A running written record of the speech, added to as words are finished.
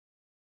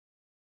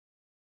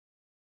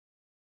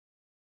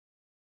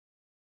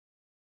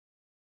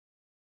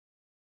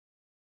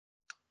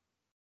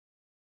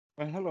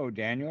Well, hello,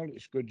 Daniel.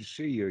 It's good to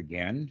see you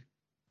again.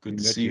 We Good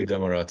to met see you, you,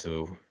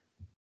 Demarato.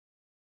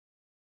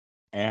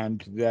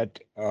 and that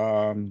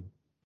one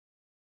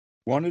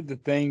of the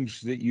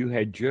things that you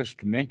had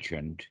just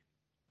mentioned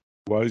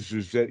was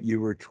is that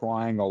you were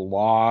trying a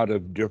lot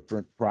of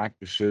different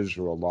practices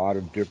or a lot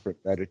of different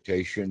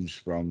meditations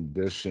from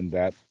this and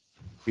that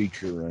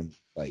feature and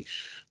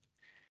place.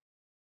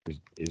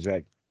 Is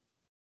that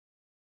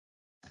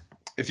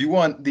If you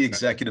want the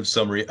executive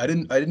summary, I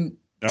didn't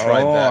try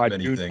no? that I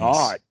many do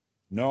not. things.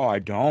 No, I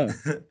don't.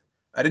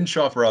 I didn't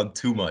shop around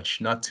too much,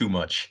 not too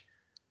much.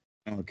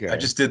 I Okay.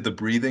 just did the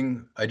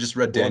breathing. I just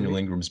read Well, Daniel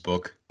Ingram's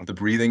book, the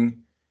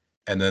breathing,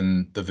 and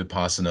then the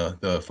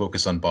Vipassana, the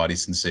focus on body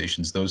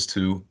sensations, those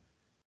two,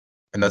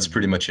 and that's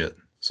pretty mhm. much it.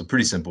 So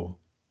pretty simple.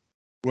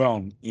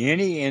 Well,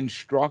 any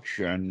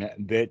instruction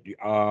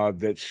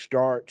that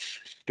starts,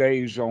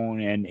 stays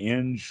on, and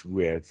ends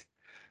with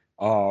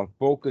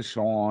focus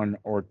on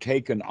or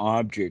take an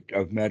object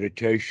of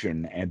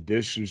meditation, and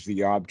this is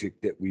the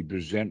object that we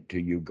present to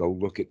you. Go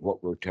look at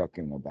what we're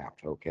talking about.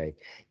 Okay,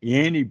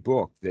 any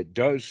book that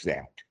does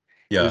that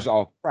Yeah. is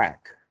off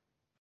track.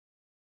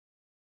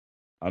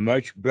 A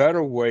much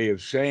better way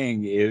of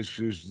saying is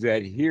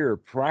that here,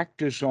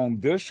 practice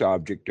on this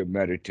object of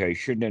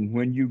meditation. And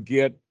when you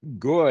get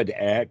good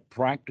at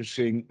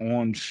practicing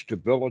on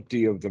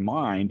stability of the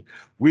mind,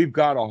 we've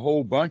got a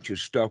whole bunch of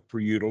stuff for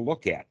you to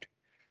look at.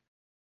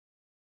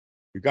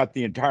 We've got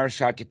the entire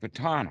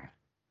Satipatthana.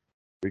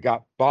 We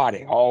got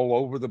body all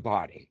over the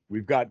body.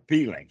 We've got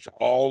feelings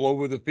all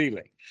over the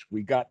feelings.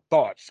 We got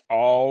thoughts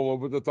all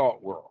over the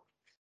thought world.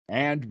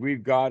 And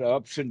we've got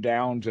ups and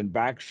downs and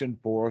backs and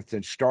forth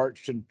and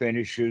starts and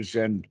finishes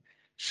and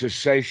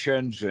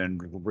cessations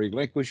and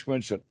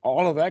relinquishments and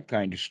all of that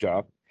kind of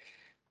stuff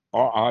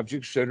are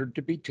objects that are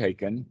to be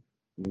taken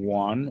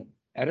one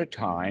at a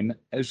time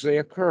as they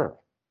occur.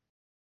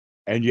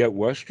 And yet,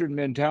 Western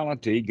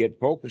mentality get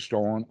focused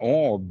on,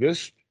 oh,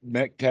 this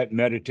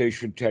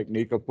meditation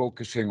technique of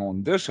focusing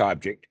on this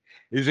object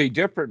is a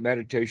different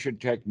meditation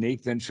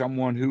technique than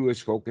someone who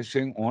is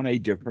focusing on a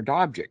different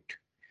object.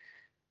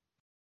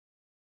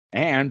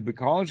 And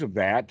because of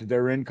that,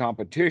 they're in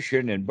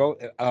competition. And both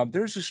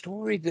there's a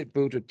story that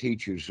Buddha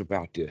teaches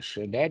about this,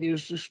 and that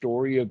is the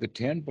story of the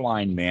 10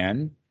 blind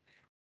men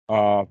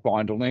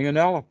fondling an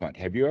elephant.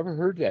 Have you ever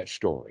heard that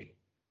story?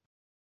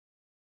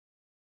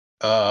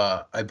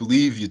 I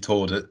believe you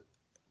told it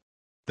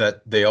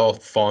that they all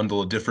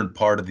fondle a different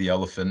part of the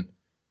elephant,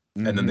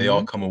 and then they all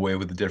Mm-hmm. come away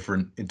with a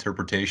different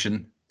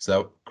interpretation. Is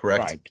that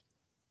correct? Right.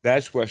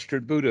 That's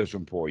Western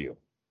Buddhism for you.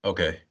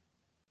 Okay.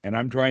 And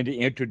I'm trying to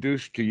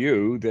introduce to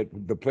you that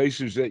the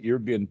places that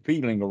you've been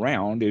feeling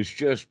around is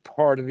just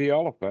part of the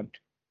elephant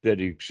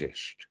that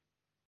exists.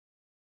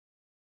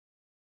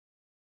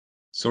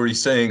 So are you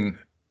saying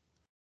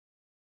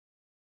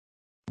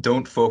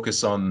don't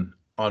focus on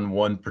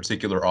one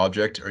particular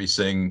object? Are you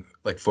saying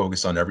like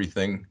focus on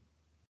everything?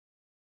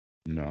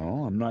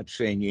 No, I'm not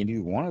saying any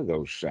one of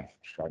those things.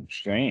 I'm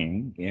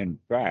saying, in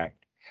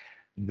fact,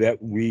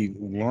 that we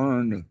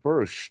learn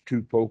first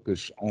to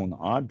focus on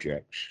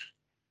objects.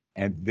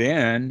 And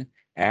then,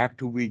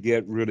 after we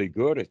get really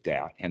good at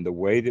that, and the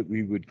way that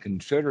we would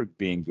consider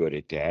being good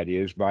at that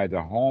is by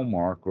the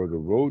hallmark or the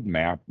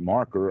roadmap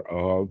marker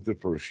of the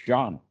first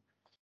jhana.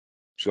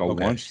 So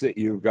Okay. once that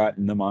you've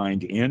gotten the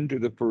mind into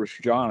the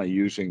first jhana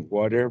using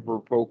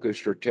whatever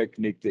focus or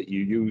technique that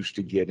you use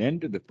to get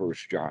into the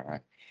first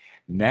jhana,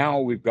 now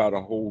we've got a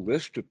whole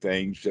list of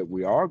things that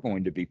we are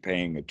going to be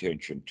paying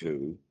attention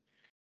to,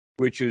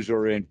 which is,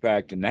 or in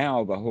fact,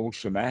 now the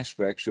wholesome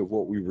aspects of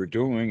what we were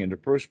doing in the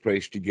first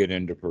place to get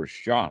into first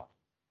jhana.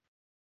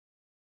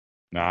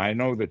 Now, I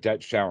know that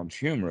that sounds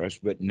humorous,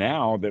 but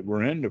now that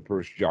we're into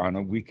first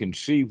jhana, we can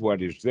see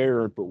what is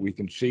there, but we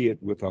can see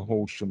it with a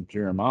wholesome,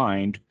 clear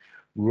mind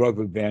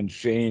rather than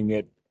seeing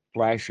it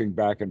flashing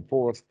back and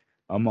forth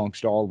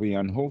amongst all the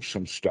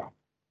unwholesome stuff.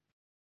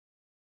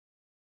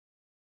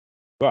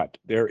 But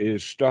there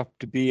is stuff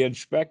to be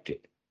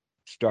inspected,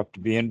 stuff to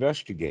be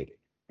investigated.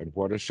 And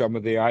what are some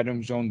of the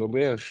items on the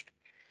list?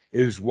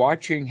 Is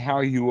watching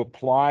how you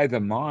apply the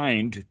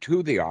mind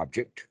to the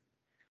object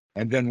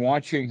and then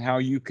watching how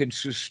you can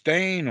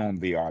sustain on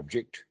the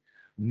object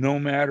no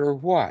matter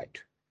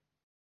what.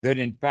 That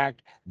in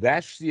fact,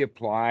 that's the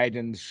applied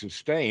and the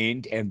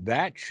sustained, and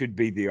that should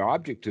be the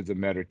object of the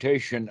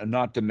meditation and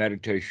not the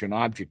meditation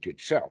object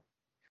itself.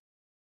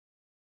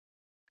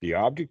 The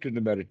object of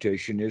the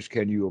meditation is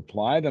can you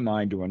apply the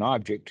mind to an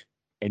object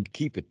and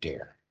keep it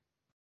there?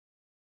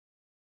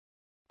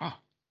 Ah,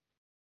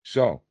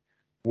 so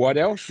what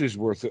else is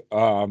worth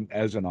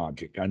as an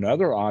object?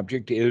 Another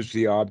object is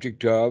the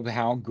object of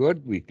how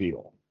good we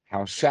feel,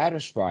 how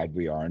satisfied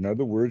we are. In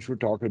other words, we're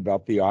talking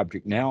about the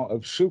object now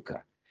of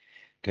sukha.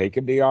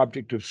 Taking the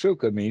object of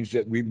sukha means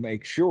that we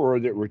make sure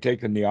that we're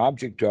taking the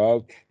object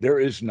of there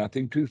is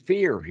nothing to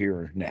fear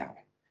here now.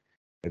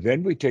 And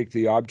then we take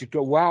the object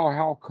of, wow,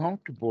 how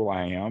comfortable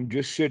I am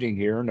just sitting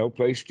here, no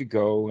place to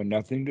go and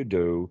nothing to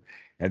do.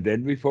 And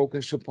then we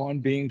focus upon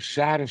being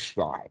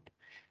satisfied.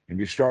 And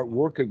we start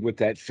working with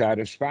that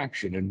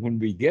satisfaction. And when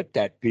we get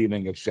that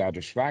feeling of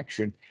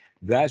satisfaction,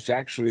 that's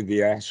actually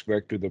the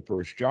aspect of the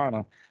first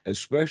jhana,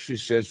 especially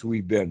since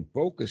we've been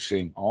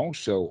focusing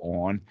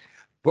on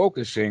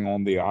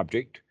the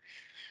object.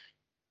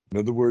 In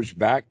other words,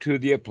 back to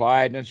the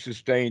applied and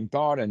sustained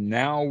thought. And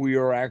now we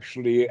are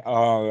actually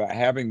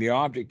having the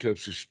object of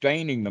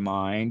sustaining the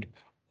mind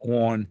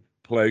on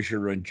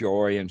pleasure and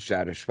joy and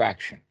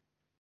satisfaction.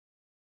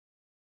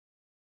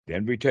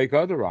 Then we take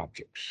other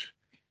objects.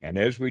 And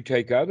as we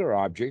take other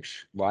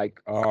objects like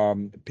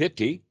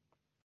piti,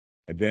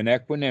 and then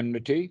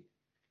equanimity,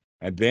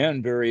 and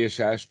then various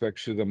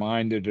aspects of the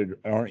mind that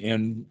are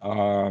in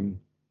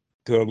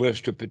the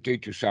list of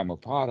paticca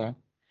samuppada,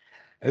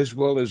 as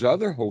well as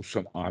other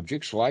wholesome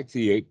objects like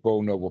the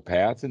Eightfold Noble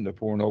Path and the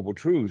Four Noble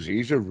Truths.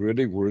 These are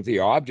really worthy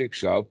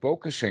objects of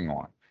focusing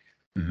on,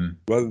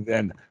 rather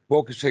than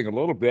focusing a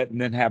little bit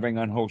and then having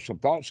unwholesome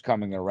thoughts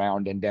coming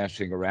around and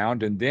dancing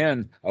around, and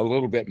then a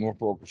little bit more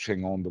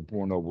focusing on the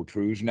Four Noble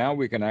Truths. Now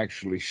we can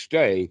actually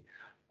stay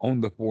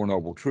on the Four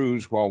Noble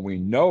Truths while we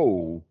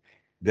know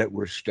that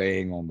we're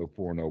staying on the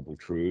Four Noble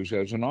Truths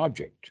as an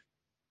object.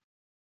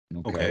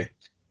 Okay. Okay.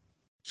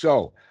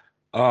 So,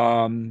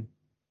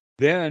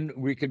 then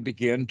we can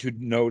begin to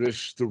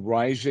notice the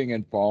rising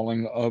and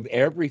falling of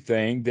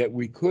everything that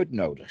we could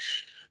notice.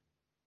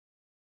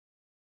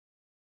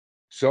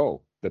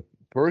 So, the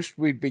first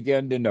we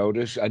begin to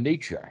notice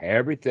anicca.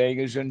 Everything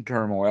is in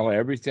turmoil,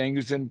 everything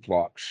is in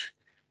flux.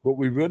 But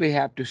we really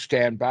have to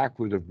stand back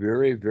with a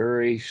very,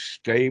 very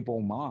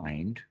stable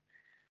mind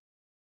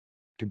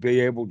to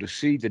be able to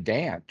see the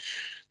dance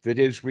that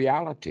is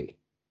reality.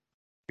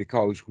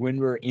 Because when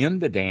we're in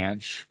the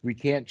dance, we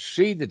can't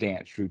see the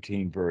dance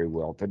routine very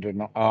well.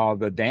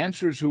 The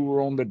dancers who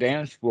were on the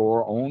dance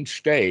floor on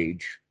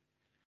stage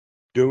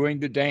doing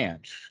the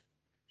dance,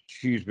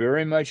 she's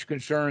very much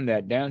concerned,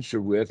 that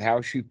dancer, with how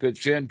she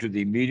fits into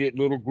the immediate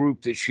little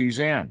group that she's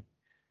in.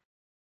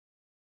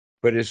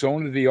 But it's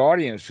only the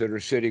audience that are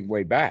sitting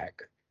way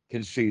back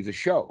can see the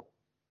show.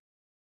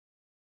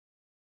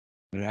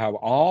 And how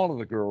all of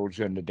the girls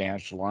in the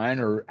dance line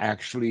are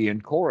actually in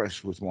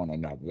chorus with one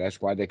another. That's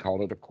why they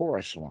call it a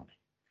chorus line.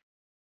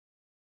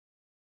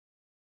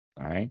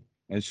 All right.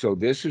 And so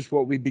this is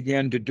what we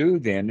begin to do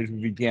then, is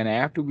we begin,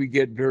 after we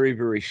get very,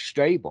 very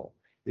stable,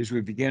 is we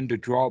begin to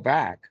draw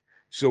back.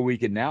 So we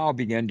can now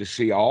begin to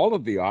see all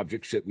of the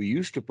objects that we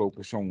used to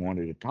focus on one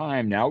at a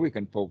time. Now we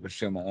can focus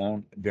them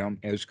on them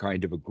as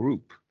kind of a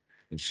group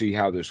and see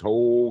how this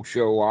whole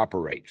show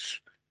operates,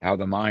 how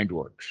the mind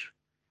works.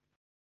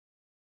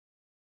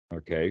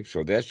 Okay,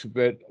 so that's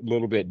a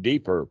little bit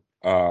deeper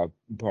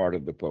part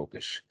of the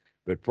focus.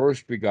 But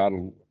first, we got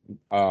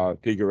to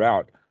figure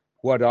out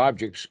what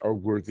objects are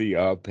worthy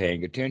of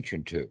paying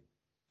attention to.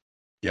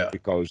 Yeah.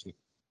 Because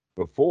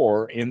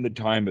before, in the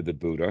time of the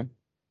Buddha,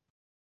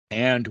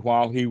 and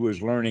while he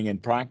was learning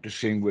and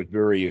practicing with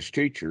various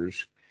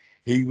teachers,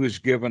 he was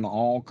given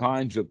all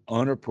kinds of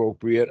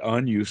unappropriate,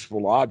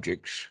 unuseful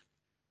objects.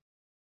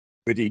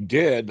 But he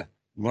did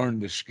learn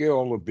the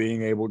skill of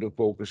being able to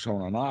focus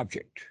on an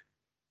object.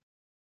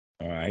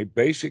 All right.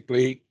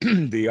 Basically,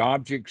 the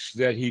objects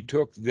that he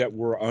took that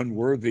were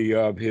unworthy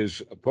of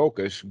his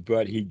focus,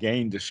 but he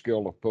gained the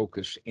skill of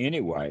focus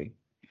anyway,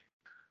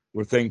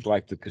 were things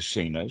like the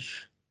kasinas,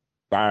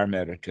 fire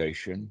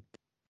meditation,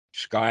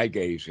 sky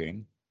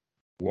gazing,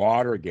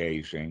 water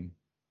gazing,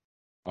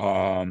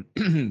 the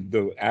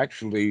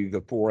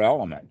four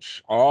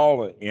elements,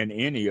 all in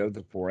any of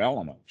the four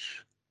elements,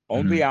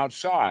 on the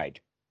outside.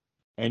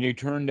 And he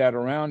turned that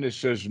around and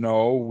says,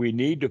 no, we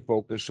need to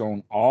focus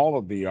on all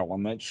of the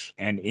elements,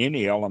 and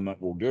any element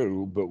will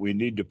do, but we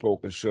need to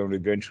focus on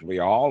eventually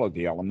all of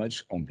the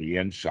elements on the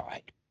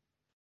inside.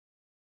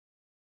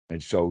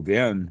 And so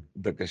then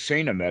the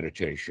kasina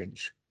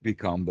meditations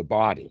become the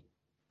body,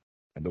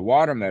 and the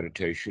water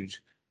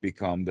meditations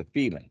become the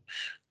feelings.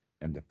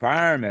 And the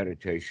fire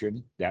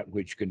meditation, that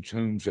which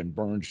consumes and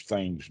burns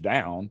things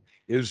down,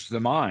 is the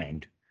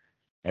mind.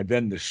 And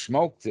then the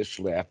smoke that's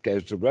left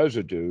as the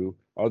residue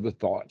are the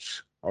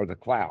thoughts, or the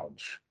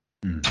clouds.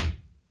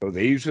 So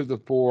these are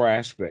the four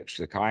aspects: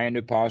 the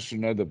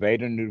Kayanupassana, the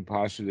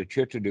Vedanupassana, the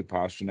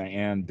Chittanupassana,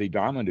 and the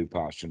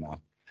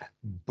Dhammanupassana.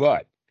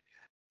 But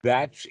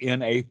that's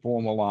in a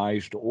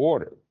formalized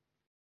order.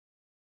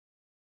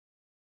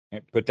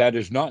 But that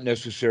is not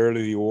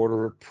necessarily the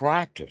order of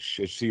practice.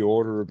 It's the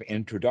order of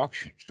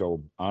introduction.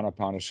 So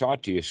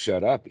Anapanasati is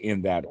set up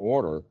in that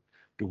order,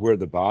 to where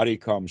the body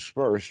comes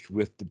first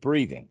with the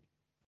breathing,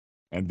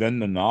 and then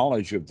the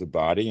knowledge of the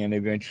body, and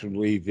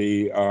eventually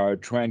the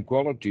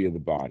tranquility of the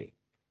body.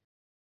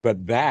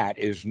 But that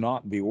is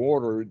not the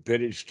order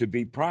that is to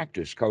be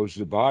practiced, because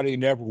the body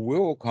never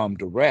will come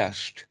to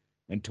rest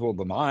until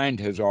the mind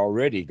has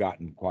already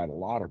gotten quite a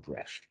lot of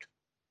rest.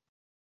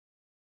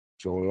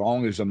 So as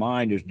long as the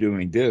mind is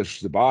doing this,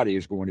 the body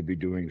is going to be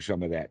doing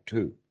some of that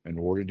too. In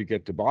order to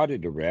get the body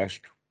to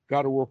rest,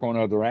 got to work on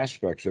other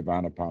aspects of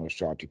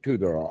Anapanasati too.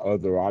 There are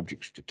other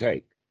objects to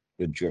take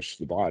than just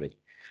the body.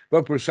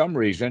 But for some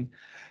reason,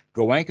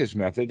 Goenka's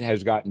method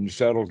has gotten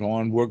settled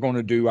on, we're going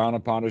to do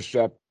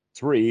Anapanasati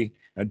 3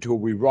 until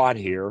we rot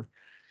here.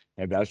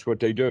 And that's what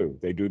they do.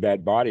 They do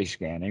that body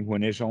scanning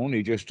when it's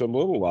only just a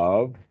little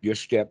of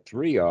just step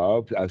 3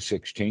 of a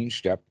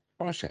 16-step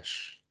process.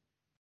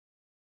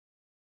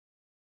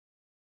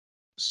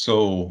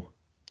 So,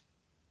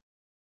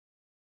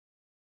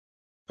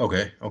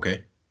 okay.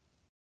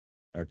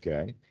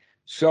 Okay.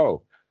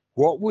 So,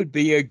 what would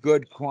be a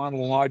good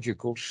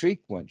chronological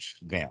sequence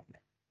then?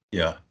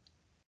 Yeah.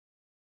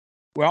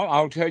 Well,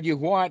 I'll tell you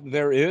what,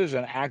 there is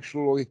an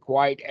actually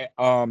quite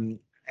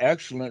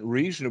excellent,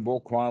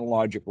 reasonable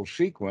chronological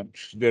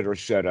sequence that are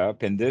set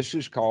up, and this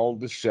is called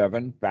the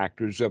 7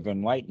 factors of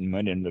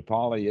enlightenment. In the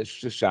Pali,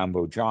 it's the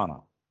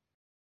Sambhojana.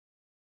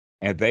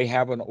 And they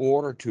have an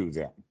order to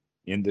them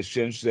in the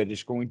sense that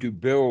it's going to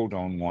build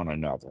on one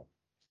another.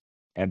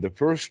 And the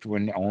first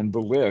one on the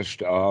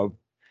list of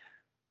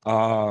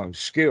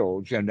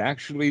skills, and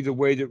actually the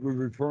way that we're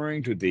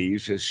referring to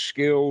these is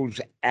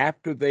skills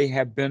after they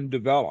have been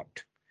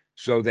developed,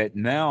 so that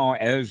now,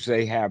 as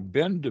they have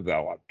been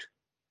developed,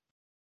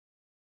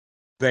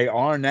 they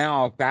are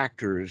now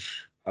factors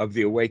of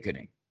the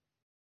awakening.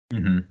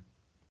 Mm-hmm.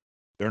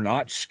 They're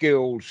not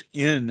skills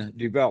in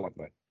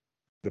development.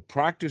 The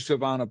practice of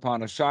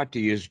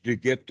anapanasati is to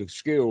get the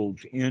skills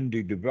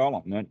into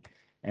development,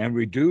 and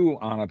we do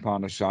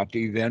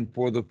anapanasati then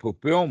for the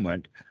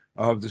fulfillment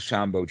of the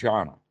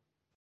sambhojana.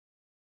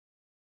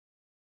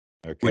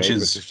 Okay, but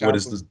the What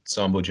is the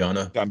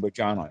Sambhojana?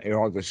 sambhojana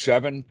are the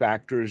 7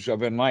 factors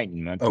of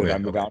enlightenment that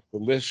I'm Okay. about to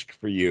list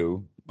for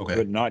you, Okay.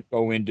 but not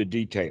go into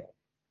detail.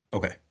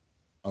 Okay.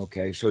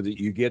 Okay, so that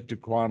you get the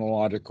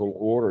chronological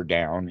order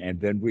down, and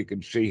then we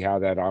can see how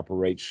that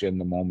operates in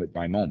the moment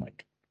by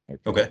moment.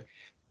 Okay. Okay.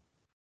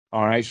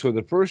 All right, so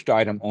the first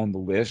item on the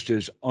list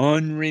is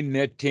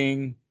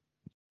unremitting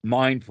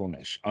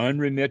mindfulness,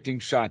 unremitting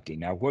sati.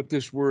 Now, what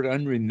this word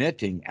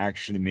unremitting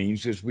actually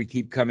means is we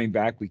keep coming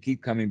back, we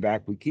keep coming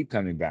back, we keep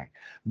coming back.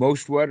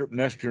 Most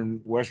Western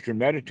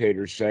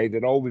meditators say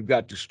that, oh, we've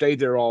got to stay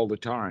there all the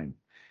time.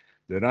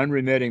 That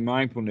unremitting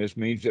mindfulness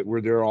means that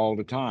we're there all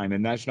the time,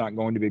 and that's not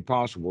going to be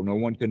possible. No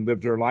one can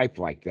live their life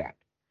like that.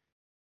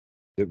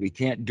 That we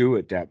can't do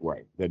it that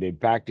way. That in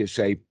fact it's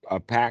a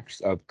pact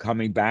of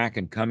coming back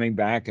and coming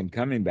back and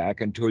coming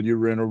back until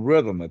you're in a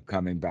rhythm of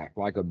coming back,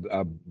 like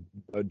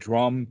a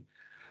drum,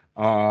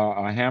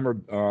 a hammer,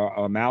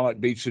 a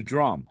mallet beats a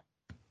drum.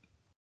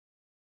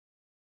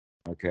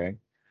 Okay,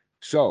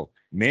 so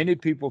many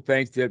people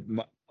think that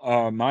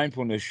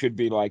mindfulness should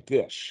be like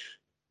this,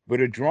 but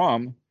a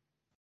drum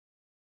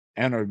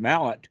and a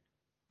mallet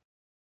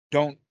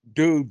don't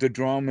do the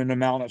drum and the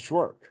mallet's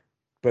work.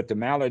 But the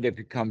mallet, if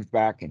it comes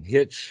back and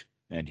hits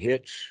and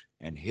hits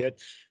and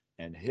hits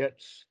and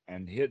hits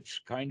and hits,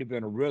 kind of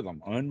in a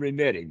rhythm,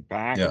 unremitting,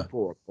 back Yeah. and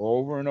forth,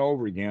 over and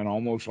over again,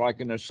 almost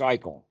like in a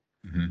cycle.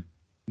 Mm-hmm.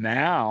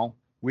 Now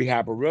we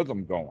have a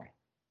rhythm going.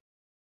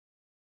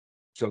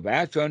 So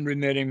that's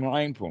unremitting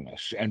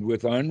mindfulness. And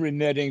with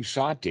unremitting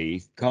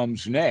sati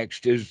comes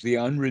next is the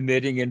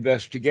unremitting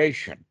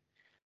investigation.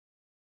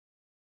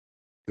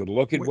 To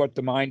look at Wait, what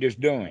the mind is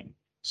doing,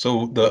 so the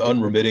look at what the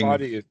unremitting,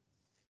 body is.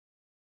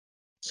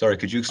 sorry,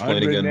 could you explain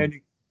again?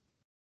 Unremitting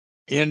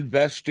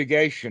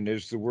investigation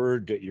is the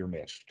word that you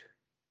missed.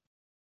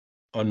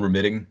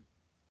 Unremitting?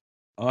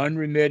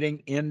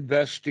 Unremitting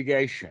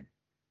investigation,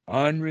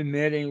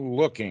 unremitting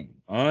looking,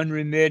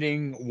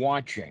 unremitting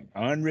watching,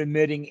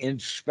 unremitting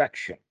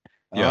inspection,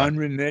 Yeah.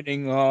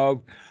 unremitting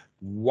of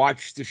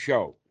watch the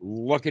show,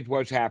 look at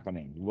what's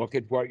happening, look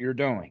at what you're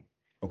doing.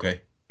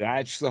 Okay.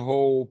 That's the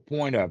whole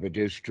point of it,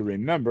 is to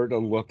remember to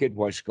look at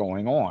what's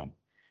going on.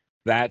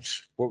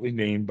 That's what we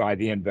mean by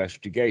the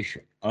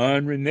investigation.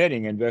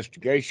 Unremitting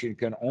investigation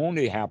can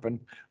only happen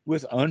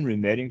with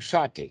unremitting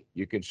sati.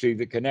 You can see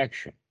the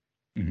connection.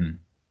 Mm-hmm.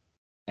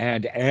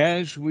 And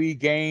as we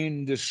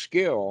gain the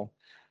skill,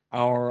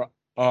 our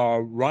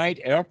right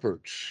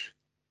efforts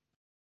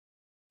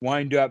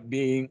wind up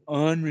being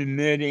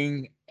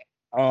unremitting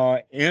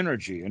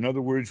energy. In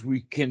other words,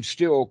 we can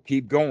still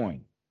keep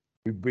going.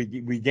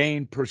 We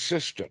gain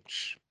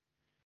persistence.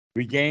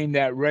 We gain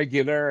that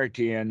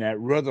regularity and that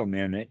rhythm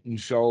in it. And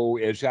so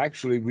it's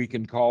actually, we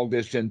can call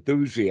this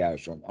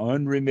enthusiasm.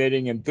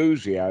 Unremitting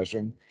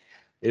enthusiasm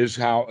is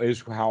how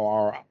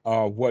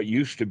our what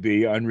used to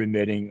be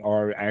unremitting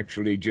are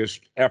actually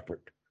just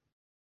effort.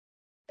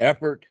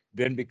 Effort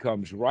then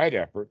becomes right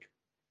effort,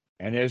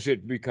 and as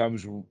it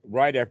becomes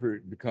right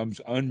effort, it becomes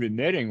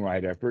unremitting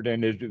right effort,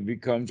 and as it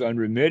becomes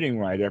unremitting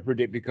right effort,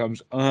 it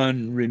becomes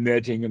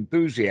unremitting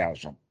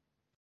enthusiasm.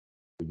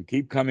 We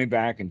keep coming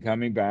back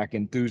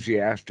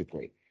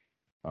enthusiastically.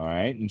 All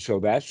right, and so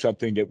that's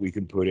something that we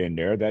can put in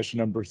there. That's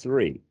number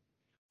 3.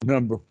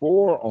 Number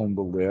 4 on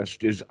the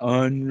list is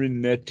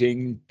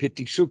unremitting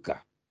piti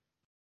sukha.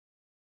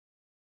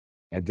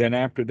 And then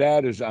after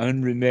that is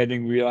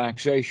unremitting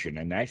relaxation.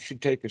 And that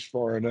should take us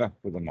far enough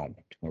for the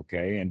moment.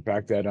 Okay. In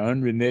fact, that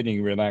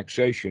unremitting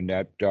relaxation,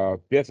 that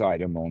 5th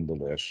item on the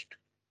list,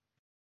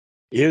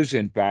 is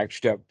in fact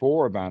step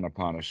 4 of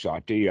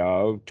Anapanasati,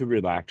 of to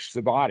relax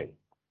the body.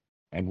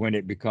 And when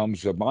it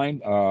becomes a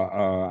mind,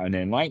 an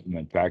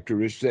enlightenment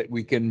factor, is that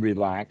we can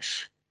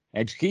relax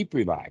and keep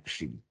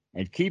relaxing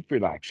and keep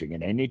relaxing.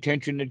 And any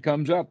tension that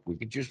comes up, we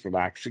can just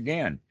relax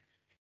again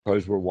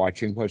because we're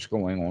watching what's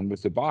going on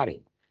with the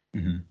body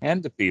Hmm.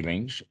 and the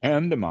feelings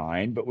and the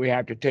mind. But we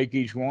have to take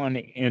each one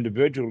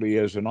individually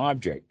as an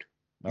object.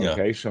 Yeah.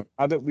 Okay, so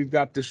now that we've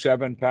got the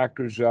seven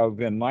factors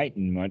of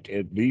enlightenment,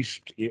 at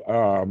least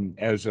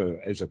as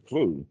a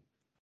clue,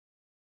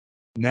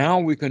 now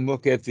we can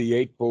look at the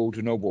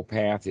Eightfold Noble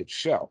Path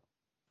itself,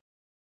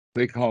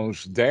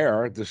 because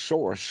there, the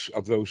source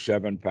of those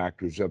seven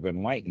factors of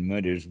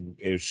enlightenment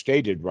is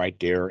stated right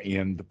there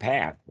in the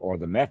path or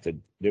the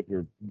method that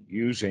we're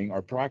using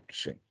or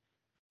practicing.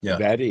 And Yeah.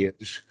 that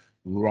is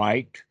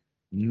right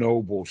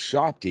noble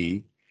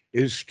sati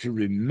is to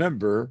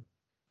remember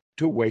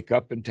to wake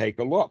up and take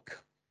a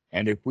look.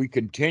 And if we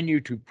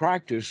continue to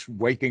practice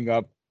waking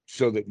up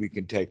so that we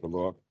can take a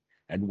look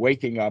and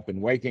waking up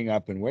and waking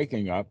up and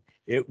waking up,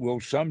 it will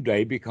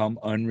someday become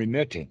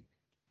unremitting.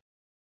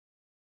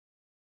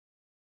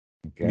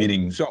 Okay.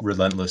 Meaning So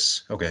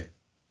relentless. Okay.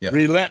 Yeah.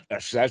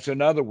 relentless, that's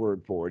another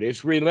word for it.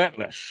 It's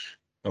relentless.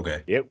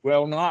 Okay. It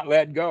will not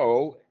let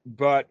go,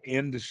 but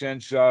in the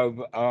sense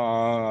of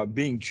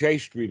being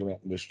chased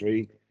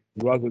relentlessly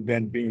rather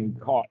than being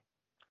caught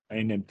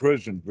and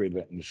imprisoned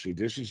relentlessly.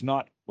 This is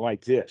not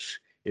like this.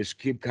 It's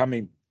keep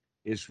coming,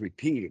 it's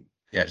repeating.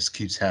 Yeah. It just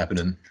keeps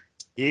happening.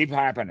 Keep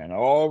happening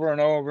over and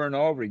over and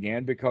over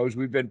again because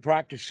we've been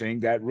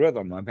practicing that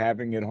rhythm of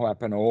having it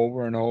happen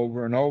over and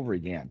over and over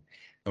again.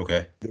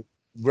 Okay.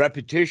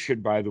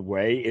 Repetition, by the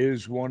way,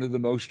 is one of the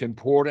most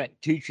important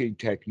teaching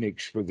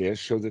techniques for this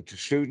so that the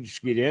students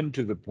get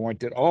into the point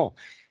that, oh,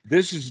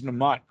 this is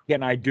not,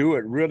 can I do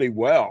it really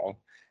well?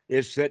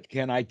 It's that,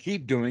 can I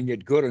keep doing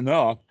it good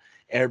enough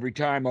every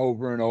time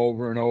over and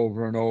over and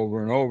over and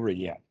over and over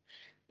again?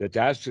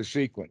 That's the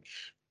sequence,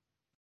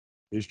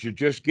 is to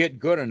just get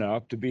good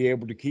enough to be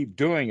able to keep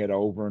doing it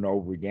over and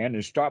over again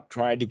and stop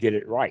trying to get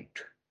it right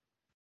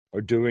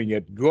or doing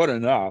it good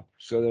enough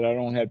so that I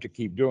don't have to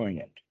keep doing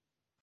it.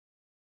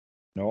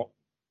 No,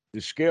 the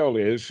skill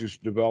is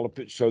develop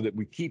it so that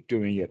we keep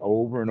doing it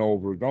over and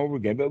over and over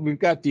again. But we've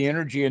got the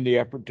energy and the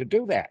effort to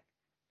do that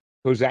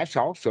because that's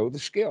also the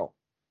skill.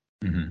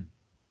 Hmm.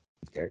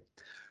 Okay.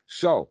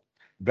 So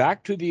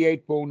back to the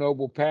Eightfold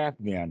Noble Path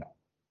then.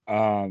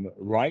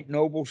 Right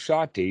noble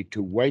sati,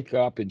 to wake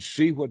up and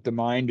see what the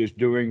mind is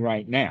doing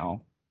right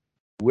now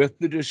with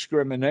the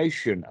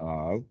discrimination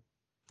of,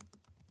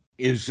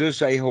 is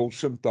this a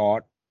wholesome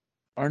thought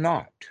or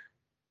not?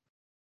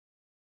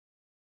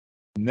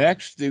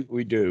 Next that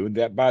we do,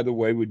 that by the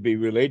way would be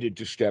related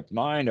to step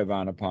 9 of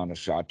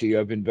Anapanasati,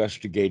 of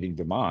investigating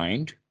the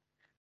mind,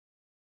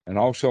 and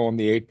also on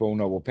the Eightfold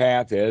Noble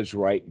Path as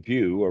right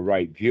view or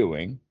right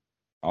viewing,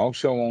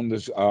 also on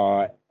this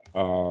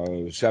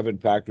seven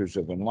factors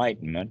of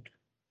enlightenment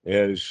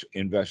is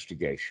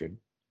investigation,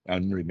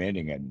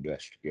 unremitting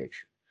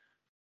investigation.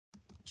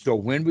 So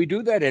when we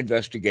do that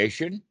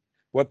investigation,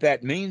 what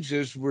that means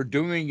is we're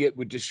doing it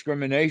with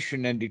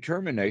discrimination and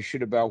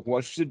determination about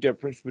what's the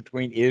difference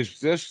between,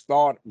 is this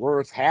thought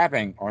worth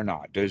having or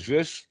not? Does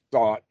this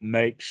thought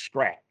make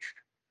scratch?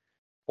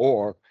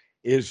 Or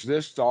is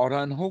this thought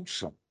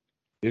unwholesome?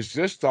 Is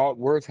this thought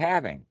worth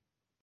having?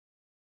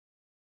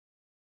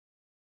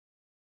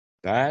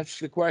 That's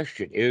the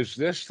question. Is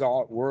this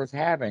thought worth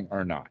having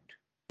or not?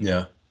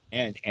 Yeah.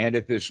 And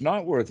if it's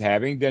not worth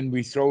having, then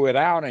we throw it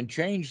out and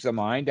change the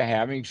mind to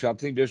having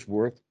something that's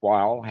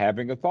worthwhile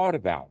having a thought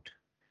about.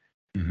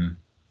 Hmm.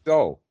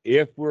 So,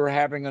 if we're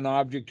having an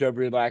object of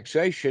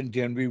relaxation,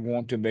 then we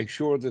want to make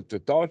sure that the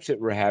thoughts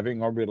that we're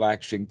having are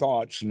relaxing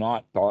thoughts,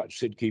 not thoughts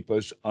that keep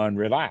us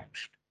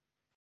unrelaxed.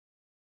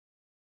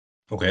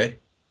 Okay.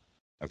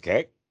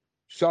 Okay.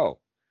 So,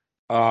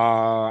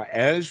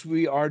 as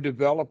we are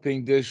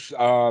developing this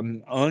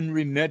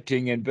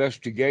unremitting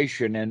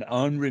investigation and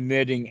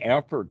unremitting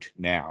effort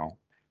now,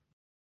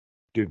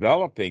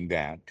 developing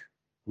that,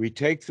 we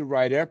take the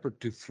right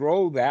effort to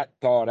throw that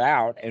thought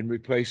out and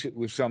replace it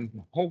with some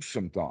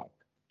wholesome thought.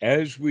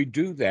 As we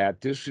do that,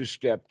 this is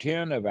step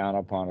 10 of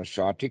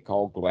Anapanasati,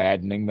 called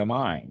gladdening the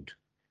mind.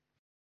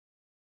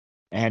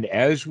 And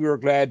as we're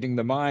gladdening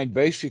the mind,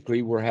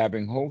 basically we're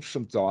having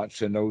wholesome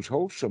thoughts, and those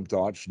wholesome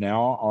thoughts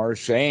now are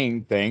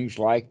saying things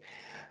like,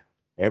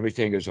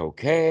 everything is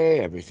okay,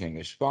 everything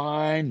is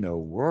fine, no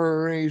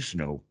worries,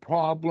 no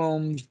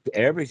problems,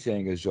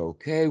 everything is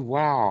okay.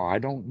 Wow, I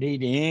don't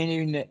need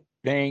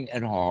anything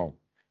at all.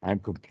 I'm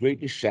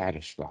completely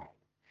satisfied.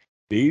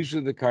 These are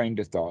the kind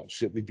of thoughts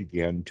that we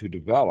begin to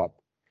develop.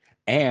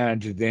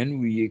 And then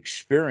we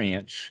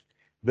experience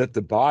that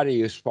the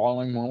body is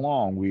following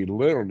along. We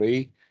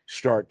literally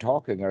start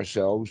talking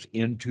ourselves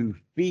into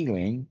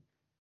feeling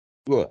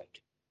good,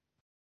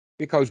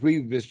 because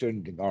we've been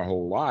spending our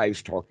whole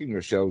lives talking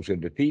ourselves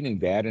into feeling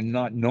bad and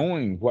not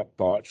knowing what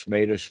thoughts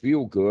made us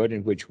feel good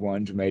and which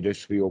ones made us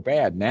feel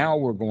bad. Now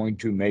we're going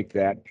to make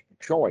that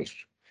choice.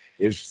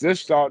 Is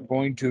this thought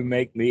going to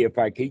make me, if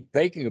I keep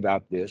thinking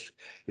about this,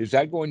 is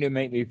that going to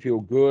make me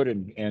feel good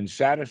and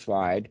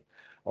satisfied?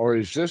 Or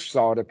is this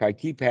thought, if I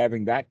keep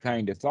having that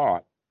kind of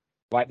thought,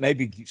 like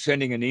maybe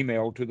sending an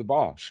email to the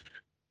boss?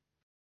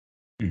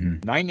 Hmm.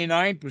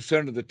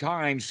 99% of the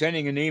time,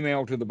 sending an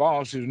email to the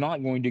boss is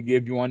not going to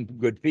give you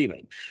good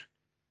feelings.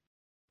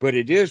 But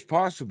it is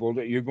possible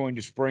that you're going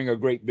to spring a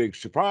great big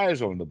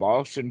surprise on the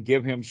boss and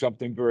give him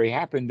something very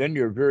happy. And then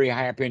you're very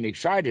happy and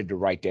excited to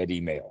write that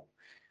email.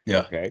 Yeah.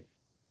 Okay.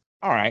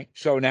 All right.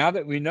 So now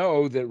that we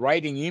know that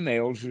writing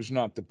emails is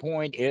not the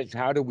point, it's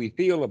how do we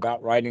feel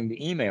about writing the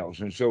emails?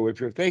 And so if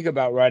you think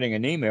about writing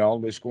an email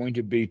that's going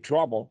to be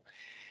trouble,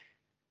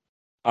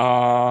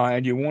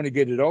 and you want to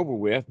get it over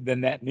with,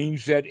 then that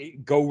means that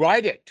go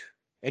write it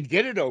and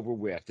get it over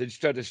with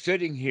instead of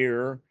sitting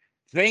here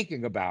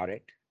thinking about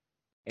it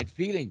and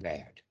feeling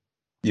bad.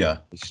 Yeah.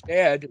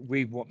 Instead,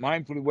 we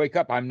mindfully wake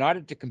up. I'm not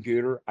at the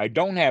computer. I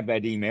don't have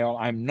that email.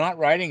 I'm not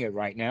writing it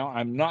right now.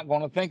 I'm not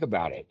going to think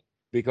about it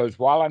because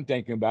while I'm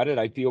thinking about it,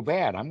 I feel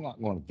bad. I'm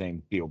not going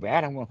to feel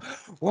bad. I'm going,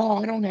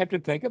 well, I don't have to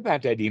think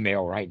about that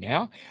email right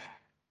now.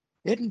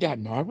 Isn't that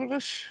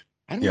marvelous?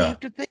 I don't Yeah. have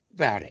to think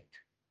about it.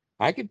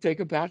 I can think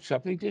about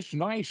something that's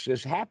nice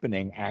that's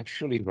happening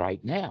actually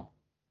right now.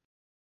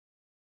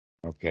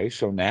 Okay,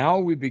 so now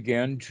we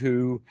begin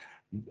to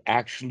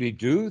actually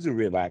do the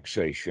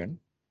relaxation,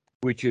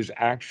 which is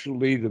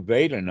actually the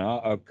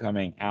Vedana of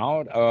coming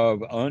out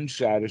of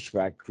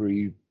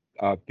unsatisfactory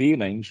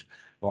feelings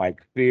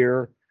like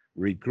fear,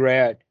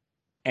 regret,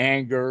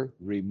 anger,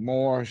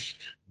 remorse,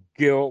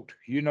 guilt.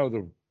 You know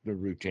the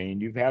routine.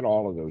 You've had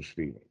all of those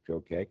feelings,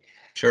 okay?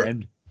 Sure.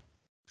 And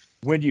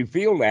when you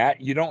feel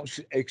that, you don't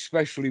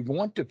especially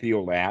want to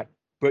feel that,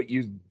 but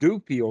you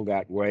do feel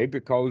that way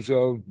because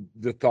of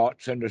the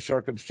thoughts and the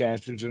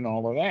circumstances and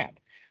all of that.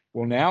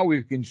 Well, now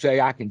we can say,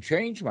 I can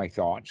change my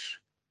thoughts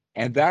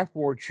and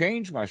therefore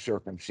change my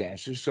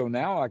circumstances. So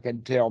now I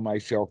can tell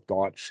myself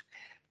thoughts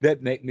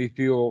that make me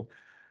feel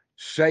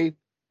safe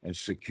and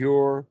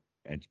secure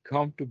and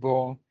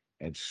comfortable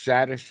and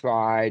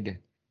satisfied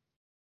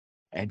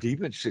and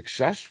even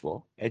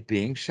successful at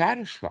being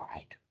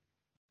satisfied.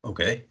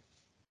 Okay.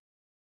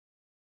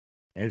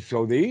 And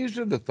so these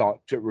are the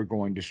thoughts that we're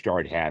going to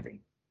start having,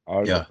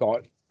 are the Yeah.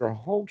 thoughts that are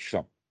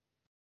wholesome.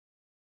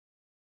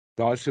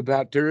 Thoughts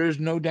about there is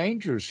no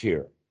dangers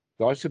here.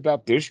 Thoughts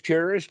about this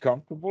chair is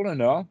comfortable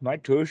enough. My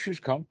tush is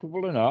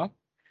comfortable enough.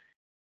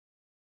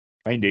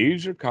 My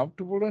knees are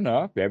comfortable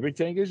enough.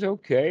 Everything is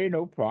okay.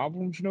 No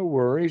problems, no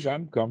worries.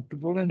 I'm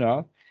comfortable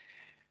enough.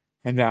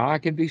 And now I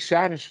can be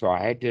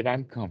satisfied that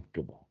I'm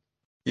comfortable.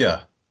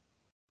 Yeah.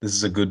 This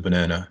is a good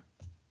banana.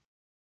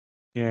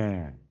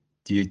 Yeah.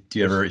 Do you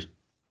This, ever,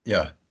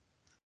 yeah.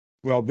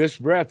 well, this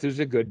breath is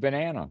a good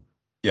banana.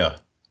 Yeah.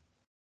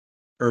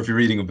 Or if you're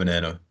eating a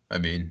banana, I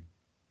mean,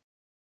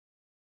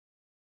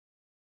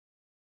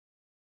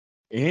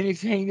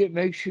 Anything that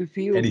makes you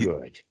feel any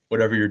good.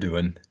 whatever you're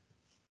doing.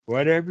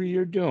 Whatever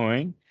you're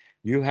doing,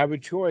 you have a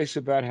choice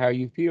about how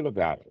you feel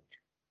about it.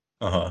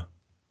 Uh-huh.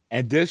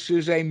 And this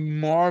is a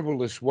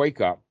marvelous wake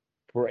up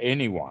for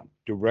anyone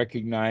to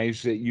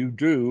recognize that you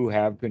do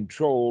have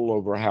control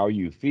over how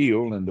you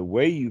feel. And the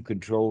way you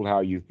control how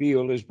you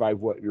feel is by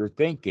what you're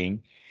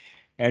thinking.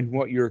 And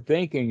what you're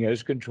thinking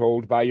is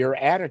controlled by your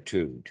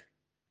attitude.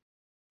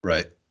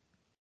 Right.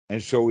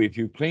 And so if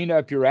you clean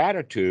up your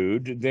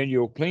attitude, then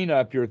you'll clean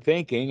up your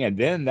thinking, and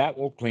then that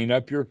will clean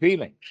up your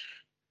feelings,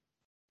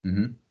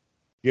 Hmm.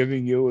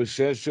 giving you a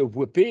sense of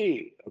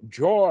whoopee, of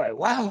joy.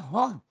 Wow,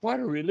 huh, what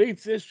a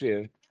relief this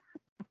is.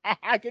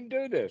 I can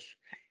do this.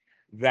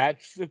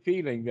 That's the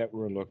feeling that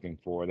we're looking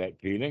for, that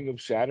feeling of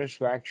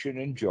satisfaction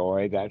and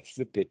joy. That's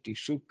the piti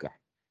sukha.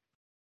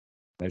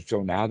 And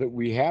so now that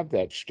we have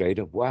that state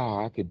of,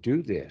 wow, I could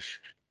do this,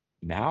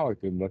 now I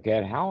can look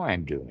at how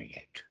I'm doing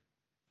it.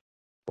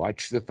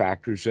 Watch the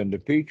factors and the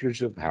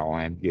features of how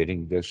I'm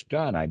getting this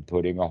done. I'm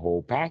putting a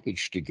whole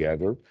package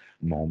together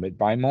moment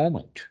by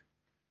moment.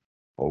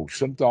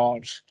 Wholesome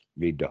thoughts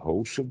lead to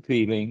wholesome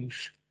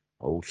feelings.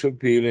 Wholesome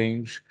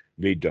feelings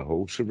lead to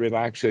wholesome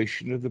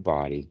relaxation of the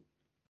body.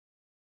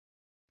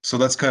 So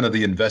that's kind of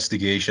the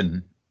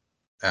investigation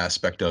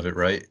aspect of it,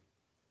 right?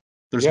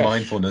 There's Yes,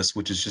 mindfulness,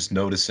 which is just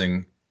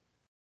noticing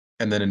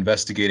and then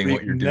investigating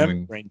what you're doing.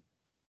 remembering,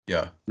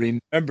 Yeah.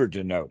 remember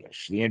to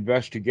notice. The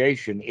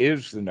investigation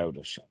is the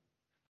noticing.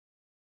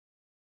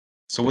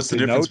 So But what's the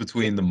the difference noticing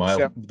between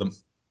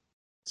itself,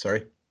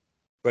 sorry?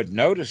 but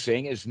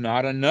noticing is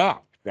not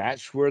enough.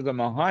 That's where the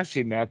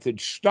Mahasi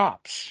method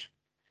stops.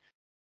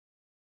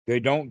 They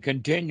don't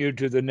continue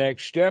to the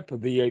next step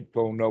of the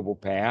Eightfold Noble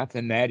Path,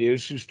 and that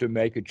is to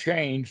make a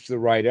change, the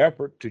right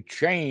effort to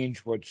change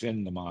what's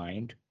in the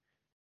mind.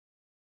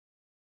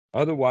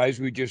 Otherwise,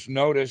 we just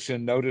notice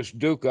and notice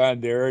dukkha,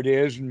 and there it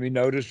is, and we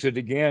notice it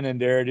again, and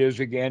there it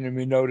is again, and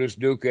we notice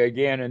dukkha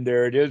again, and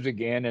there it is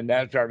again, and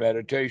that's our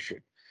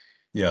meditation,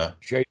 Yeah.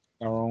 chasing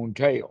our own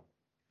tail.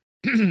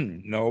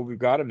 No, we've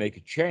got to make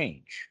a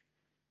change.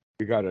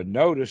 We got to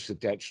notice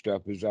that that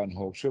stuff is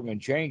unwholesome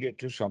and change it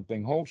to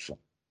something wholesome.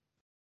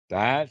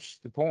 That's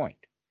the point.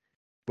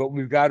 But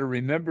we've got to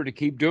remember to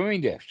keep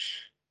doing this.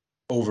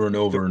 Over and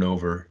So over and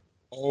over.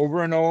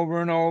 over and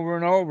over and over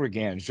and over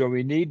again. So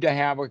we need to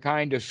have a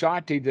kind of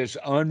sati that's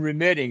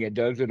unremitting. It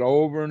does it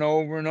over and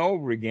over and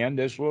over again.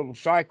 This little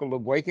cycle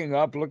of waking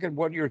up, look at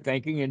what you're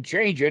thinking, and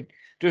change it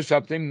to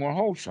something more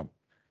wholesome.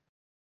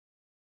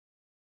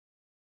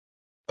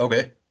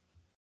 Okay.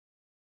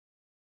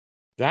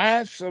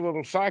 That's the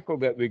little cycle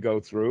that we go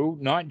through,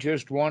 not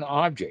just one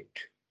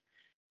object.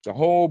 It's a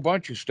whole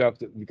bunch of stuff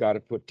that we got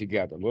to put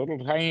together, little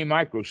tiny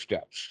micro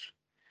steps.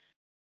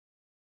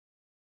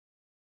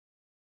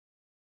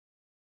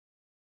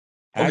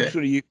 Okay.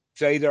 Actually, you could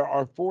say there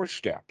are 4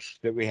 steps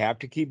that we have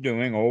to keep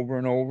doing over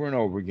and over and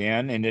over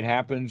again, and it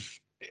happens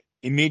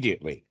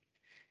immediately.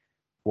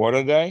 What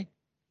are they?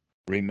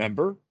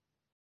 Remember,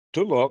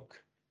 to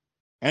look,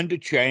 and to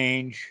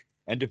change,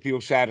 and to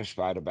feel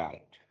satisfied about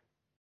it.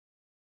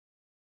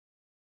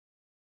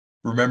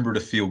 Remember to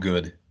feel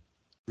good.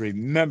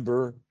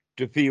 Remember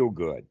to feel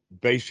good,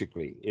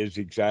 basically, is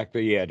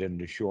exactly it in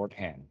the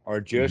shorthand. Or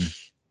Hmm.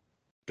 just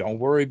don't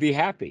worry, be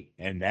happy.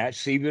 And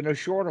that's even a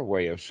shorter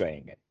way of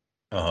saying it.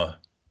 Uh-huh.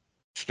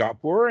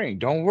 Stop worrying.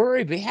 Don't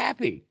worry, be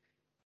happy.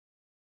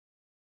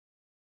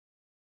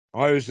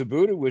 Or as the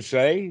Buddha would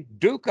say,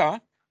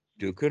 dukkha,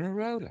 dukkha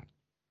nirodha.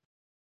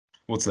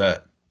 What's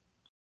that?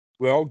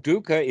 Well,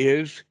 dukkha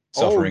is,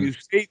 oh, Suffering. you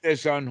see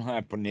this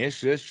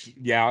unhappiness.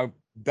 Yeah,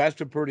 that's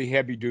a pretty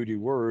heavy duty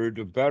word.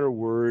 A better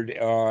word,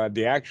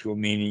 the actual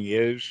meaning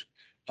is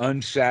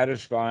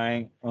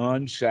unsatisfying,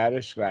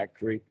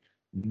 unsatisfactory,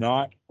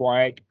 not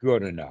quite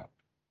good enough.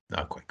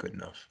 Not quite good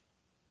enough.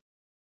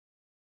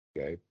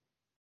 Okay.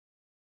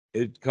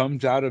 It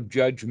comes out of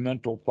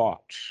judgmental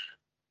thoughts.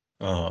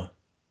 Uh-huh.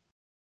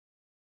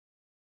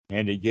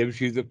 And it gives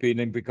you the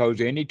feeling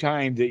because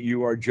anytime that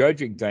you are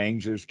judging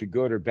things as to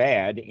good or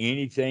bad,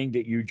 anything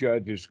that you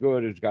judge as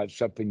good has got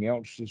something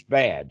else that's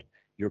bad.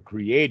 You're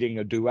creating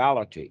a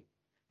duality.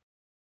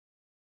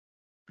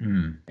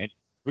 Hmm. And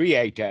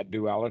create that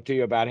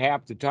duality about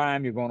half the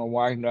time, you're going to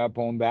wind up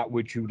on that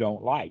which you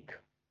don't like.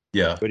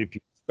 Yeah. But if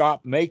you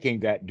stop making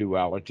that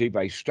duality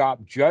by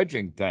stop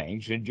judging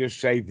things and just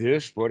say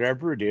this,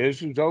 whatever it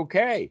is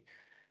okay,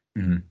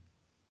 Hmm.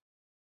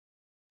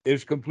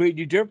 is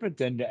completely different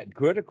than that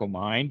critical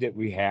mind that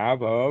we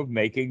have of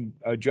making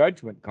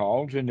judgment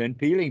calls and then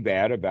feeling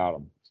bad about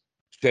them,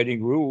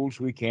 setting rules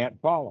we can't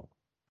follow.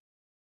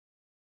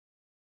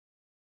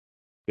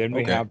 Then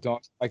we Okay. have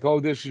thoughts like, oh,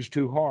 this is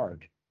too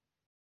hard.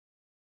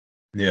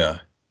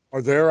 Yeah.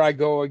 Or there I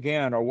go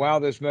again. Or wow,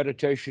 this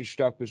meditation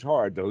stuff is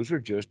hard. Those are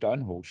just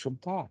unwholesome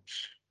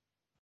thoughts.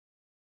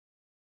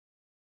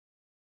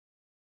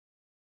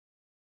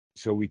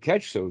 So we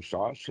catch those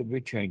thoughts and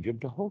we change them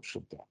to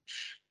wholesome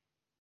thoughts.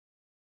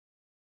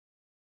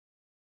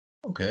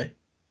 Okay.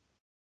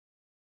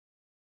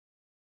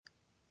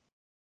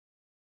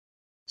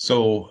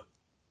 So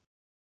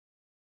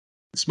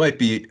this might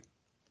be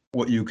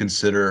what you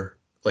consider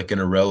like an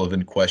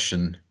irrelevant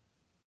question.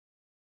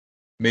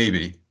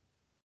 Maybe.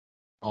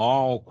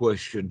 All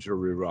questions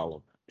are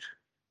irrelevant.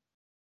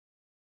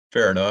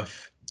 Fair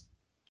enough.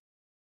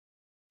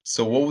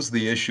 So what was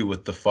the issue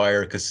with the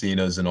fire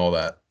casinos and all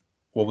that?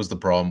 What was the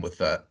problem with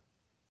that?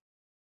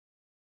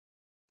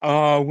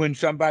 When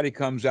somebody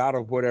comes out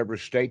of whatever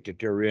state that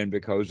they're in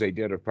because they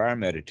did a fire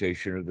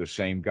meditation or the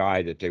same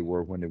guy that they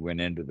were when they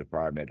went into the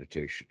fire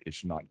meditation,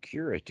 it's not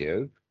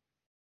curative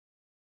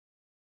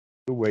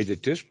the way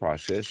that this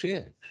process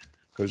is,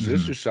 because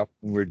this Hmm. is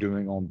something we're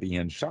doing on the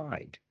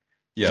inside.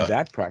 In Yeah.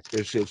 that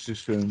practice, it's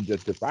assumed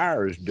that the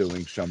fire is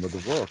doing some of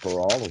the work or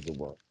all of the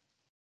work.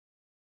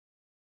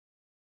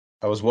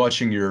 I was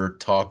watching your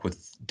talk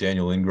with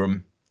Daniel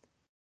Ingram,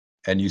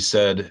 and you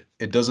said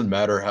it doesn't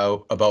matter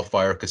how about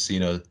fire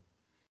casino. It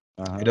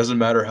Uh-huh. doesn't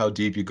matter how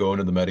deep you go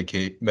into the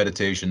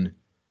meditation,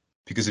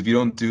 because if you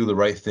don't do the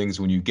right things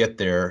when you get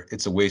there,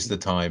 it's a waste of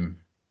time.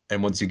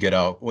 And once you get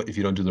out, if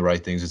you don't do the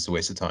right things, it's a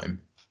waste of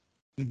time.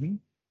 Mm-hmm.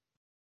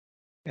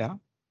 Yeah,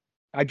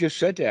 I just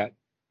said that,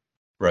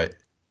 Right.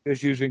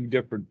 just using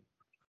different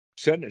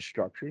sentence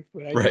structures,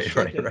 but I just Right. said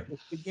Right. that Right.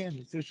 again.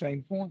 It's the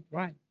same point,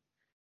 right?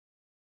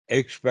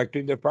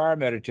 Expecting the fire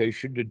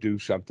meditation to do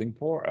something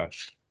for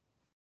us,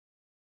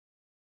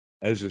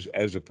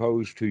 as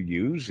opposed to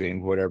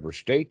using whatever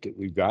state that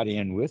we've got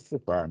in with the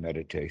fire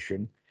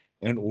meditation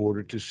in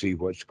order to see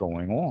what's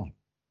going on.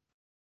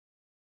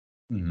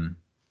 Hmm.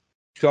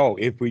 So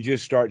if we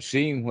just start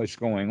seeing what's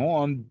going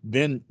on,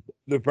 then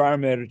the fire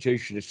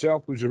meditation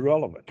itself was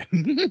irrelevant.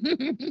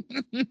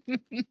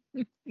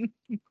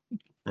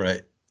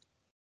 Right.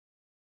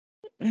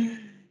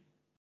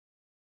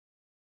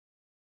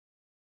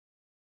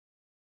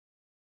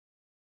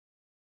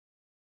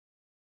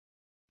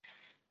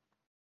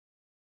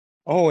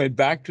 Oh, and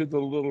back to the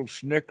little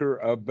snicker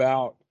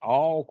about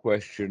all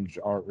questions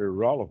are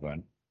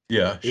irrelevant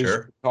Yeah. is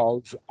Sure.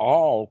 because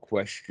all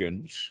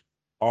questions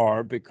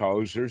are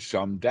because there's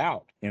some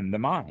doubt in the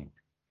mind.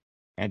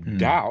 And Hmm.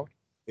 doubt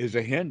is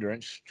a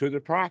hindrance to the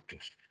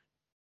practice.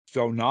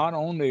 So not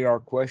only are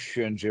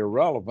questions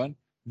irrelevant,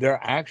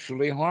 they're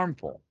actually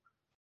harmful.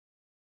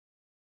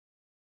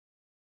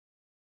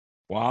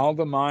 While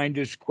the mind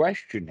is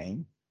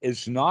questioning,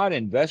 It's not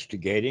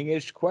investigating,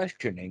 it's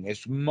questioning,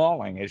 it's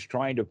mulling, it's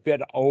trying to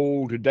fit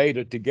old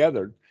data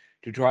together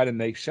to try to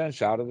make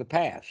sense out of the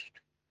past.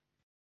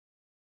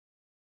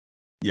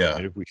 Yeah.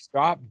 And if we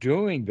stop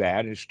doing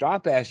that and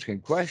stop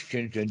asking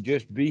questions and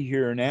just be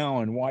here now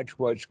and watch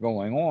what's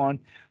going on,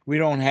 we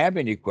don't have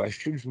any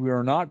questions. We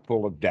are not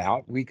full of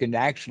doubt. We can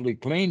actually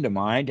clean the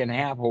mind and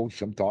have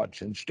wholesome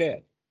thoughts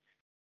instead.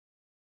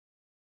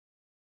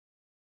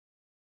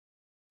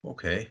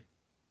 Okay.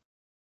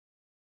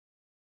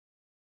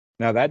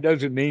 Now, that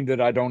doesn't mean that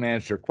I don't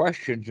answer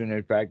questions. And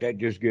in fact, that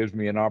just gives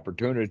me an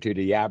opportunity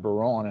to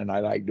yabber on, and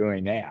I like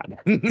doing that.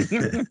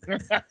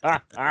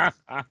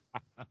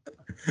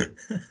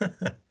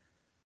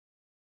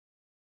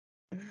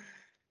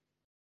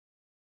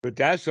 But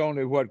that's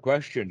only what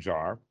questions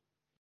are.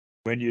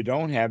 When you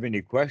don't have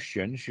any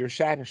questions, you're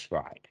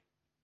satisfied.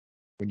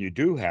 When you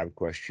do have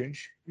questions,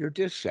 you're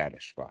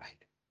dissatisfied.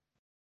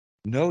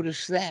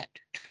 Notice that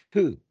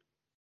too.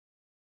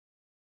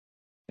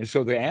 And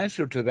so the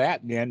answer to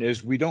that then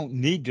is we don't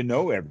need to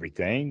know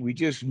everything. We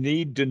just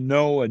need to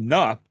know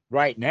enough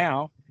right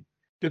now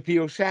to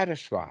feel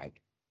satisfied.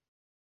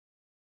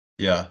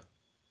 Yeah.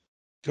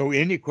 So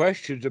any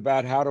questions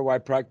about how do I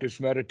practice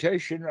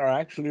meditation are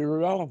actually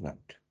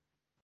irrelevant.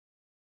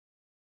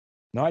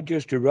 Not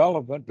just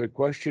irrelevant, but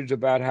questions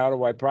about how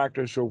do I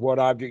practice or what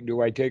object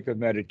do I take of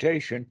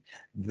meditation,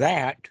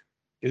 that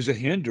is a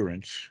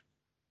hindrance.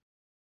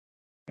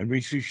 And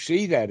we should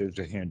see that as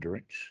a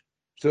hindrance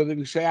so that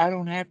we say, I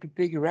don't have to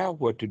figure out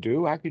what to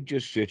do. I could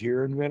just sit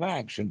here and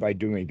relax. And by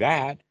doing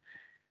that,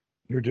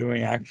 you're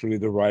doing actually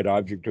the right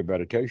object of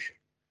meditation.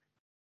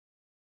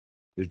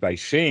 Is by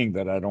seeing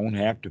that I don't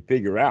have to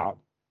figure out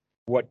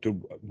what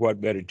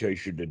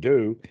meditation to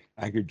do.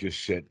 I could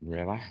just sit and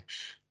relax,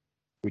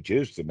 which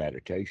is the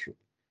meditation.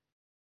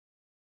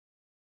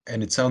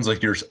 And it sounds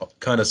like you're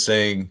kind of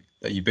saying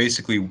that you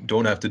basically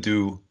don't have to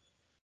do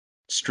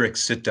strict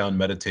sit down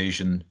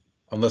meditation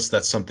unless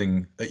that's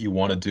something that you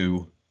want to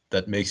do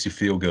that makes you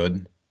feel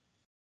good,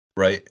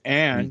 right?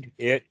 And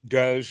it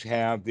does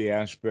have the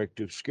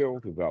aspect of skill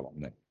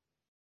development.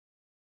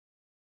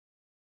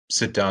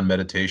 Sit down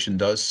meditation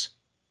does.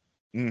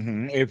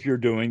 If you're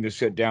doing the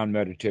sit down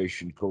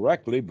meditation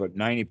correctly, but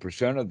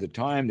 90% of the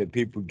time that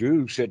people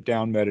do sit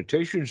down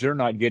meditations, they're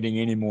not getting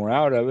any more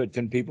out of it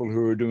than people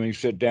who are doing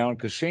sit down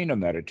casino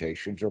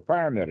meditations or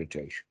fire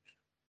meditations.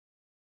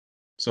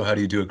 So how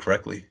do you do it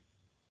correctly?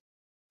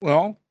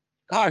 Well,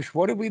 gosh,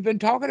 what have we been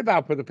talking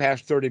about for the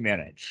past 30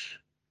 minutes?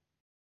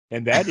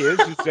 And that is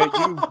that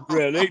you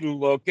really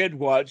look at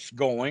what's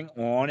going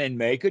on and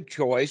make a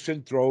choice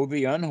and throw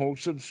the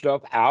unwholesome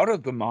stuff out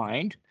of the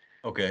mind,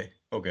 Okay.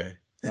 Okay.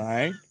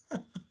 right?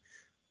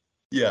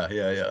 Yeah.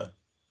 Yeah. Yeah.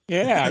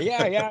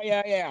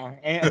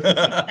 And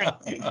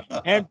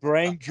Yeah. and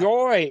bring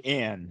joy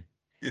in.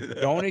 Yeah.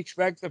 Don't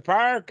expect the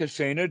fire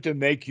casino to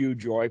make you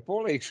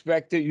joyful.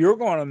 Expect that you're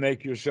going to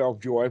make yourself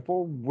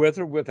joyful with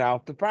or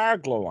without the fire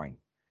glowing.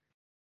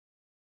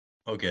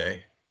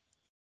 Okay.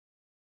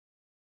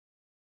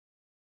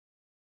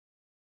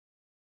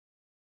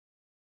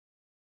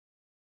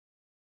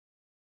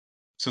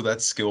 So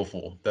that's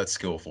skillful. That's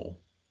skillful.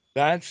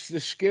 That's the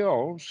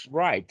skills,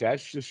 right?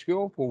 That's the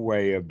skillful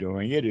way of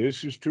doing it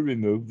is to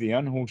remove the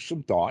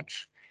unwholesome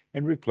thoughts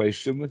and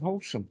replace them with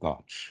wholesome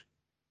thoughts.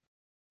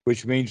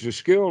 Which means the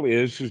skill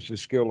is the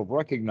skill of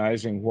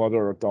recognizing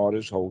whether a thought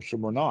is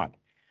wholesome or not.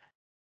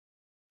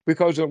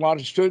 Because a lot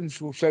of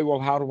students will say, well,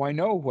 how do I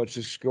know what's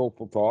a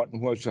skillful thought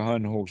and what's an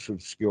unwholesome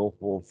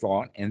skillful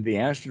thought? And the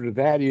answer to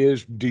that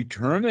is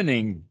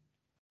determining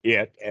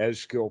it as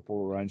skillful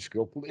or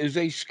unskillful is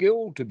a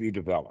skill to be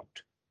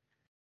developed.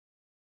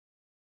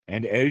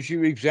 And as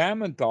you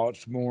examine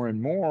thoughts more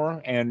and more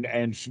and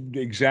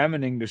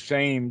examining the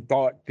same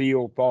thought,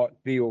 feel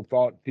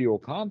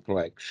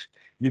complex,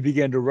 you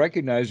begin to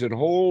recognize that a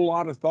whole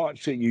lot of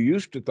thoughts that you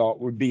used to thought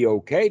would be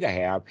okay to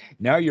have,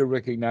 now you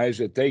recognize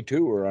that they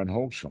too are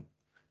unwholesome.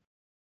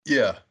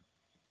 Yeah.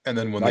 And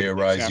then when they Like an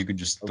arise, you example, can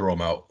just throw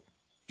them out.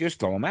 just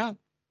throw them out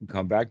and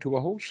come back to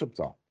a wholesome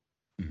thought.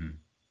 Mhm.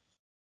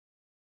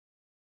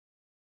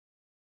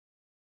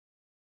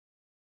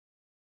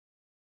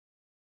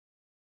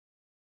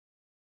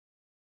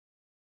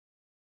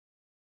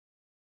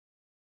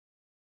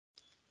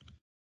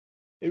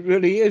 It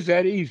really is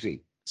that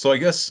easy. So I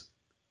guess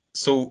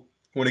so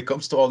when it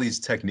comes to all these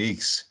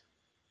techniques,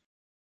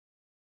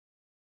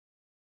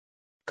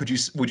 would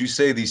you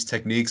say these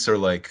techniques are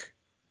like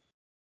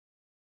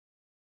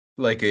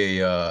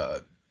a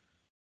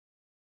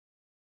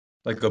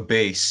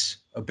base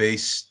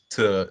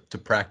to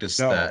practice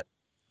No, that?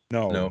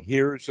 no, No?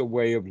 here's a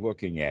way of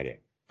looking at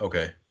it.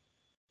 Okay.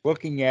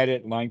 Looking at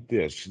it like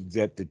this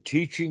that the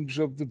teachings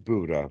of the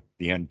Buddha,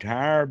 the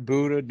entire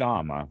Buddha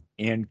Dhamma,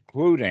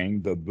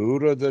 including the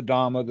Buddha, the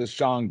Dhamma, the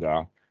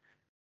Sangha,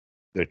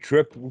 the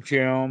triple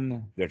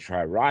gem, the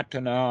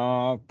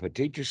Triratana,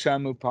 Paticca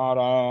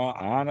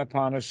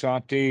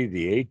Anapanasati,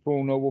 the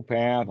Eightfold Noble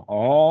Path,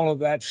 all of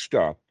that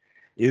stuff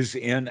is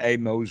in a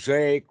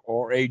mosaic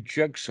or a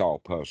jigsaw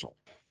puzzle.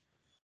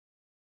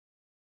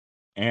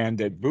 and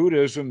that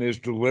Buddhism is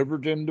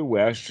delivered in the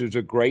West as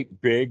a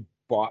great big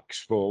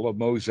box full of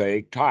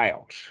mosaic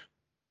tiles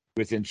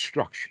with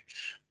instructions,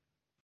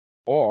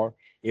 or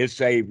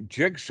it's a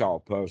jigsaw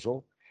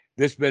puzzle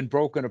that's been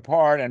broken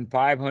apart and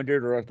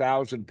 500 or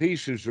 1,000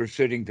 pieces are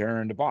sitting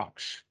there in the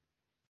box.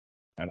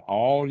 And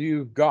all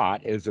you've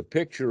got is a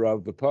picture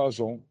of the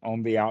puzzle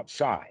on the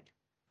outside.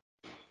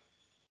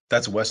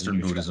 That's And Western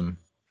you say, Buddhism.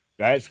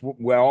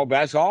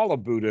 that's all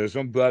of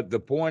Buddhism. But the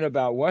point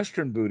about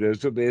Western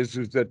Buddhism is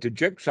that the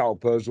jigsaw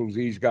puzzles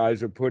these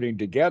guys are putting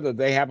together,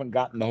 they haven't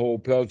gotten the whole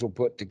puzzle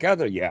put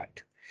together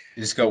yet.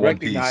 You just They got one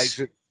recognize piece.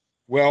 it.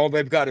 Well,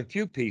 they've got a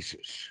few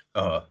pieces,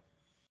 Uh,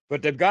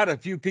 but they've got a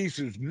few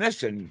pieces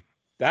missing.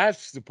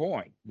 That's the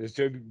point.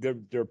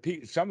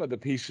 Some of the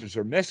pieces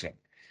are missing.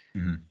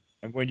 mhm.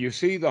 And when you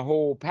see the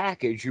whole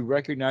package, you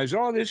recognize,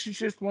 oh, this is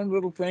just one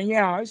little thing.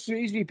 Yeah, it's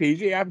easy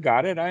peasy. I've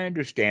got it. I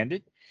understand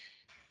it.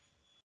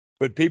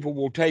 But people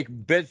will take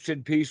bits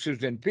and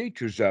pieces and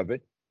features of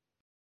it.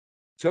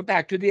 So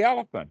back to the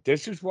elephant.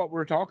 This is what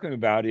we're talking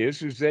about is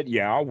that,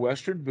 yeah,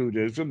 Western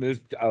Buddhism is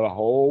a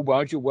whole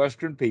bunch of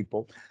Western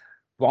people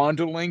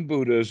fondling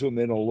Buddhism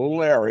in a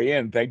little area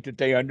and think that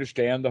they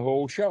understand the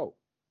whole show.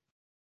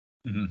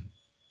 Mhm.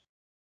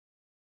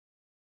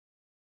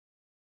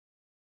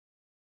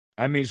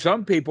 I mean,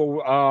 some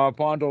people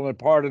fondle a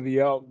part of the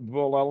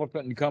bull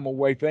elephant and come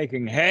away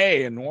thinking,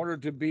 hey, in order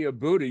to be a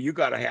Buddha, you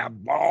got to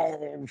have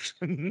balls.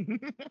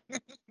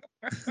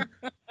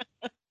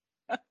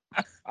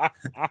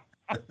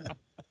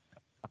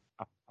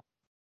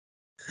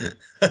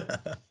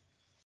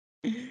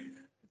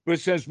 But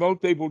since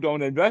most people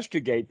don't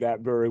investigate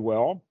that very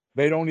well,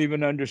 they don't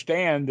even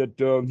understand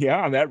that,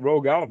 yeah, that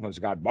rogue elephant's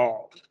got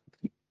balls.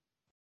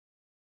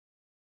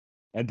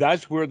 And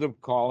that's where the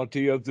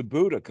quality of the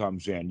Buddha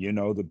comes in. You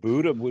know, the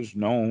Buddha was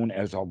known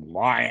as a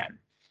lion.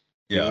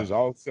 He Yeah. was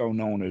also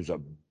known as a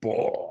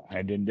bull.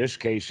 And in this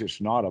case,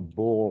 it's not a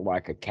bull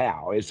like a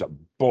cow, it's a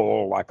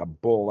bull like a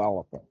bull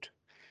elephant.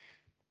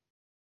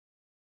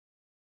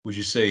 Would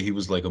you say he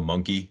was like a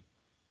monkey?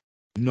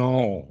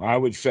 No, I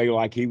would say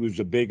like he was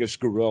the biggest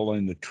gorilla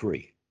in the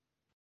tree,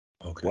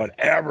 Okay.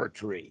 whatever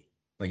tree.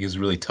 Like he was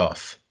really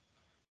tough.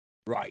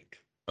 Right.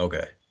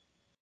 Okay.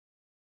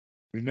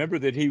 Remember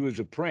that he was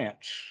a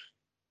prince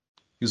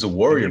He was a and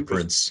warrior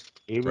prince,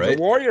 he was a right?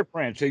 warrior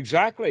prince.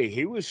 Exactly.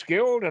 He was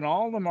skilled in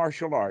all the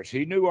martial arts.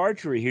 He knew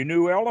archery. He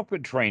knew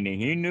elephant training.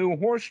 He knew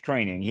horse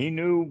training. He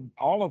knew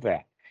all of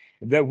that.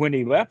 That when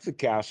he left the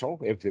castle,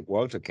 if it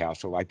was a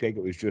castle, I think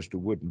it was just a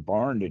wooden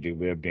barn that he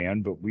lived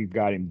in, but we've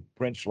got him,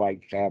 Prince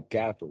likes to have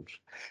castles.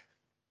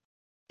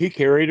 He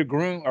carried a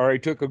groom, or he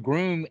took a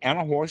groom and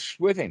a horse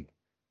with him.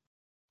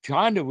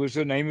 Chanda was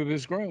the name of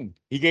his groom.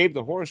 He gave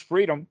the horse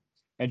freedom,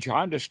 and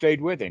Chanda stayed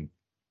with him.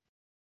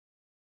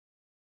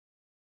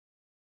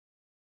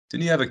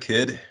 Didn't he have a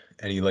kid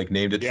and he like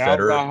named it Yeah,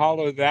 Feder?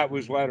 Valhalla, that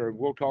was later.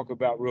 We'll talk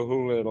about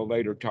Rahula at a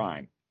later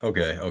time.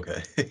 Okay,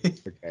 okay.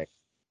 Okay.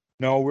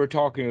 No, we're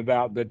talking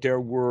about that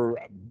there were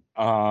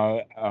uh,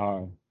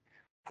 uh,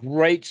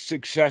 great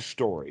success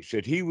stories,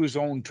 that he was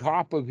on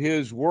top of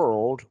his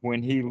world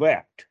when he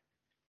left.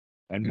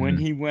 And when Mhm.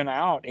 he went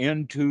out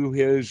into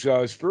his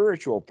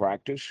spiritual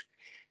practice,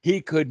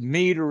 he could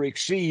meet or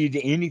exceed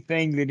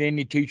anything that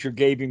any teacher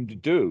gave him to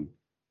do.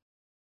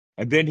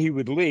 And then he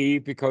would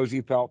leave because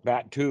he felt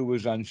that too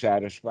was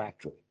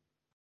unsatisfactory.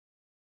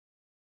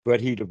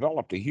 But he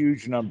developed a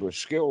huge number of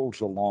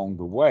skills along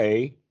the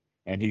way.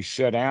 And he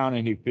sat down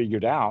and he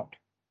figured out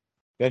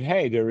that,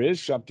 hey, there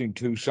is something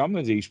to some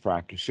of these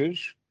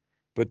practices.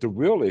 But the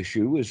real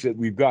issue is that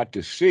we've got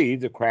to see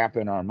the crap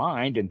in our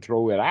mind and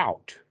throw it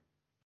out.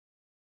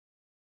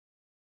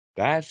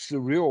 That's the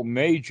real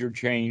major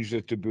change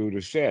that the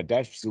Buddha said.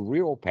 That's the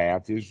real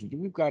path is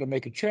we've got to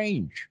make a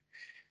change.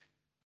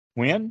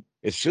 When?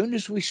 As soon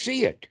as we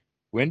see it.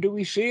 When do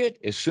we see it?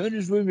 As soon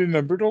as we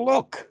remember to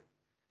look.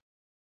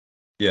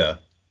 Yeah.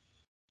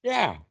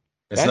 Yeah.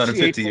 It's That's not in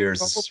the 50 Eightfold Noble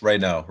years. Right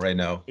Path. now, right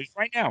now. It's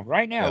right now,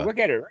 right now. Yeah. Look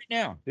at it right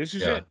now. This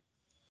is Yeah. it.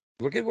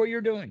 Look at what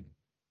you're doing.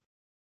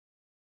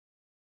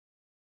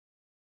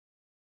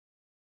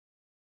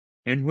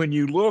 And when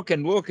you look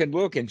and look and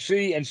look and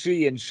see and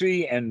see and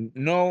see and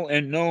know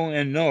and know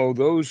and know,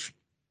 those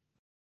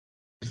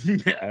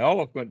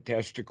elephant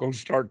testicles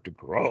start to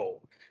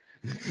grow.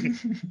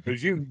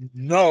 Because you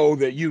know,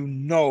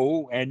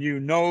 and you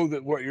know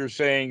that what you're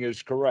saying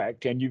is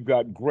correct, and you've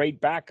got great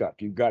backup.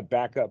 You've got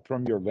backup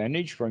from your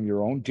lineage, from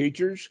your own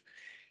teachers.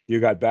 You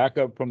got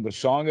backup from the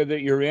Sangha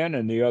that you're in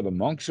and the other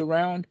monks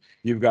around.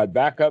 You've got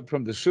backup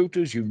from the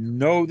suttas. You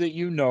know that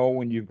you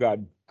know, and you've got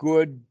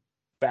good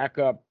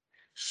backup,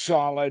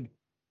 solid,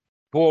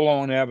 full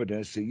on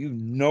evidence that you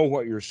know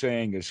what you're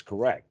saying is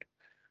correct.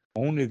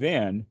 Only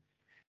then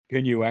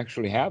can you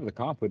actually have the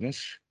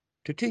confidence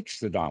to teach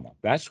the Dhamma.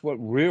 That's what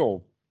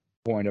real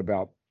point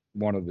about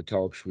one of the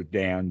talks with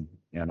Dan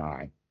and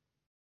I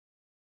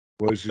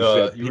was is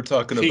that You were people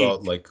talking about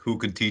teach. like who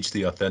can teach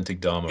the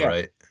authentic Dhamma, Yeah.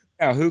 right?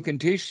 Now, who can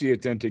teach the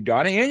authentic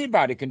Dhamma?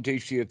 Anybody can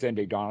teach the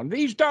authentic Dhamma.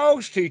 These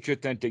dogs teach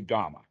authentic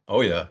Dhamma. Oh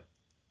yeah.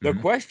 The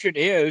Mhm. question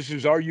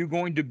is are you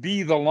going to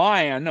be the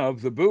lion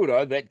of the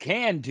Buddha that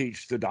can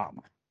teach the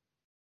Dhamma?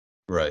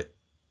 Right.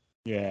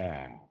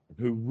 Yeah,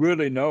 who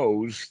really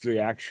knows the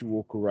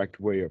actual correct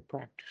way of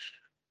practice.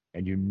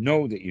 And you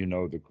know that you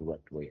know the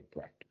correct way of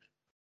practice.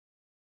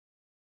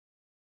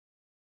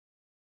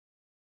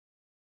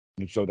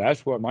 And so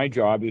that's what my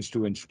job is,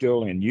 to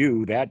instill in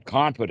you that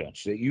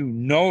confidence that you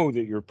know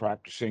that you're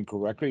practicing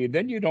correctly, and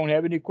then you don't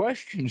have any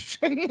questions.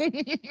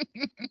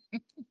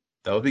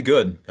 That would be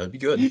good. That would be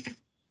good.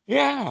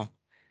 Yeah,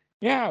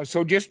 yeah.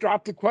 So just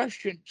drop the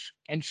questions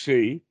and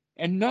see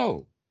and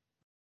know.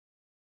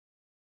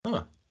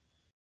 Huh.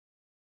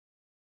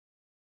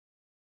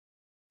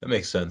 That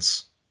makes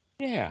sense.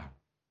 Yeah,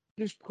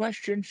 just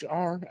questions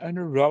are an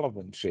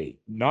irrelevancy,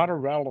 not a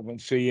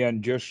relevancy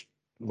and just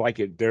like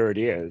it, there it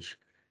is.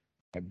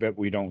 I bet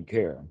we don't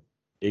care,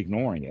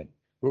 ignoring it,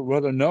 but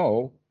rather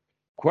no,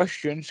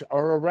 questions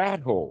are a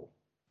rat hole.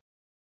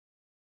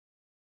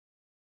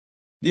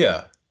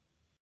 Yeah.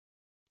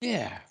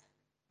 Yeah.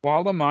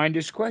 While the mind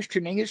is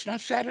questioning, it's not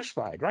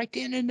satisfied right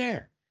then and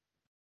there.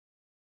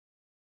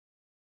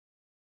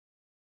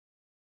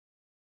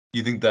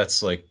 You think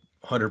that's like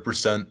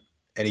 100%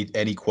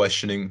 any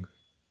questioning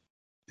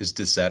is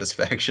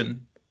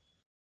dissatisfaction?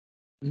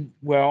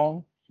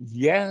 Well,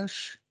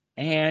 yes,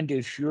 and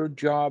it's your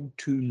job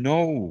to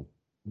know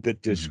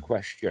that this Mhm.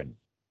 question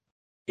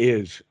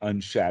is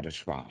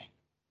unsatisfying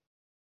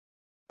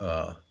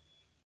Uh,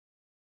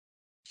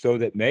 so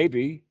that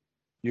maybe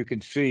you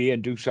can see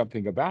and do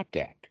something about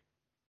that.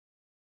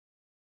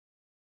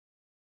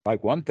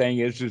 Like one thing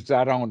is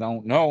that I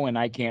don't know and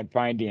I can't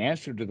find the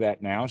answer to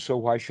that now, so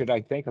why should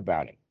I think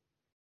about it?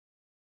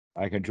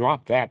 I can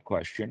drop that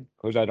question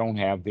because I don't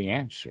have the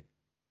answer.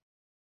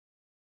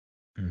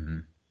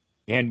 mhm.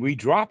 And we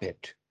drop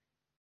it.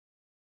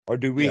 Or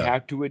do we Yeah.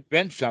 have to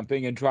invent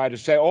something and try to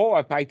say, oh,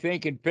 if I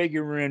think and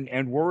figure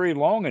and worry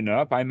long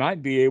enough, I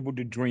might be able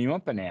to dream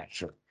up an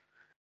answer?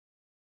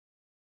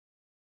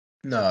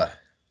 Nah,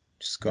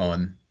 just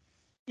going.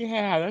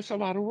 Yeah, that's a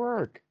lot of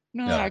work.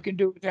 No, I Yeah. can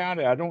do it without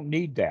it. I don't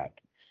need that.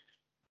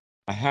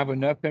 I have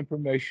enough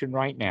information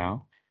right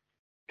now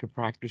to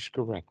practice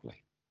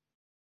correctly.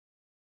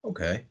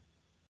 Okay.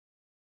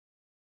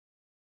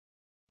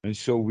 And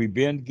so we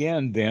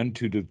begin then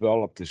to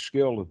develop the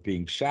skill of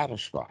being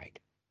satisfied,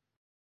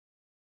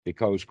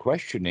 because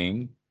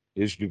questioning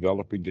is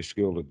developing the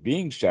skill of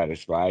being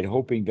satisfied,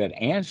 hoping that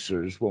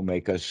answers will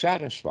make us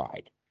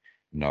satisfied.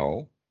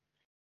 No,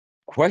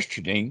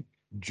 questioning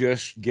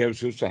just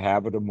gives us a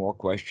habit of more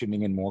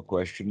questioning and more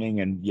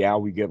questioning. And yeah,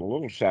 we get a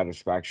little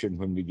satisfaction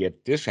when we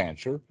get this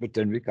answer, but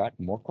then we got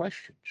more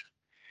questions.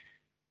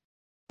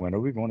 When are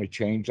we going to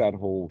change that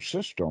whole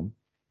system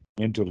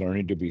into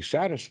learning to be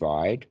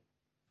satisfied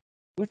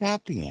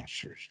without the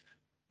answers?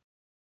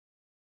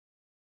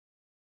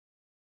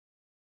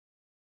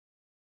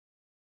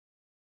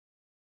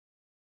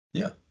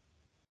 Yeah.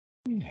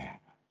 Yeah.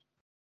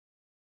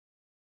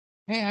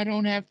 Hey, I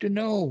don't have to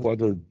know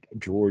whether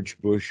George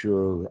Bush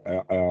or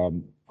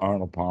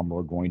Arnold Palmer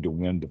are going to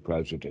win the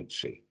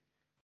presidency.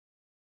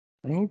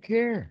 I don't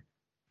care.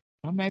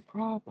 Not my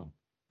problem.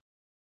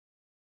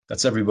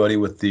 That's everybody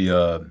with the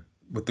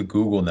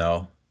Google now.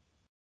 Mhm.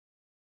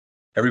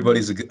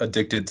 Everybody's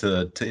addicted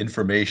to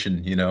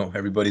information, you know.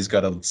 Everybody's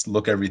got to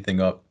look everything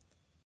up.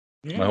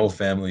 My whole Yeah.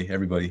 family,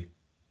 everybody.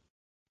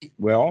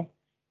 Well,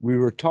 we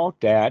were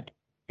taught that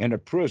in a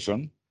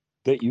prison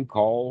that you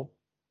call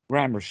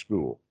grammar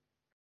school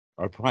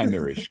or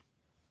primary school.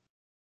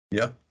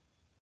 Yeah.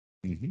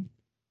 Mhm.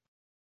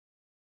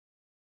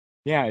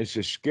 Yeah, it's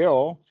a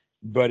skill,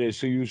 but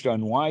it's used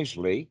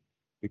unwisely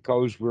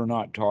because we're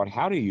not taught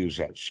how to use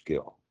that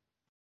skill.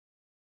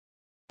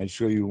 And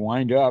so you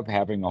wind up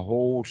having a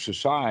whole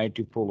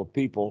society full of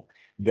people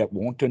that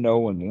want to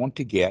know and want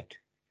to get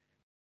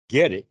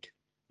it,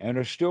 and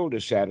are still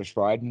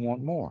dissatisfied and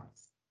want more.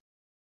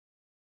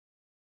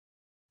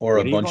 Or a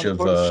When are you bunch going to of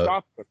put a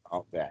stop to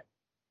all that?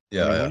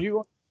 yeah, And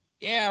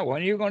yeah.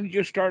 when are you going to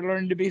just start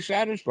learning to be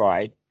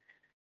satisfied?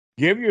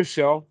 Give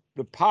yourself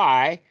the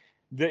pie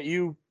that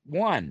you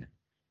won.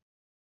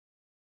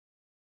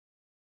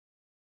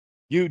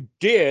 You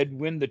did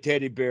win the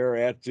teddy bear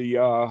at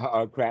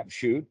the crap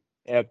shoot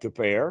at the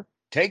fair.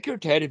 Take your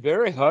teddy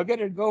bear, hug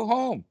it, and go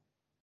home.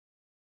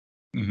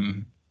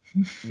 Hmm.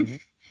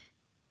 Mhm.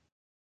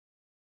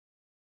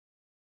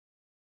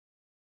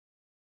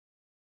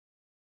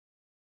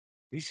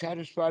 Be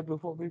satisfied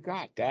with what we've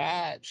got.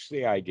 That's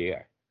the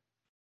idea.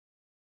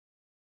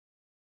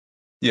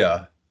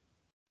 Yeah.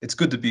 It's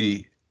good to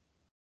be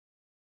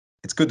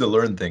it's good to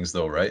learn things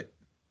though, right?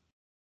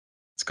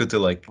 It's good to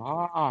like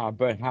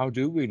But how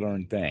do we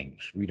learn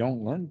things? We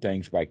don't learn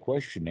things by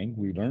questioning.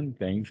 We learn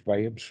things by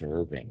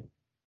observing.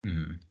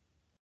 mhm.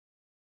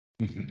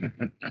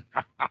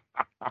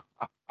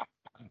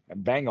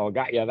 Bango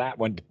got you that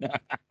one.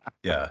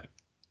 Yeah.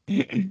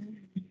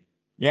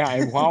 Yeah,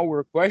 and while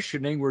we're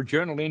questioning, we're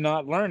generally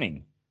not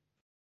learning.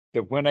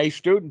 That when a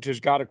student has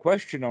got a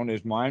question on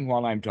his mind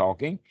while I'm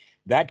talking,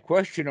 that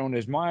question on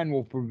his mind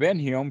will prevent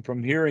him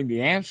from hearing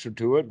the answer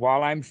to it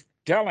while I'm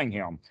telling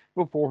him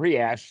before he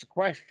asks the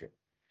question.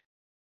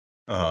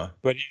 Uh-huh.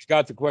 But he's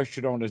got the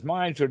question on his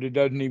mind, so he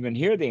doesn't even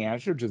hear the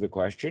answer to the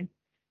question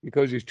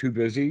because he's too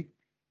busy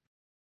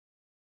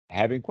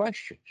having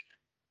questions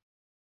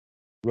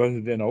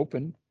rather than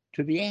open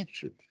to the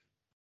answers.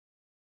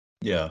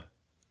 Yeah.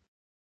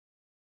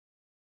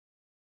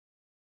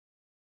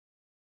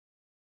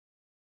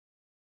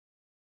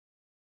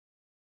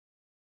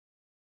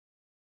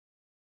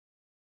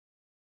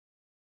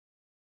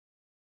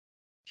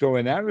 So,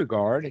 in that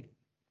regard,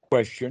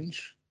 questions.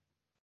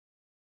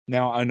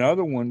 Now,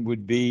 another one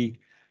would be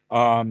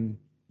um,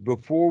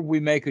 before we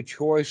make a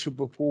choice or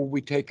before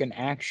we take an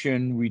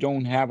action, we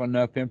don't have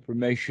enough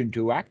information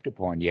to act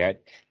upon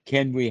yet.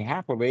 Can we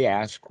happily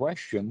ask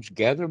questions,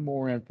 gather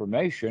more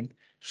information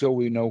so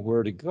we know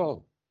where to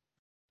go,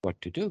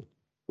 what to do,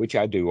 which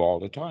I do all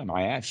the time.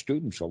 I ask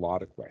students a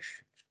lot of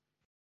questions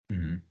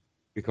Hmm.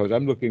 because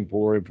I'm looking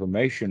for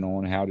information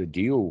on how to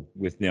deal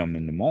with them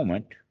in the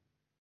moment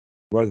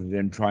rather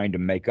than trying to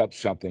make up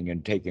something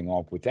and taking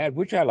off with that,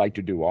 which I like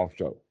to do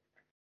also.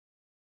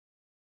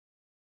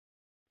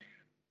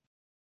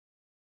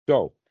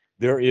 So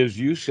there is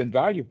use and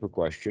value for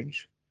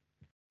questions,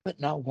 but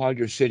not while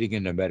you're sitting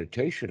in a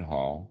meditation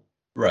hall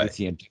Right. with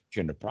the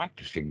intention of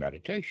practicing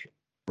meditation.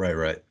 Right,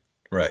 right.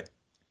 Right.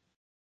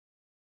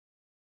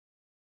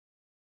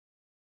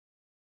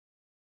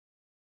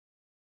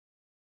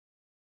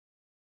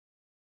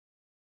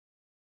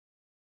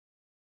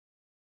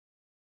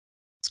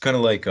 It's kind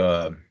of like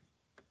are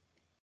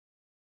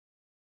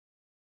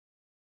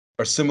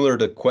similar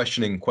to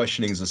questioning.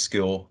 Questioning is a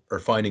skill, or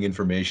finding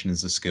information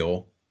is a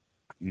skill.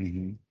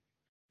 Hmm.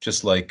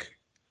 Just like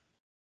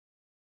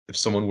if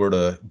someone were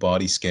to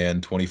body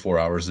scan 24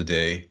 hours a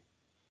day,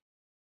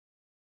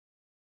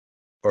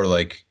 or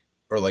like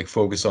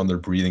focus on their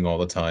breathing all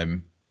the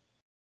time.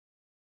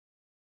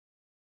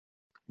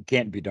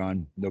 Can't be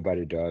done.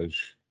 Nobody does.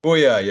 Oh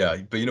yeah, yeah,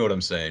 but you know what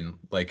I'm saying.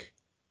 Like,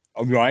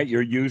 All right,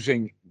 you're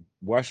using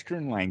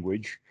Western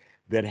language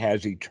that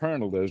has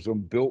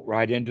eternalism built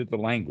right into the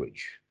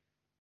language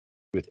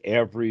with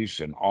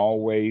everys and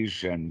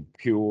always and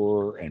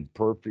pure and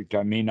perfect.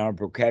 I mean, our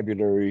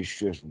vocabulary is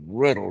just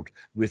riddled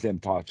with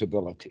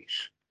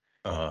impossibilities.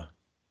 uh,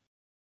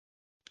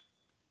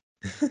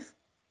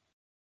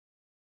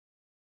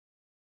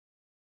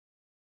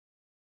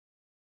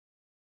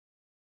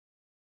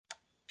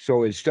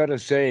 So instead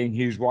of saying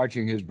he's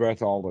watching his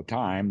breath all the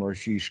time or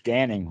she's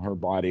scanning her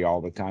body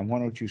all the time, why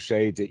don't you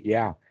say that,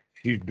 yeah,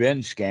 she's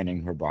been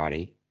scanning her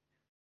body,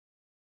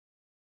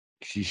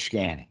 she's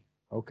scanning.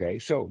 Okay,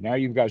 so now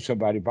you've got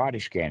somebody body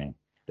scanning.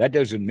 That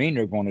doesn't mean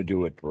they're going to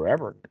do it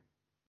forever.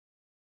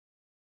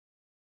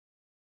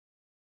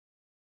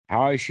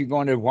 How is she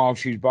going to, while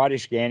she's body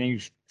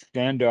scanning,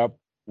 stand up,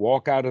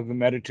 walk out of the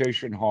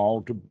meditation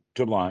hall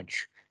to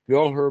lunch,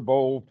 fill her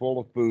bowl full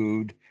of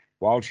food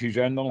while she's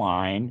in the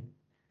line,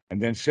 and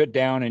then sit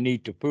down and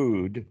eat the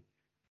food?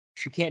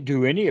 She can't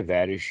do any of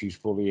that if she's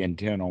fully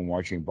intent on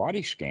watching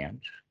body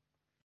scans.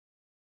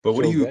 but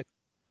what do So you? that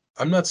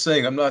I'm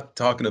not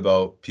talking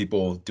about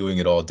people doing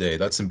it all day.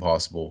 That's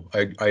impossible.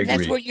 I that's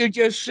agree. what you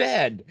just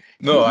said.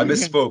 No, I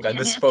misspoke. I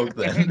misspoke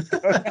then.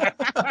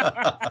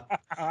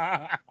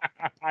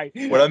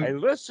 What I I'm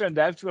listen.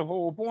 That's the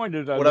whole point.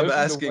 Is I what I'm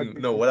listen to what asking,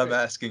 you no, what just I'm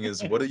said. asking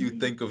is, what do you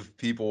think of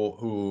people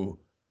who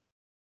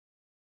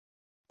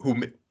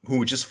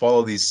just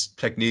follow these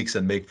techniques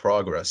and make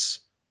progress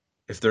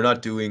if they're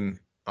not doing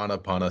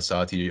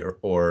anapanasati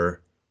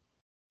or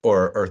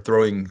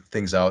throwing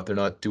things out, they're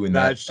not doing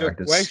that That's the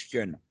practice.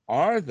 question.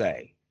 Are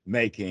they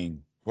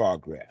making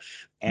progress?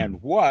 Hmm.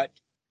 And what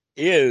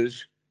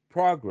is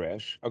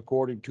progress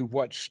according to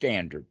what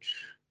standards?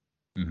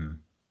 Hmm.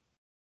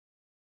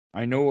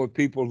 I know of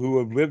people who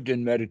have lived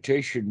in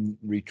meditation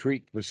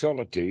retreat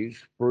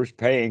facilities, first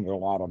paying a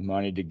lot of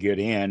money to get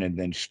in and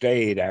then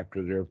stayed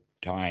after their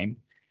time.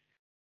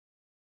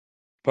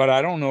 But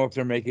I don't know if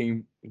they're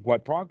making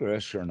what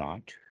progress or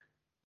not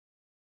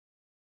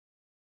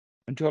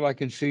until I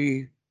can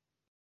see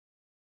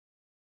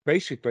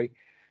basically.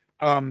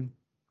 Um,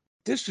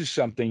 this is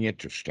something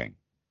interesting.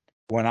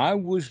 When I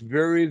was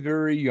very,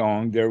 very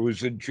young, there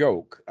was a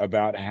joke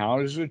about how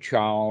does a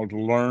child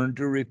learn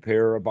to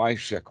repair a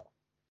bicycle?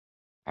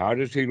 How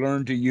does he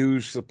learn to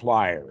use the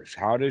pliers?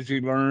 How does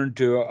he learn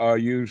to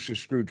use the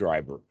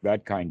screwdriver?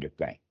 That kind of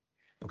thing,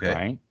 Okay.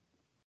 right?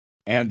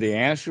 And the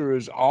answer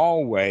is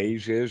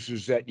always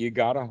is that you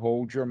got to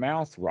hold your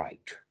mouth right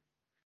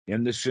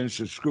in the sense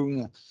of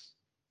screwing.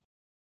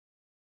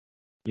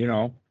 You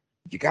know,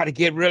 you got to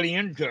get really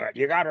into it.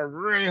 You got to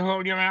really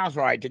hold your mouth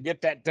right to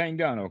get that thing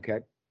done. Okay.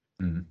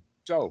 Hmm.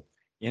 So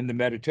in the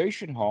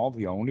meditation hall,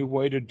 the only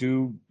way to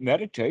do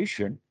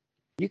meditation,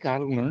 you got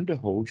to learn to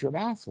hold your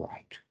mouth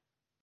right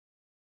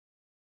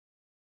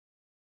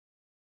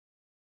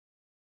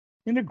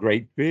in a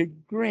great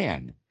big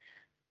grin.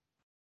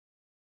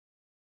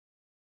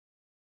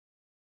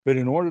 But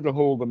in order to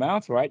hold the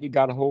mouth right, you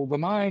got to hold the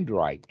mind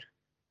right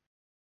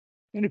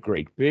in a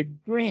great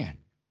big grin.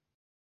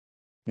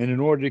 And in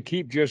order to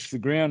keep just the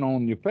grin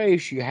on your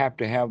face, you have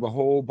to have the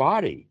whole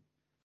body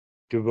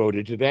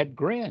devoted to that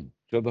grin.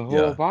 So the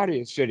whole Yeah. body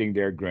is sitting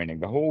there grinning.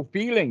 The whole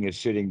feeling is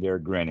sitting there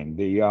grinning.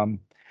 The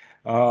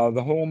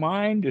whole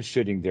mind is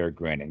sitting there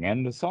grinning,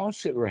 and the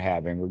thoughts that we're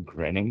having are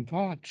grinning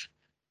thoughts.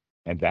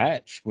 And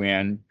that's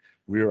when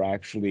we're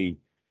actually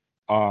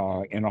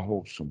in a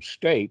wholesome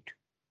state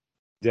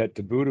that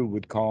the Buddha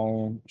would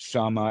call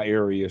sama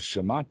area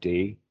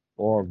samadhi,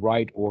 or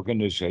right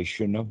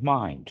organization of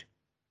mind.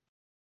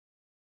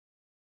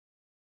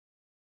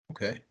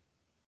 Okay.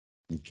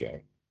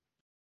 Okay.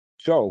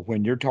 So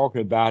when you're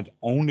talking about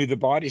only the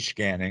body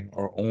scanning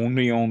or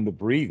only on the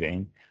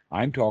breathing,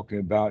 I'm talking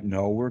about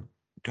no, we're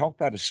talking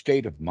about a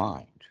state of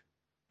mind.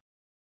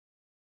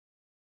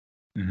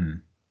 Hmm.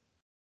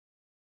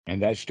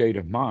 And that state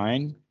of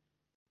mind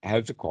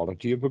has the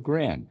quality of a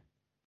grin.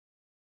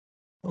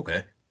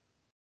 Okay.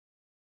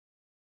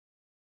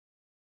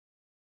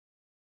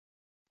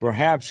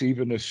 Perhaps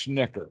even a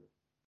snicker,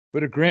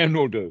 but a grin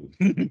will do.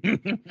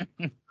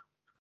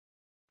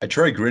 I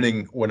try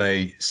grinning when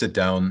I sit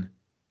down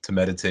to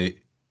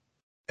meditate,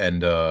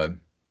 and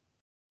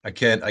I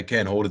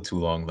can't hold it too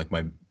long. Like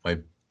my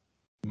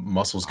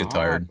muscles get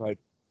tired. But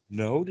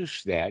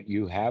notice that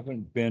you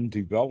haven't been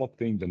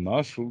developing the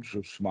muscles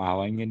of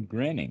smiling and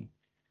grinning.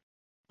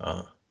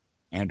 Uh,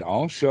 And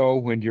also,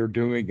 when you're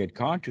doing it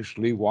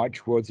consciously,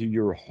 watch whether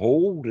you're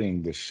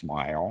holding the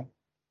smile,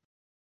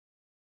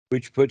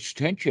 which puts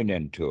tension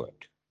into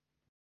it.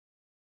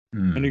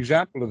 An hmm.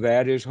 example of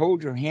that is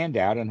hold your hand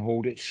out and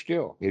hold it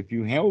still. If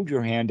you hold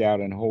your hand out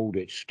and hold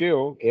it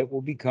still, it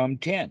will become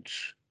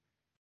tense.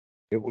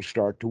 It will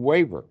start to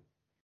waver.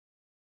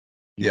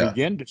 You Yeah.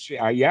 begin to see,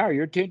 yeah,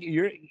 your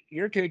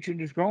tension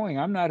is growing.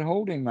 I'm not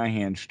holding my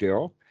hand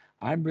still.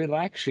 I'm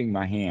relaxing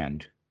my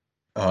hand.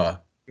 Uh,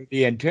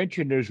 The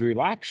intention is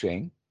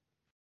relaxing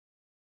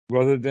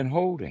rather than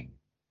holding.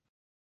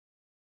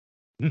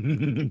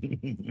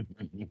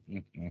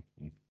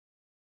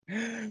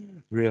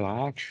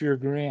 Relax your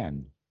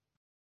grin.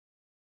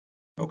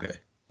 okay.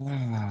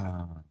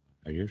 Ah,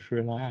 just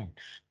relax.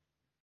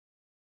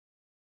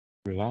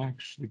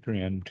 Relax the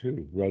grin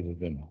too, rather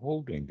than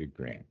holding the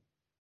grin.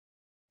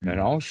 And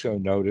Hmm. also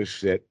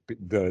notice that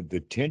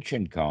the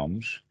tension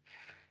comes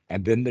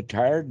and then the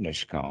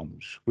tiredness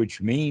comes,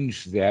 which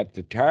means that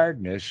the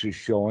tiredness is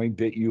showing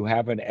that you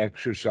haven't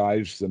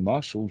exercised the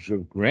muscles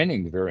of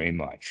grinning very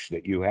much,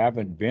 that you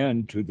haven't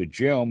been to the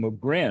gym of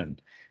grin.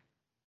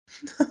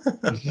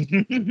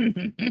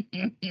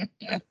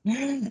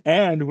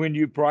 And when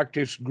you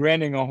practice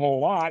grinning a whole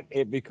lot,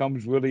 it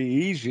becomes really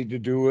easy to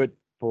do it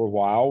for a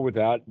while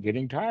without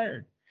getting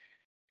tired,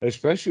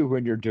 especially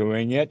when you're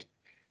doing it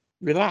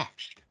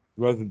relaxed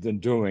rather than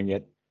doing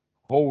it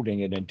holding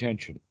it in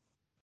tension.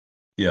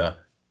 Yeah.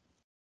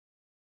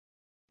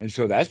 And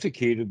so that's the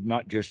key to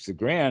not just the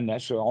grin,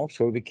 that's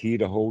also the key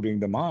to holding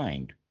the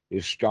mind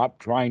is stop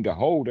trying to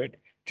hold it,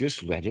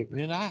 just let it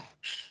relax.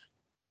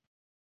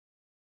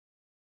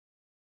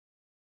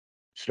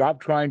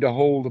 Stop trying to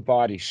hold the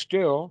body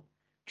still,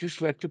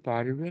 just let the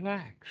body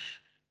relax.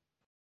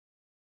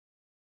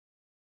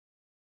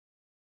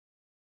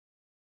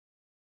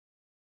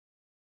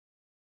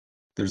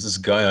 There's this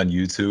guy on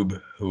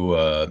YouTube who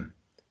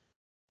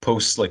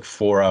posts like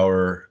 4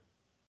 hour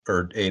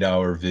or 8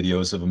 hour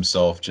videos of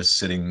himself just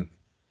sitting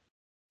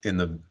in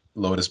the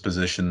lotus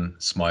position,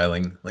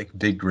 smiling, like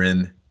big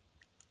grin,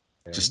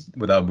 Okay. just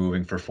without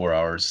moving for 4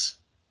 hours.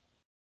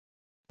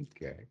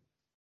 Okay.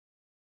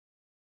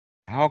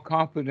 How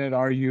confident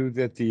are you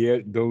that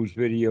those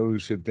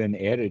videos have been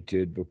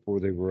edited before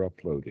they were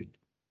uploaded?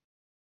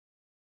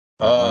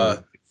 Or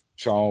Uh,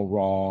 it's all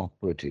raw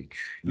footage?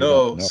 You don't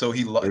no, know. so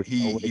There's no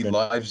way to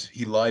know.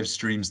 he live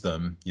streams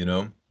them,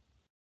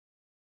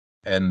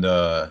 and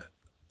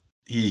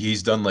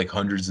he's done like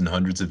hundreds and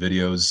hundreds of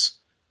videos,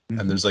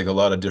 and Mhm. there's like a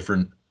lot of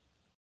different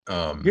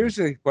um Here's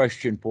a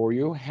question for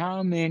you.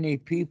 How many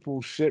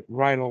people sit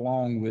right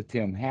along with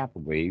him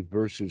happily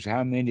versus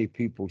how many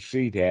people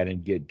see that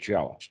and get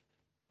jealous?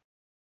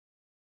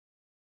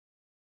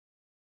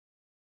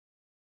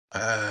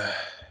 uh,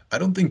 I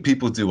don't think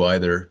people do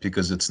either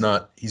because it's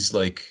not he's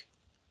like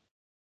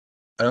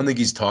I don't think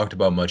he's talked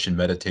about much in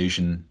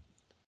meditation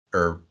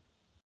or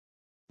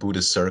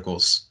Buddhist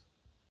circles.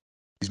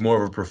 He's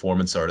more of a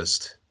performance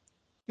artist.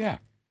 Yeah.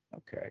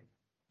 Okay.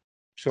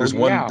 So There's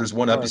one yeah, there's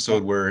one or no.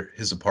 episode where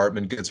his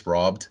apartment gets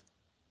robbed,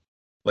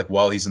 like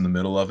while he's in the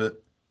middle of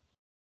it,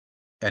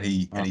 and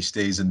Uh, he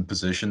stays in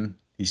position.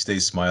 He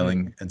stays mhm.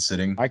 smiling and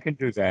sitting. I can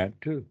do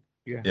that too.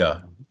 Yeah.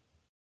 Yeah.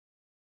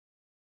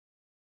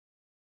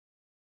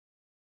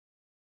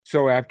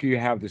 So after you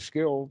have the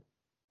skill,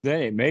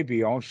 then it may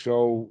be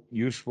also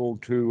useful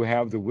to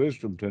have the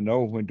wisdom to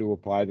know when to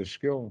apply the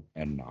skill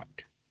and not.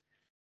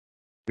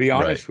 Be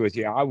Right. honest with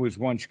you, I was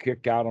once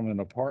kicked out on an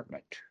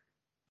apartment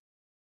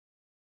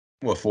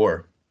What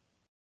for?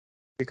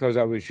 because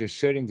I was just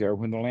sitting there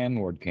when the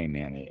landlord came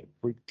in and it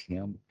freaked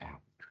him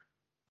out.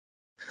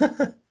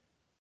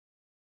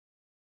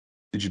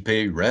 Did you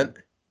pay rent?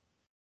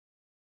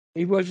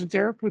 He wasn't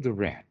there for the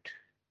rent.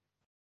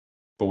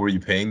 But were you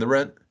paying the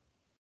rent?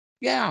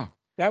 Yeah,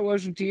 that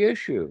wasn't the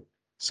issue.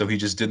 So he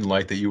just didn't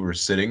like that you were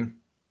sitting?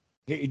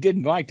 He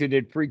didn't like that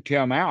it freaked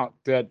him out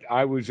that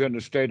I was in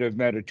a state of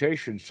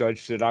meditation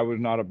such that I was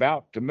not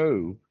about to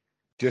move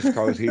just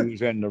because he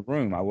was in the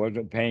room. I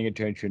wasn't paying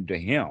attention to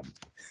him.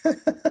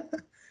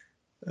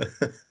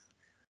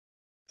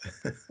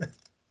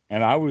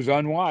 And I was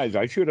unwise.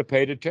 I should have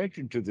paid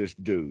attention to this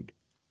dude.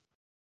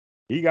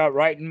 He got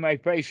right in my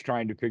face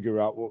trying to figure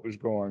out what was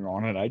going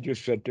on, and I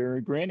just sat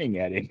there grinning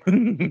at him.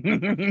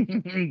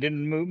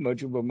 Didn't move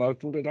much of a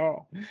muscle at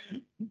all.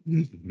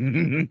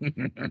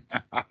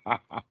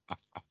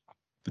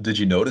 Did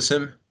you notice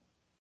him?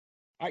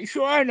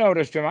 I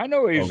noticed him. I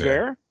know he's Okay.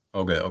 there.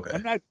 Okay, okay.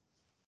 I'm not,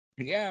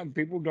 yeah,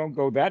 people don't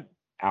go that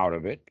out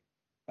of it.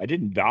 I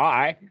didn't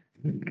die.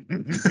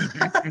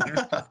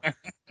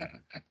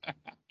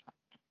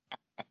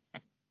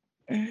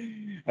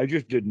 I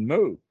just didn't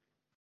move.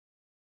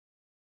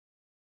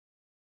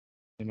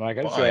 And like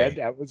I said,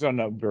 Why? that was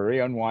a very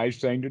unwise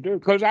thing to do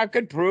because I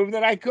could prove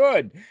that I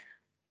could.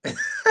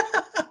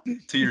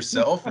 To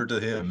yourself or to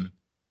him?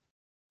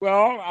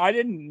 Well, I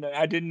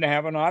didn't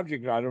have an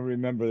object. I don't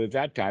remember at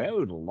that time. It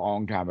was a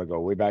long time ago,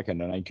 way back in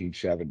the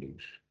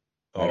 1970s.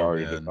 I'd Oh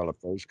already man.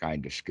 developed those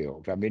kind of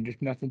skills. I mean, there's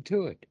nothing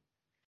to it.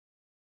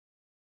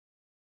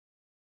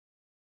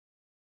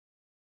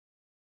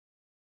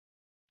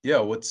 Yeah,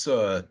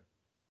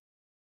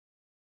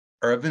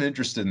 or I've been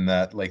interested in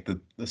that, like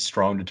the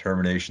strong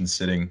determination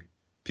sitting,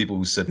 people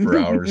who sit for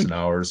hours and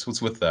hours.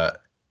 What's with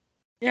that?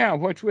 Yeah,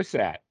 what's with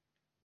that?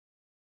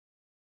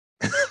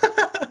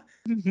 I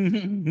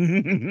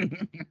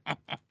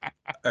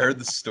heard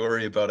the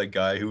story about a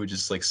guy who would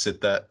just like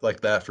sit that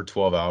like that for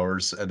 12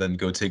 hours and then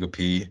go take a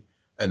pee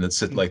and then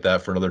sit like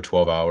that for another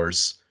 12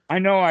 hours. I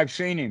know I've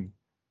seen him.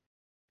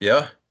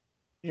 Yeah?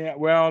 Yeah,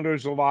 well,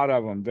 there's a lot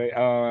of them.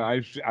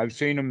 I've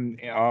seen them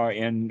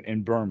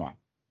in Burma.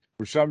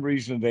 For some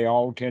reason, they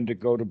all tend to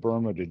go to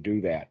Burma to do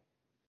that.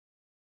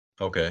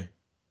 Okay.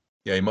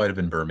 Yeah, he might have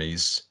been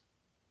Burmese.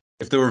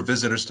 If there were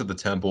visitors to the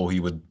temple, he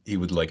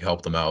would like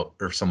help them out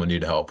or if someone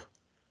needed help.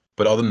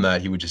 But other than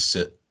that, he would just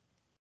sit.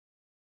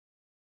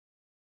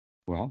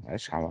 Well,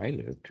 that's how I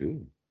live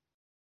too.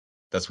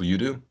 That's what you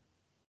do?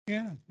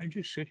 Yeah, I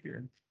just sit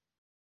here.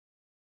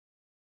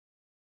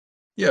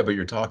 Yeah, but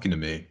you're talking to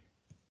me.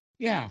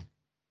 Yeah,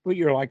 but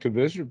you're like a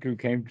visitor who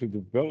came to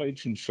the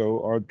village, and so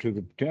or to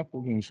the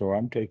temple, and so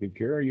I'm taking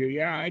care of you.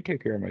 Yeah, I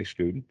take care of my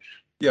students.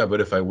 Yeah,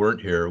 but if I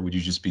weren't here, would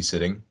you just be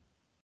sitting?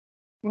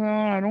 Well,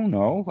 I don't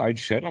know. I'd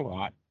sit a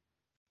lot,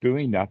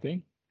 doing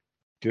nothing,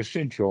 just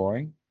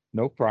enjoying.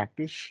 No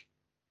practice.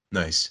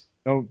 Nice.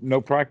 No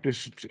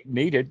practice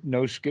needed.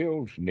 No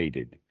skills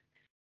needed.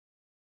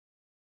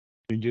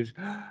 And just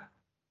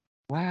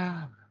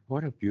wow,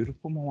 what a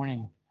beautiful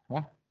morning.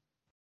 Huh?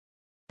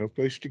 No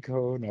place to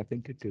go,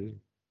 nothing to do.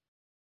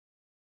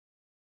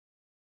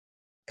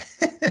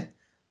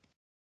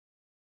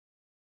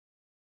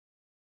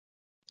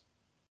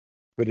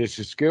 But it's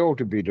a skill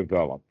to be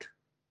developed.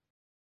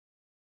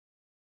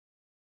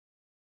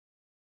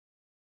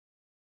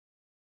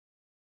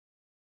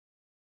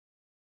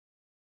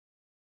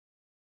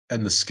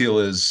 And the skill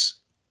is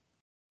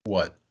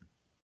what?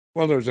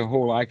 Well, there's a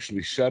whole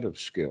actually set of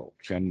skills.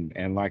 And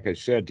like I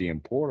said, the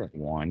important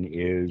one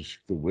is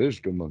the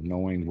wisdom of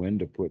knowing when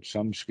to put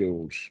some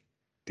skills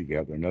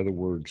together. In other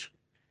words,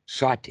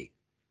 sati,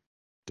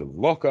 to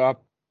look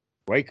up,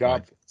 wake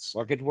up, Mindfulness.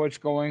 look at what's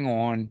going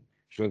on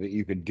so that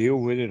you can deal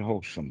with it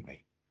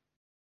wholesomely.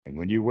 And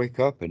when you wake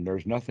up and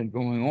there's nothing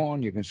going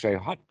on, you can say,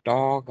 hot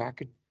dog, I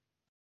could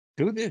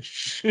do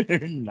this.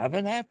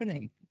 Nothing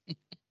happening.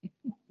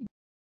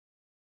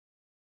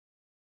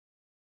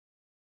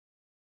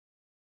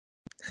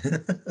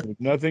 There's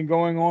nothing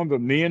going on but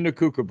me and the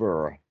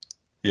kookaburra.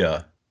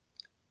 Yeah.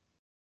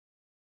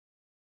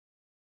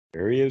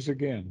 There he is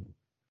again.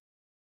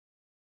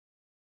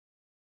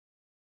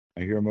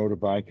 I hear a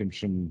motorbike and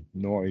some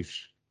noise,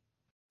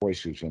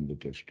 voices in the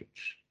distance.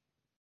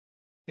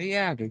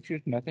 Yeah, there's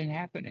just nothing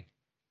happening.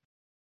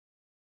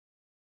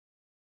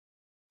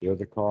 The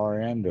other car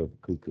and the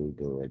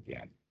kookaburra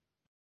again.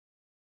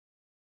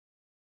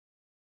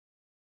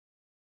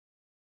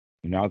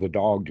 And now the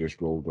dog just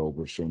rolled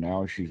over, so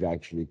now she's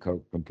actually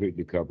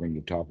completely covering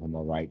the top of my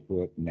right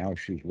foot. And now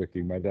she's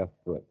licking my left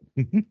foot.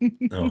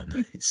 Oh,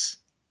 nice.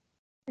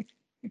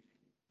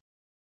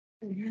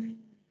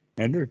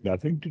 And there's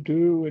nothing to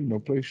do and no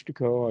place to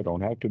go. I don't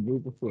have to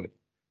move a foot.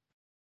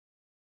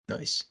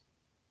 Nice.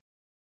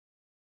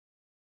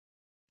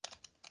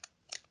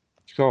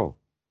 So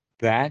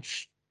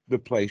that's the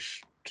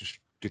place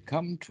to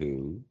come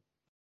to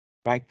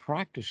by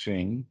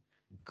practicing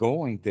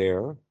going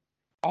there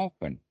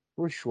often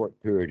for a short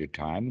period of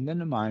time. And then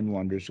the mind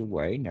wanders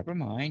away. Never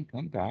mind,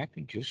 come back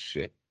and just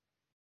sit.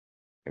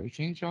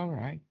 Everything's all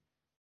right.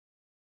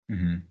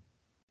 Hmm.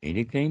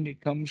 Anything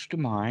that comes to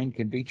mind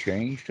can be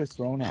changed or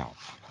thrown out.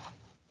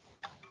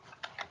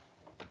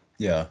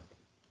 Yeah.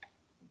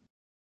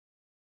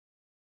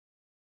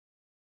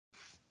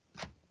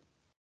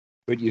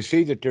 But you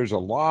see that there's a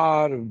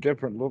lot of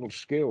different little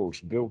skills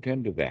built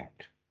into that.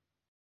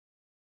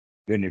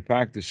 Then, in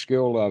fact, the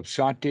skill of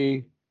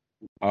sati,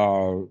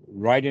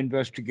 right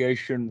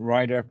investigation,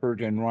 right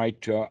effort, and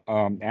right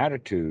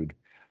attitude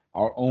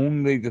are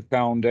only the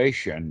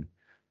foundation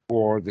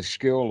for the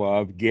skill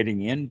of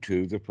getting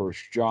into the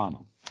first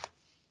jhana.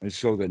 And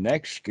so the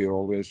next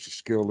skill is the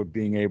skill of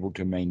being able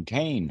to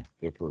maintain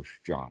the first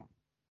jhana.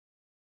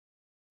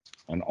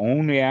 And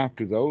only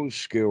after those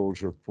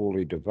skills are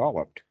fully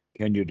developed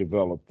can you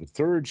develop the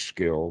third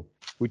skill,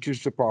 which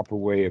is the proper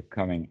way of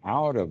coming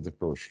out of the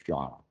first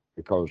jhana.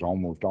 Because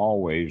almost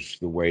always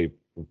the way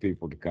for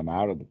people to come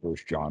out of the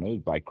first jhana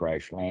is by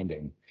crash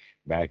landing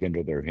back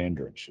into their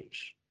hindrances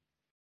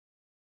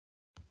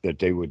that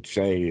they would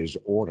say is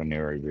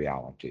ordinary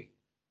reality,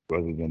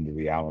 rather than the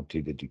reality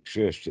that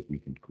exists that we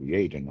can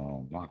create in our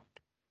own mind.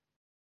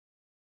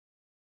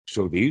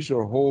 So these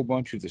are a whole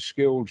bunch of the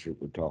skills that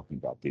we're talking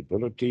about. The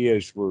ability,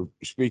 as we're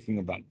speaking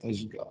about,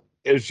 is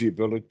the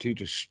ability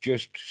to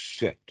just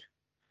sit.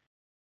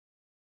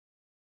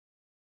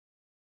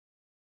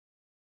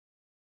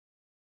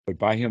 But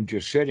by him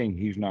just sitting,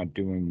 he's not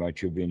doing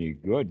much of any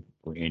good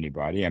for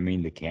anybody. I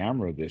mean, the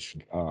camera that's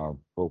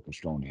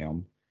focused on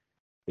him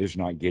is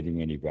not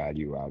getting any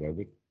value out of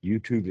it.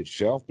 YouTube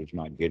itself is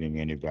not getting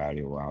any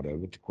value out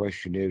of it. The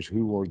question is,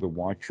 who are the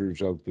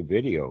watchers of the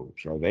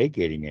videos? Are they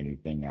getting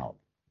anything out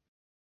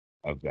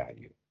of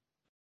value?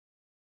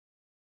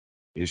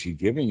 Is he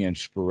giving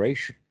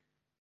inspiration?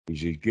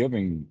 Is he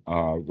giving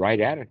right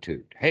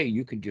attitude? Hey,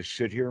 you can just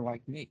sit here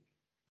like me.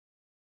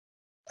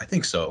 I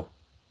think so.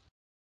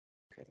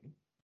 Okay.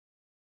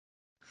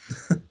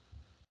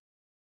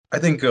 I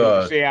think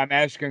So you see, I'm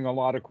asking a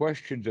lot of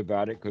questions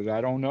about it because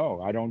I don't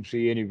know. I don't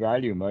see any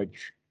value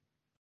much.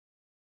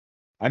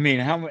 I mean,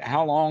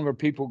 how long are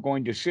people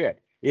going to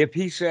sit? If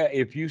you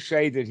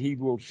say that he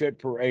will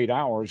sit for 8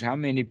 hours, how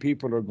many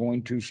people are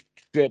going to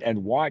sit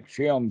and watch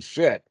him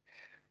sit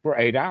for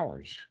 8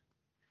 hours?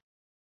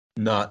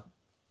 not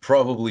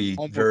probably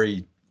Almost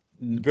very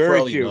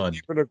probably few. none.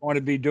 People are going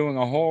to be doing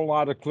a whole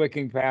lot of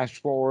clicking fast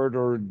forward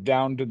or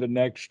down to the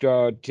next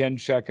 10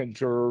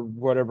 seconds or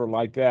whatever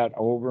like that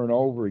over and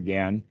over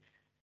again.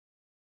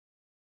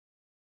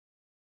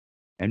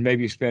 And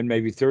maybe spend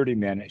maybe 30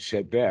 minutes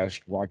at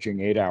best watching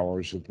 8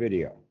 hours of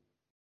video,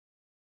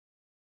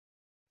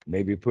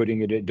 maybe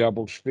putting it at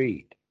double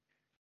speed.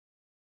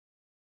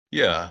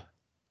 Yeah.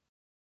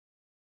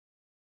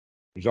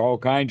 There's all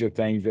kinds of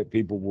things that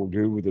people will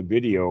do with a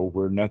video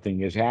where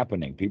nothing is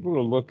happening. People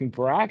are looking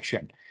for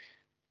action.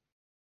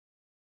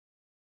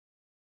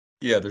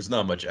 Yeah, there's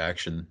not much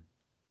action.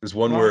 There's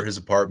one where Right. his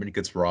apartment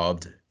gets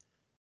robbed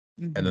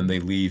and then Mm-hmm. they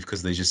leave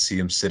because they just see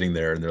him sitting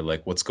there and they're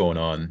like, "What's going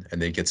on?"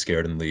 And they get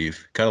scared and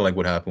leave. Kind of like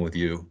what happened with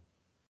you.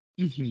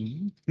 And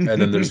then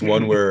Mm-hmm. there's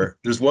one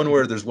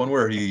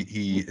where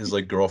he his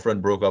like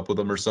girlfriend broke up with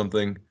him or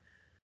something.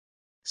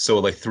 So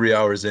like 3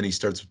 hours in, he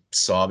starts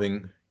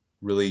sobbing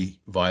really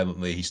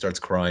violently. He starts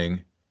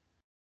crying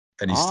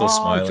and he's still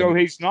Ah, so smiling.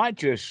 he's not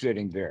just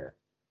sitting there.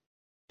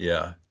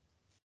 Yeah.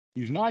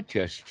 He's not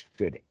just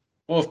sitting.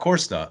 Well, of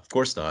course not. Of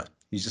course not.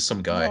 He's just some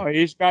No, guy.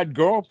 he's got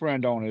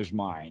girlfriend on his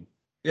mind.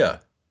 Yeah.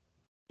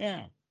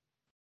 Yeah,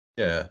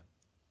 Yeah.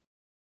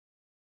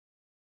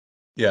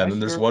 Yeah. And then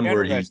that's there's very one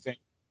where he, interesting.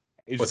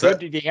 It's what's good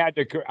that? that he had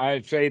the.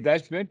 I'd say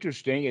that's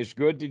interesting. It's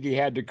good that he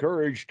had the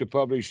courage to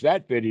publish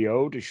that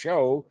video to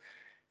show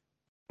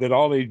that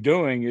all he's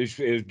doing is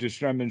just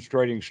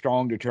demonstrating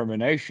strong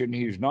determination.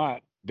 He's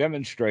not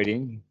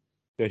demonstrating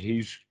that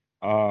he's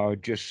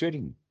just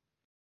sitting,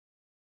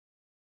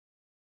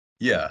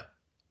 Yeah.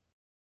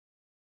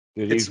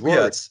 that It's, he's yeah,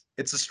 worried.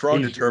 it's a strong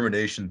He's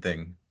determination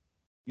thing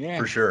for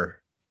yeah,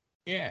 sure.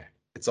 yeah.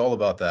 It's all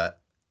about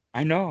that.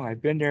 I know.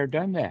 I've been there,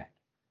 done that.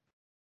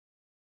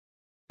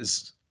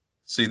 Is,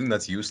 so you think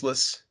that's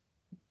useless?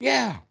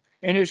 Yeah.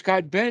 And it's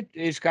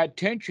got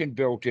tension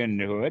built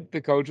into it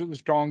because of the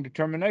strong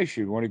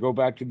determination. You want to go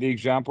back to the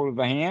example of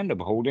the hand of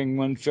holding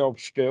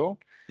oneself still?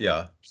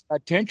 Yeah. It's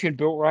got tension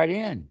built right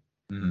in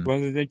Mhm.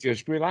 rather than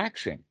just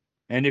relaxing.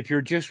 And if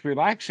you're just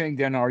relaxing,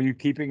 then are you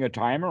keeping a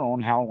timer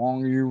on how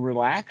long you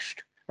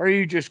relaxed? Or are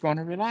you just going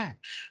to relax?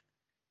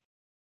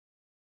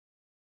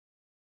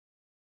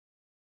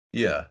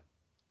 Yeah.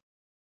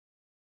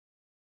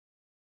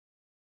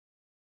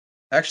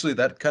 Actually,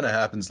 that kind of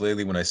happens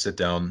lately when I sit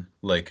down.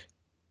 Like,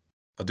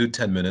 I'll do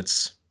 10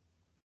 minutes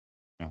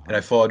and Uh-huh.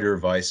 I followed your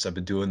advice. I've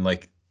been doing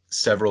like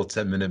several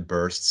 10-minute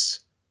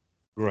bursts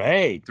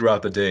Great.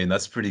 throughout the day, and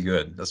that's pretty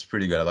good. That's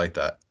pretty good. I like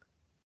that.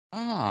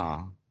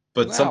 Ah,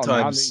 But well, now the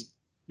sometimes,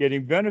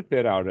 getting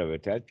benefit out of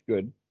it. That's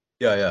good.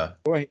 yeah, yeah.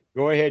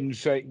 Go ahead and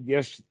say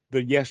yes,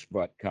 the yes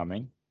but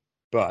coming.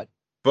 But,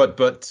 But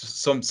but,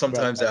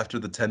 sometimes after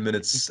the 10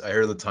 minutes, I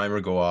hear the timer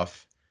go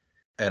off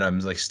and I'm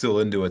like still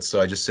into it, so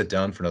I just sit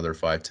down for another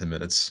 5-10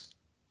 minutes.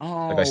 Like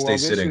I oh, stay well,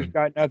 this has sitting.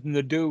 got nothing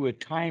to do with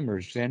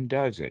timers, then,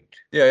 does it?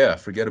 Yeah, yeah.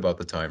 Forget about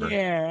the timer.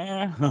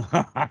 Yeah.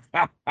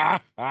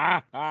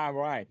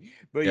 Right.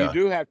 But you Yeah,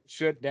 do have to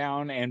sit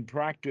down and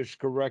practice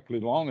correctly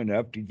long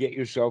enough to get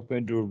yourself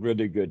into a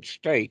really good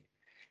state.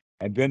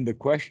 And then the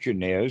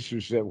question is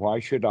that why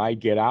should I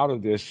get out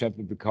of this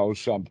simply because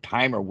some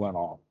timer went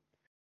off?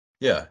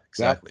 yeah. Well,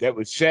 Exactly. that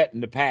was set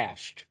in the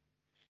past.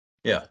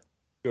 Yeah.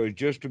 So it's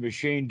just a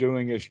machine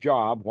doing its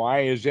job.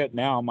 Why is it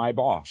now my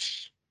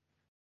boss?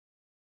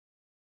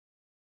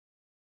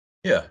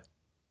 Yeah.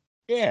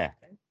 Yeah.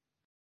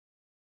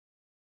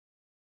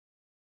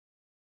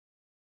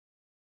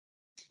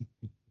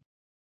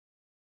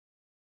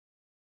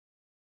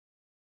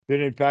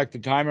 Then, in fact, the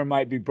timer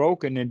might be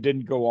broken and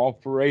didn't go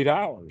off for 8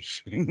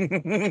 hours. I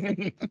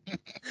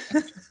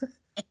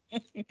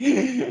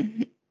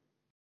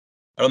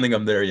don't think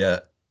I'm there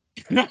yet.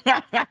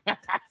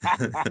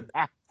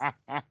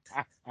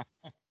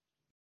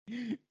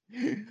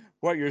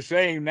 What you're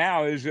saying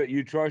now is that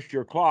you trust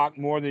your clock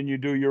more than you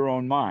do your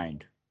own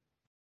mind.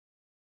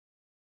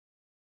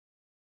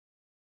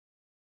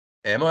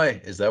 Am I?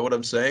 Is that what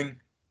I'm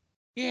saying?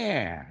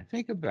 Yeah,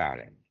 think about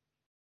it.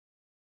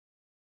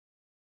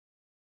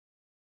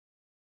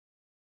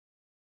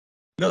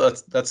 No,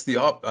 that's the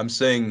op. I'm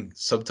saying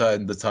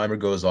sometimes the timer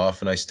goes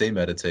off and I stay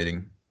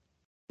meditating.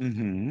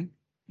 Mm-hmm.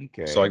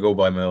 So I Okay. go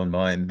by my own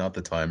mind, not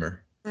the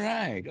timer.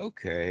 Right.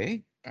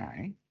 Okay. All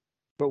right.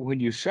 But when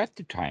you set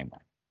the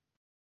timer,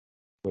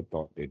 what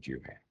thought did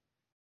you have?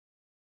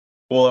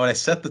 Well, when I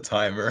set the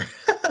timer,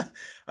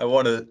 I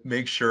want to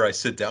make sure I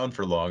sit down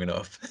for long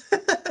enough.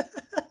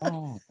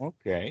 Oh,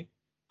 okay.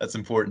 That's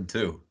important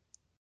too.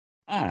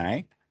 All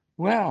right.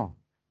 Well,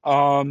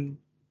 um,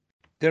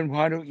 then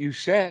why don't you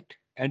set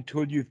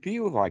until you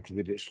feel like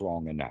that it's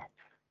long enough?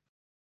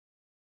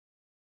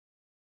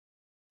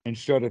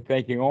 Instead of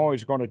thinking, oh,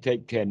 it's going to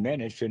take 10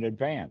 minutes in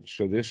advance.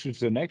 So this is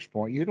the next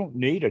point. You don't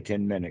need a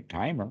 10-minute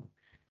timer.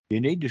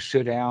 You need to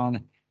sit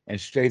down and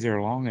stay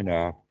there long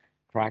enough,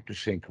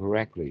 practicing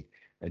correctly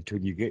until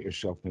you get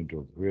yourself into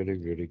a really,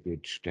 really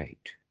good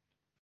state.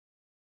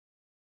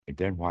 And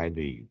then why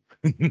leave?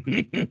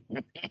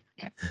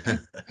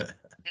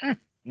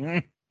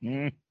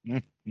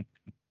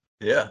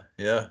 Yeah,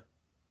 yeah.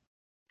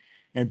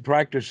 And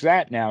practice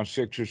that now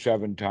 6 or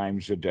 7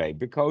 times a day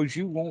because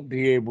you won't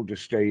be able to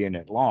stay in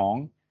it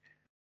long.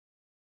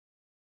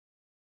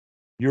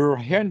 Your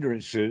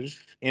hindrances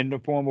in the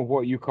form of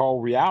what you call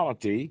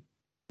reality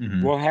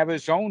Hmm. will have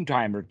its own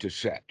timer to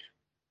set.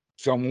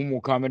 Someone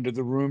will come into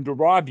the room to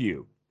rob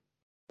you,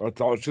 or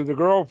thoughts of the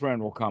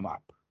girlfriend will come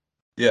up.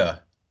 Yeah.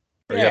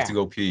 Or you have to Yeah,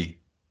 go pee.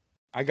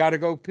 I got to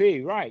go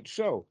pee. Right.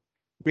 So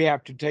we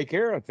have to take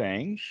care of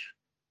things.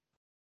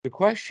 The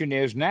question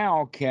is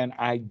now, can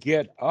I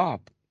get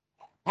up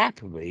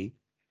happily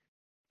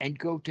and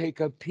go take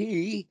a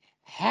pee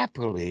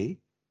happily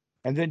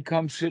and then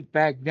come sit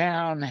back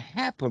down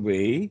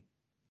happily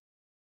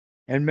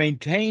and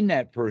maintain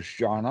that first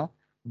jhana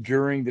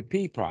during the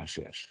pee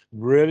process?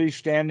 Really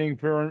standing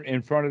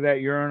in front of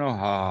that urinal.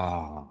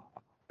 Ah,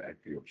 that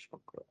feels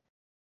so good.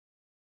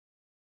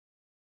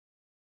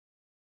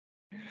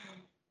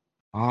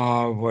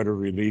 Ah, what a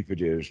relief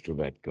it is to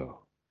let go.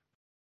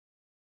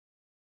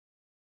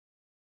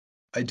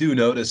 I do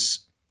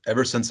notice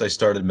ever since I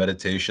started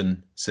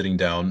meditation, sitting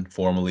down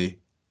formally,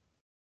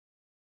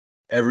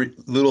 every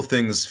little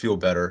things feel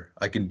better.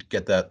 I can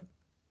get that,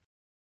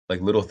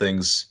 like, little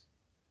things,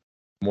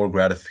 more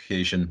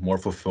gratification, more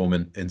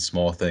fulfillment in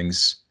small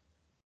things,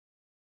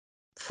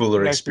 Well,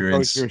 fuller that's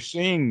because you're experience.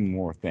 seeing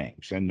more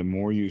things. And the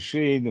more you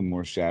see, the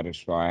more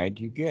satisfied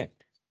you get.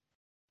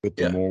 But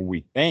the Yeah. more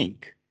we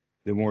think,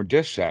 the more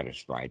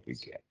dissatisfied we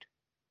get.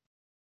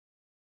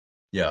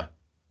 Yeah.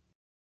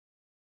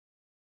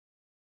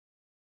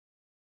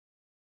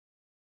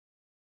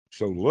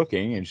 So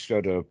looking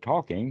instead of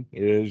talking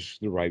is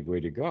the right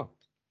way to go,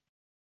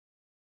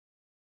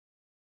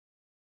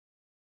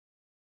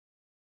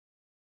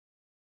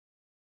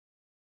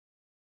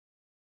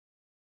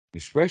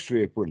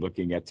 especially if we're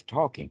looking at the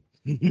talking.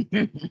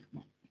 Do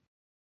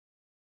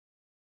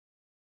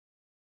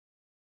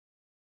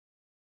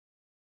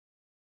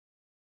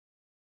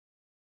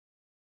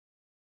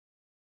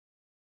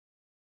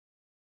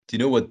you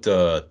know what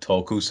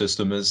Tolku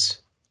system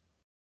is?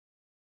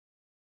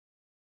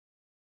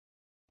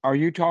 Are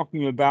you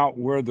talking about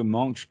where the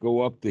monks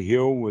go up the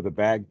hill with a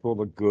bag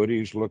full of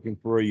goodies looking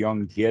for a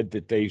young kid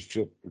that they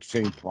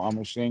seem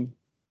promising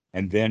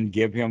and then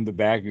give him the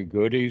bag of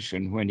goodies?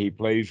 And when he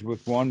plays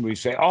with one, we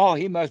say, oh,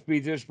 he must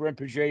be this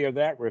Rinpoche or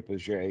that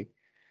Rinpoche.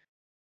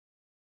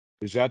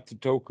 Is that the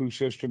Toku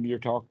system you're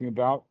talking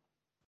about?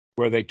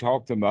 Where they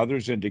talk the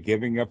mothers into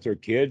giving up their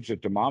kids,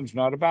 that the mom's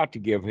not about to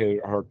give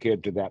her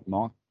kid to that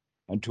monk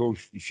until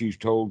she's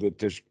told that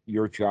this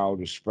your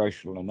child is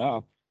special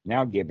enough.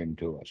 Now give him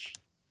to us.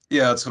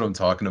 Yeah, that's what I'm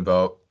talking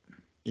about.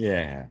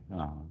 Yeah,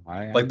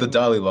 I Like the know.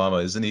 Dalai Lama,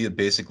 isn't he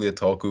basically a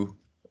Tolku,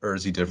 or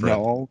is he different?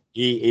 No,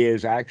 he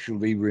is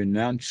actually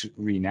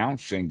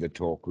renouncing the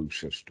Toku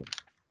system.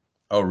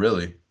 Oh,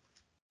 really?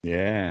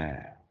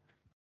 Yeah,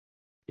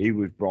 he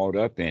was brought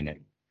up in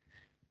it.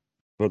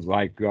 But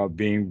like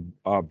being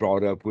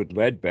brought up with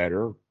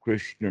Ledbetter,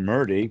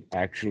 Krishnamurti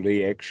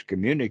actually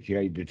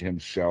excommunicated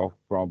himself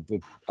from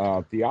the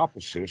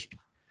Theosophist.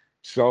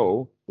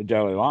 So the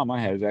Dalai Lama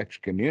has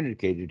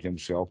excommunicated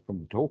himself from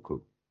the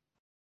Toku.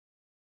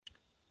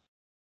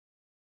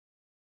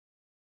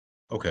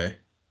 Okay.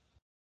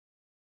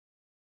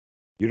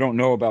 You don't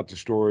know about the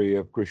story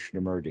of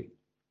Krishnamurti.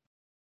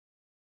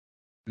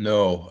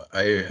 No,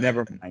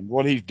 Never mind.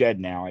 Well, he's dead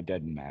now. It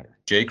doesn't matter.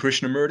 J.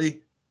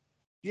 Krishnamurti,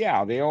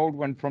 Yeah, the old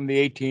one from the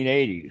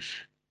 1880s.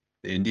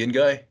 the Indian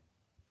guy.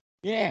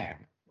 Yeah,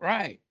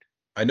 right.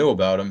 I know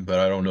about him, but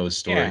I don't know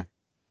his Yeah. story.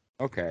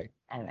 Okay.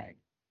 All right.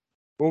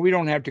 Well, we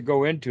don't have to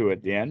go into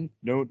it then.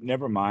 No,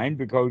 never mind,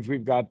 because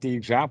we've got the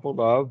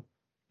example of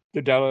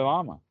the Dalai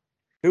Lama,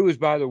 who is,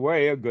 by the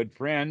way, a good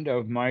friend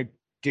of my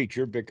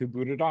teacher, Bhikkhu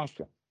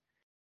Buddhadasa.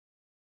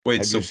 Wait,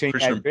 Have you so seen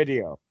that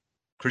video?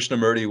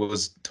 Krishnamurti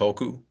was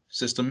Tulku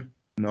system?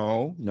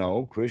 No,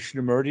 no.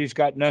 Krishnamurti's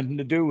got nothing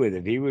to do with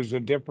it. He was a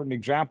different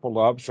example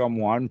of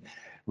someone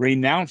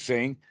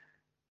renouncing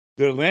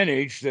the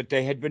lineage that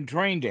they had been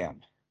trained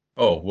in.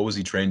 Oh, what was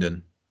he trained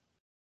in?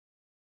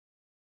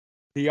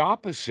 The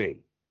opposite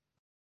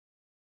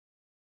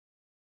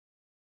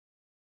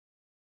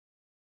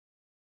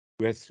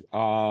with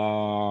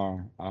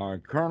Colonel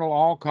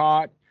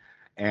Alcott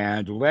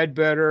and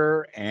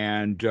Ledbetter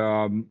and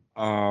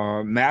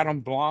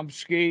Madame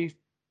Blonsky,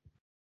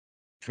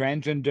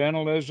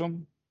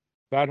 Transcendentalism,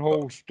 that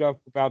whole stuff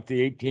about the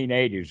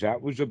 1880s.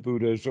 That was a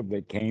Buddhism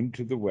that came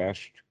to the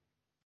West.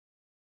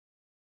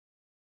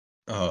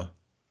 Uh,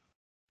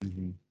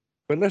 Mhm.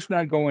 But let's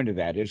not go into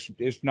that.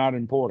 It's not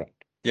important.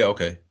 yeah,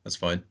 okay, that's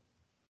fine.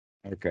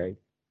 Okay.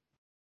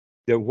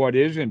 What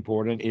is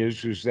important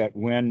is that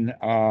when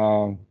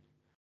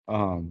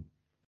um,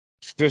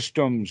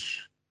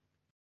 systems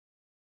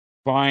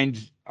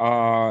find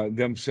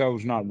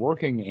themselves not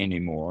working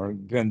anymore,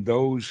 then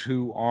those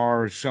who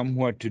are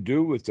somewhat to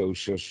do with those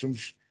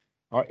systems,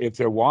 if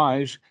they're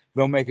wise,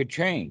 they'll make a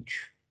change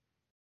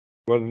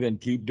rather than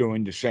keep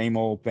doing the same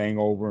old thing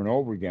over and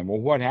over again. Well,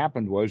 what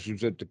happened was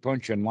that the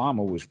Panchen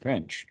Lama was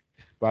pinched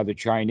by the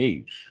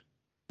Chinese,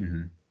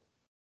 Hmm.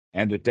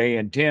 and that they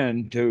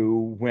intend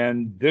to,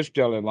 when this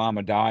Dalai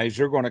Lama dies,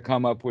 they're going to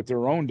come up with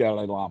their own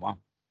Dalai Lama.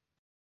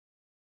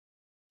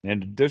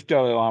 And this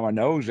Dalai Lama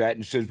knows that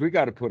and says, we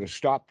got to put a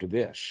stop to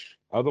this.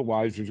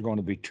 Otherwise, there's going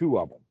to be two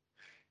of them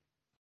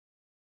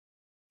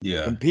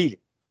Yeah, competing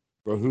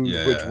for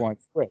who's which yeah.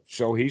 one's which.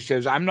 So he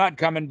says, I'm not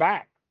coming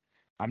back.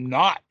 I'm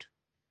not.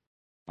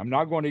 I'm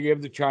not going to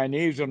give the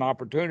Chinese an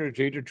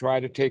opportunity to try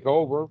to take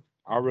over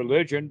our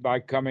religion by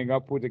coming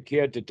up with a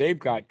kid that they've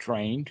got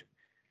trained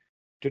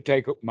to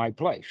take my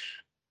place.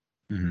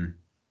 Hmm.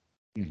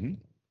 Mm-hmm.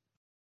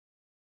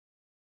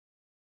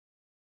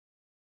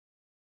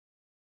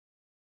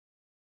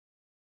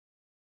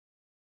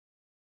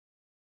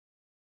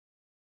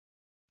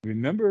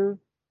 Remember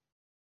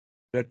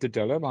that the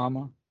Dalai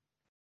Lama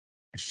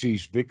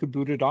sees Bhikkhu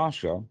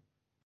Buddhadasa.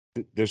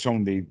 This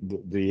on the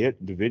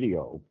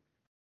video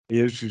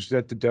is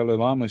that the Dalai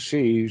Lama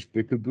sees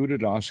Bhikkhu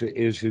Buddhadasa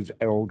is his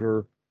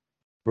elder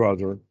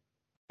brother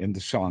in the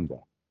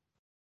Sangha.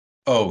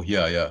 Oh,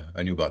 yeah, yeah.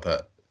 I knew about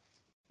that.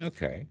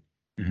 Okay,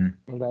 Hmm.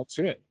 well that's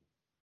it.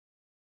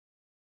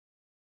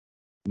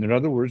 In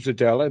other words, the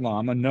Dalai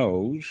Lama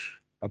knows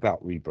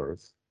about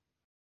rebirth.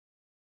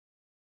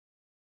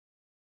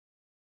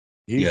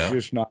 He's Yeah.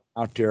 just not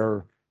out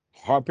there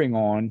harping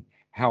on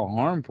how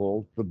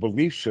harmful the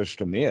belief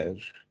system is,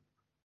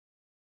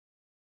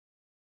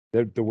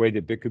 the way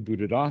that Bhikkhu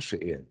Buddhadasa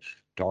is,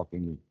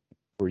 talking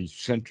for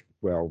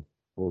well,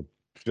 for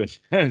since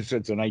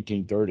the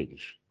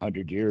 1930s,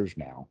 100 years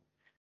now,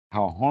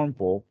 how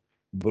harmful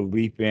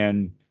belief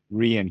in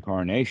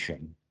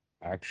reincarnation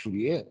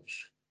actually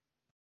is.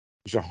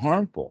 It's a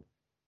harmful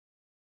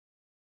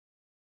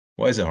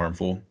Why is it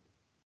harmful?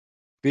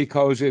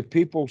 because if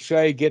people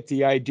say, get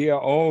the idea,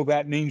 oh,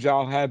 that means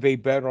I'll have a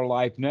better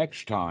life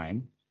next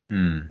time,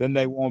 Hmm. then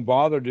they won't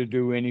bother to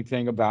do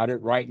anything about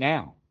it right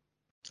now.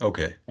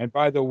 Okay. And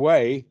by the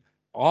way,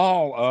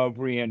 all of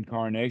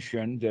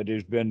reincarnation that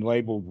has been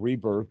labeled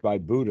rebirth by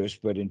Buddhists,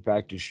 but in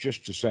fact, it's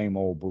just the same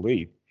old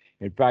belief.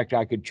 In fact,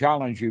 I could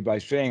challenge you by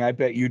saying, I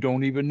bet you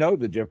don't even know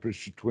the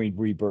difference between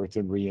rebirth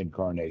and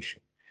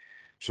reincarnation.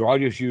 So I'll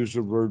just use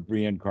the word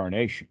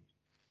reincarnation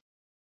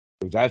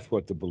because that's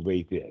what the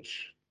belief is.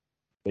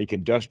 They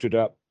can dust it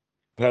up,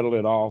 pedal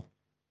it off,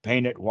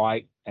 paint it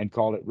white, and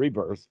call it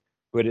rebirth.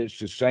 But it's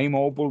the same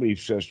old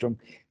belief system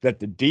that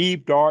the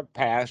deep, dark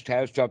past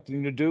has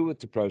something to do with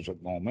the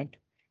present moment,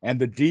 and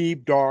the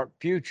deep, dark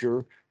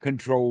future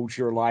controls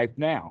your life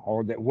now,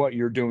 or that what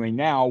you're doing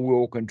now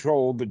will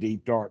control the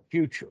deep, dark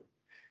future.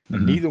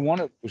 And Hmm. neither one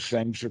of those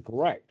things are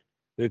correct.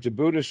 That the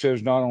Buddha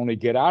says not only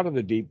get out of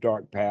the deep,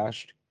 dark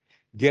past,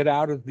 get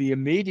out of the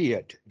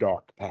immediate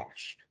dark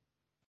past.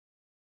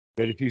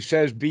 But if he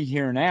says be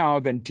here now,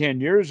 then 10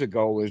 years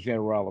ago is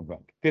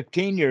irrelevant.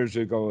 15 years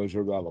ago is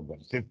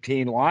irrelevant.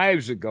 15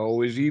 lives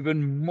ago is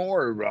even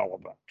more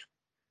irrelevant.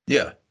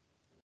 Yeah.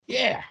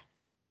 Yeah.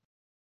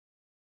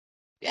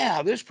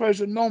 Yeah. This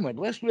present moment.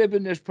 Let's live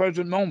in this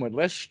present moment.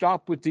 Let's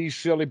stop with these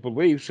silly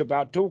beliefs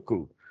about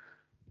Tulku.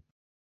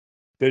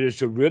 That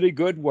it's a really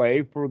good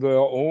way for the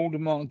old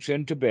monks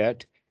in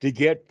Tibet to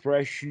get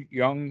fresh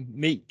young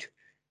meat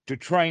to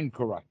train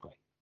correctly.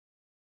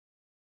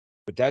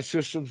 But that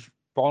system's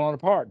falling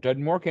apart,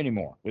 doesn't work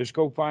anymore. Let's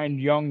go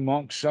find young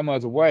monks some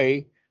other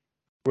way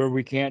where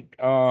we can't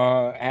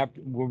where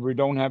we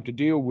don't have to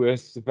deal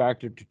with the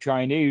fact that the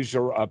Chinese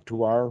are up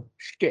to our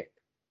shtick.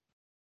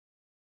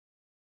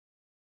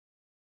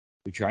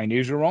 The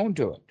Chinese are on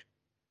to it,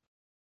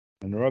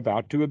 and they're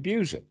about to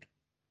abuse it.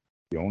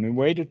 The only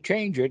way to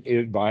change it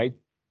is by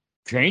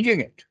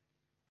changing it.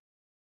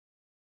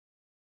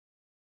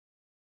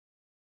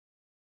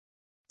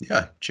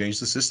 Yeah, change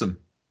the system.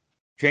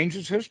 Change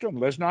the system.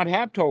 Let's not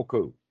have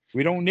Toku.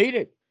 We don't need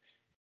it.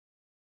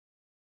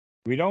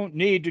 We don't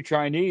need the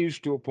Chinese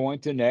to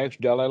appoint the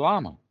next Dalai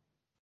Lama.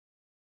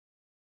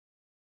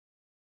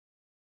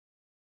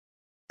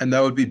 And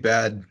that would be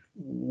bad.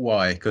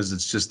 Why? Because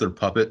it's just their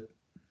puppet,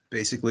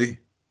 basically.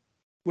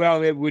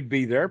 Well, it would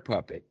be their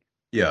puppet.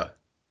 Yeah.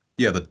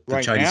 Yeah, the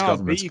Right Chinese now,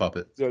 government's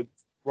puppet.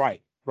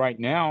 right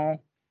now,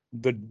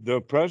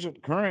 the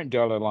present current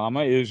Dalai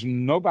Lama is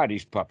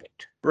nobody's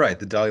puppet. Right.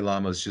 The Dalai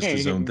Lama is just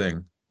his own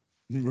thing.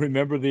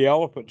 Remember the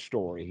elephant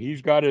story?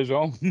 He's got his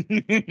own.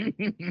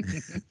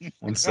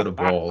 One set of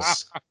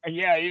balls.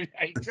 Yeah,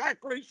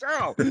 exactly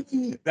so.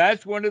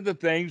 That's one of the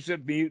things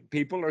that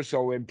people are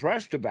so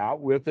impressed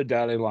about with the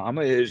Dalai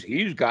Lama is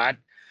he's got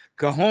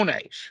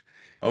cojones.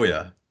 Oh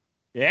yeah.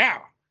 Yeah,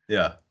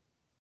 Yeah.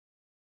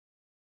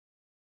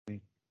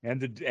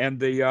 and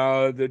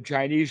the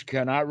Chinese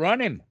cannot run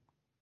him.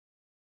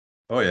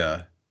 Oh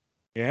yeah.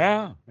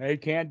 Yeah, they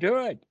can't do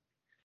it.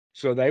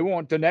 So they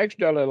want the next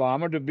Dalai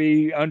Lama to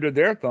be under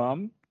their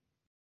thumb.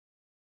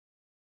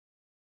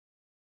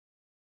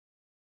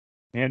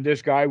 And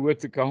this guy with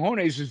the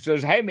cojones and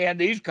says, hey, man,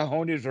 these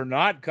cojones are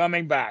not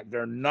coming back.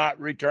 They're not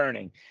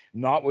returning,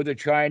 not with a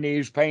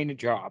Chinese paint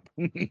job.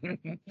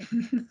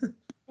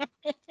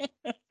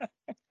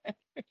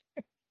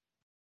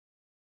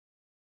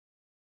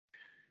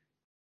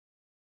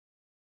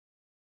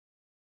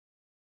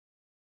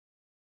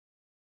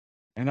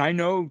 And I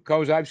know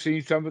because I've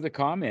seen some of the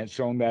comments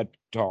on that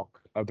talk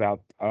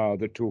about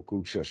the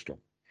Tulku system.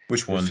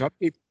 Which There's one? some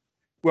people,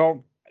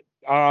 well,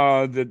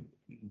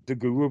 the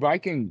Guru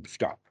Viking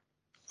stuff.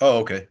 Oh,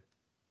 okay.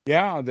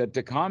 Yeah, that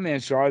the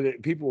comments are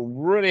that people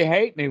really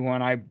hate me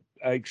when I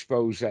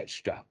expose that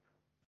stuff.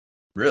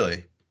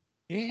 Really?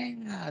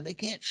 Yeah, they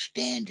can't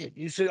stand it.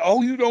 You say,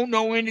 oh, you don't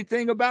know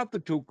anything about the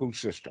Tulku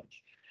systems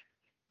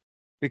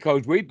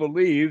because we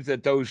believe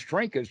that those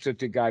trinkets that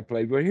the guy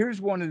played. Well,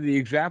 here's one of the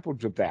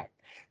examples of that,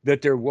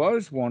 that there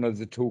was one of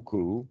the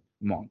Tulku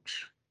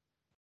monks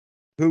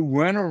who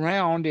went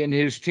around in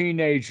his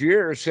teenage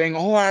years saying,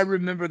 oh, I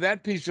remember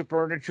that piece of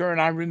furniture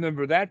and I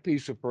remember that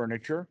piece of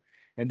furniture.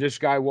 And this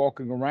guy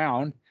walking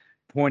around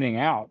pointing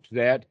out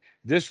that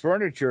this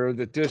furniture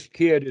that this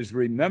kid is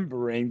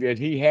remembering that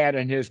he had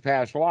in his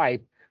past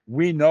life,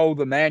 we know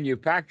the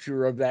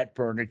manufacturer of that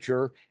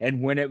furniture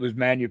and when it was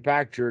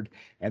manufactured,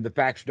 and the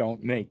facts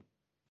don't meet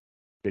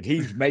that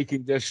he's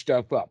making this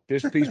stuff up.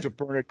 This piece of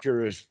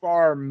furniture is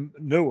far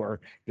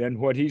newer than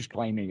what he's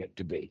claiming it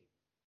to be.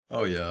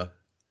 Oh yeah.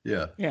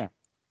 Yeah. Yeah.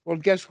 Well,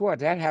 guess what?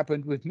 That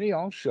happened with me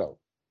also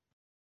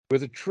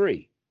with a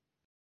tree.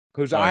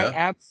 Because Oh I yeah.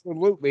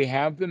 absolutely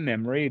have the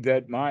memory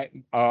that my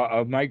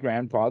of my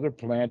grandfather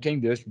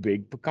planting this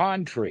big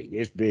pecan tree.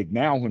 It's big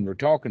now when we're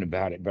talking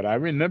about it, but I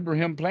remember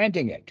him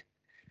planting it.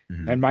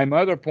 Hmm. And my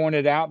mother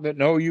pointed out that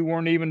no, you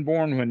weren't even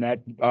born when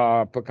that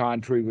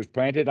pecan tree was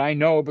planted. I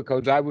know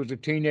because I was a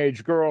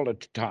teenage girl at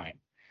the time,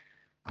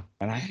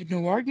 and I had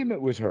no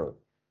argument with her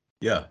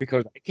Yeah.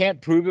 because I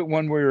can't prove it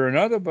one way or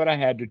another, but I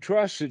had to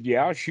trust that,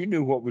 yeah, she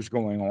knew what was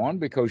going on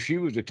because she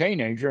was a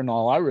teenager. And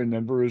all I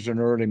remember is an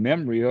early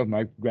memory of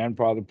my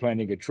grandfather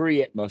planting a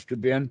tree. It must have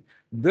been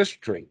this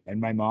tree.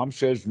 And my mom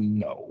says,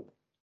 no,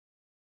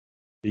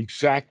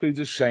 exactly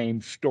the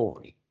same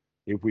story.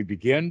 If we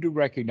begin to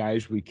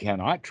recognize we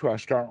cannot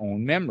trust our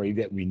own memory,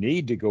 that we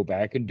need to go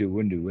back and do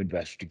a new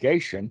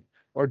investigation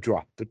or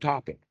drop the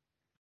topic.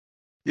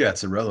 Yeah,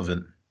 it's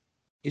irrelevant.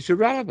 It's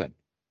irrelevant.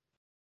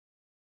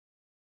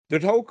 The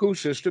Toku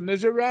system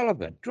is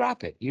irrelevant.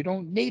 Drop it. You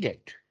don't need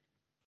it.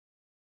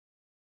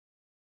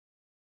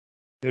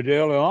 The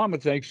Dalai Lama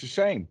thinks the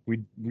same.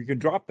 We can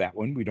drop that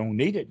one. We don't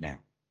need it now.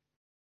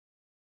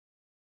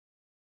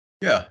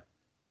 Yeah.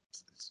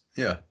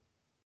 Yeah.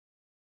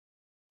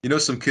 You know,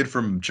 some kid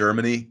from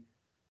Germany,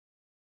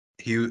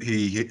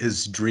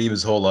 his dream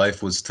his whole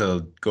life was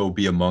to go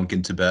be a monk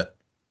in Tibet,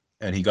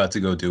 and he got to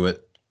go do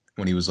it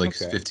when he was like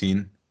Okay.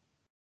 15.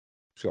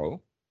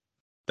 So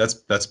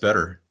That's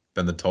better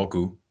than the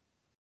Tulku.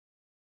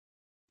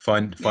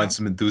 Find yeah,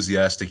 some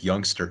enthusiastic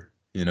youngster,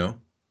 you know?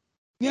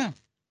 yeah,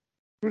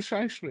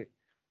 precisely.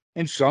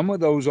 And some of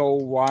those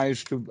old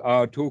wise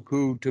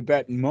Tulku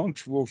Tibetan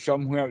monks will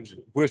somewhere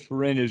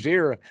whisper in his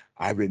ear,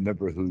 "I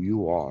remember who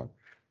you are,"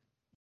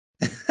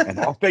 and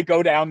off they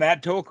go down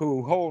that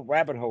Tulku hole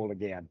rabbit hole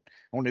again.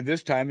 Only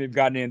this time they've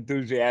got an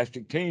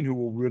enthusiastic teen who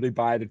will really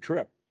buy the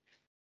trip,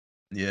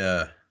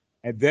 Yeah.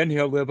 and then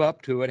he'll live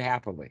up to it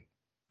happily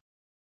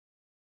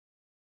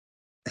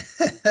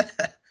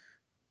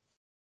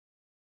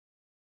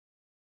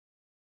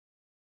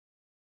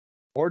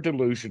or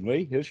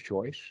delusionally, his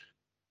choice.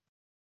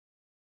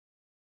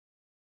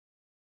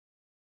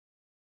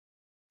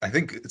 I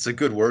think it's a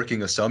good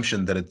working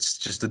assumption that it's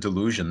just a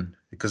delusion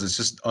because it's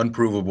just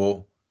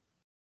unprovable,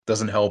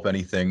 doesn't help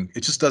anything.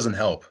 It just doesn't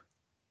help.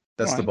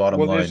 That's the Right. bottom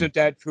Well, line. isn't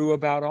that true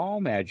about all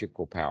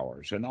magical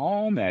powers and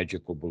all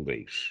magical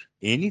beliefs?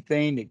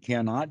 Anything that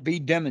cannot be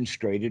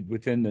demonstrated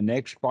within the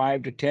next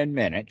 5 to 10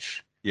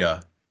 minutes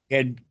Yeah.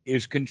 and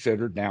is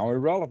considered now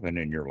irrelevant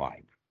in your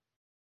life.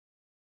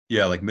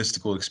 Yeah, like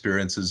mystical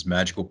experiences,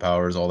 magical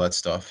powers, all that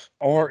stuff.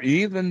 Or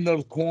even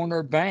the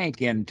corner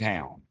bank in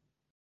town.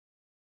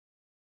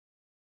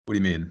 What do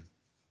you mean?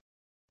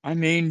 I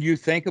mean, you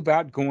think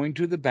about going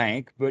to the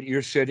bank, but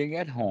you're sitting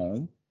at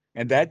home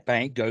and that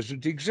bank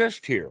doesn't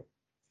exist here.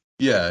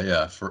 Yeah,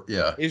 yeah, for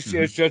yeah. It's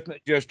Hmm.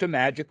 just a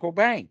magical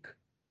bank.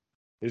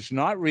 It's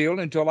not real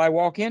until I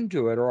walk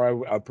into it or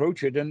I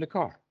approach it in the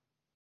car.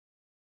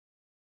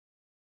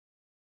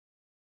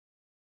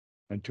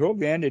 Until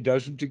then, it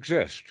doesn't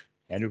exist.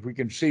 And if we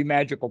can see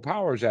magical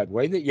powers that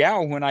way, that yeah,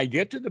 when I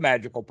get to the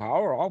magical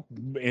power, I'll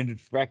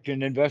inspect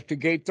and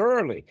investigate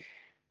thoroughly.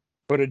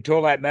 But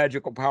until that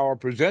magical power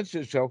presents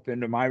itself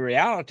into my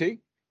reality,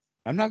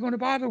 I'm not going to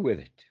bother with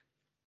it.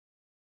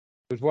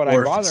 Because what I'm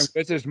Or if bothering it's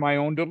with is my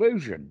own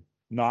delusion,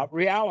 not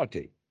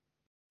reality.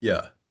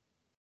 yeah,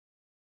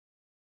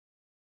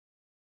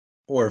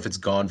 or if it's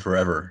gone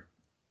forever.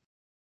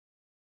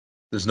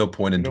 There's no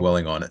point You in know,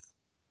 dwelling on it.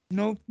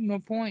 no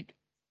point.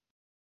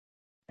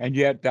 And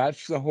yet,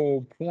 that's the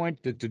whole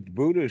point that the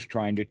Buddha is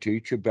trying to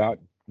teach about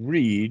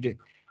greed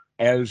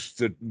as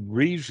the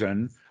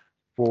reason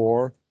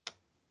for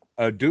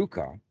a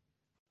dukkha.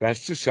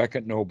 That's the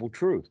second noble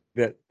truth,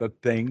 that the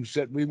things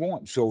that we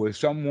want. So if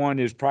someone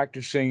is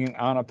practicing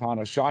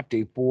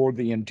anapanasati for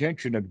the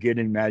intention of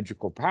getting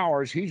magical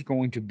powers, he's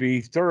going to be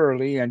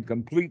thoroughly and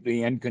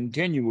completely and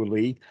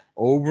continually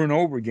over and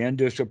over again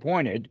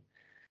disappointed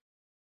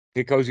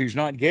because he's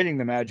not getting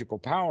the magical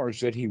powers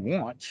that he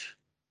wants.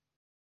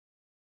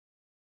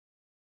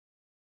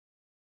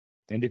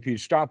 And if he'd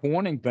stop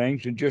wanting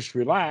things and just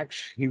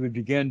relax, he would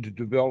begin to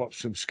develop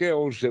some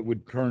skills that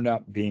would turn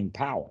up being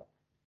power.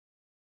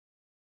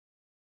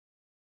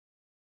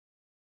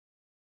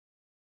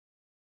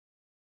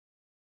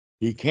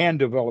 He can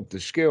develop the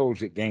skills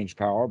that gains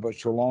power, but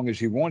so long as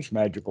he wants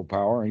magical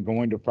power and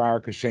going to fire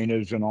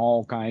casinos and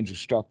all kinds of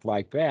stuff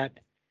like that,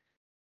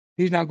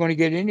 he's not going to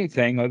get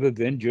anything other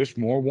than just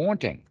more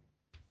wanting.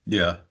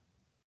 Yeah.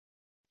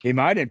 He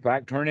might, in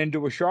fact, turn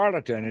into a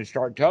charlatan and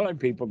start telling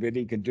people that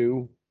he can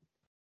do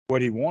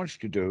what he wants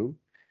to do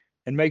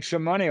and make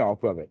some money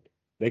off of it.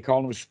 They call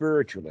him a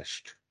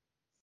spiritualist.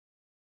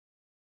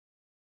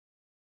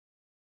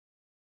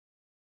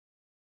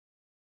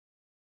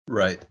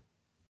 Right.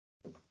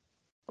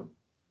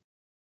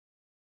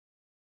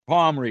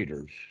 Palm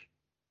readers,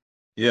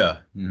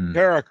 Yeah. Mhm.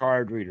 tarot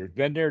card readers,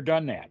 been there,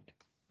 done that.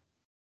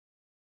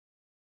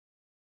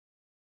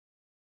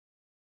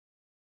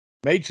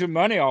 Made some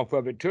money off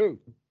of it too.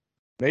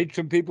 Made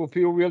some people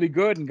feel really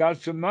good and got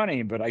some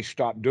money, but I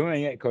stopped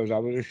doing it because I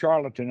was a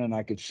charlatan and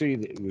I could see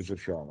that it was a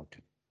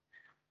charlatan.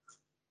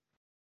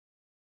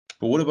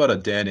 But what about a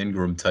Dan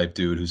Ingram type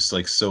dude who's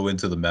like so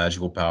into the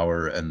magical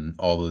power and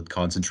all the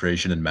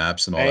concentration and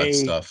maps and all that May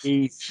stuff?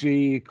 he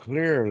see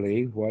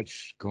clearly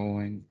what's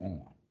going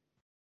on.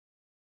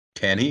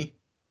 Can he?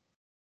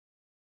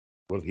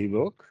 Will he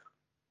look?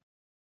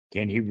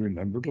 Can he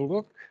remember to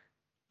look?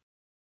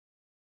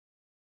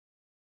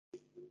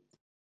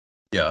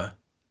 Yeah.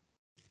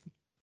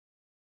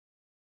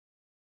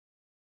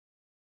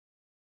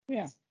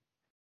 Yeah.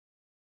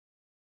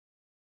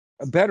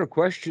 A better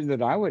question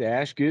that I would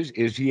ask is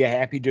he a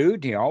happy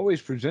dude? He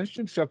always presents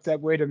himself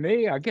that way to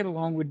me. I get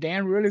along with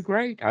Dan really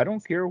great. I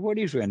don't care what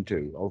he's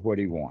into or what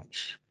he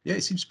wants. Yeah, he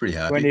seems pretty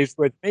When happy. he's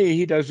with me,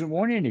 he doesn't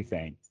want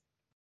anything.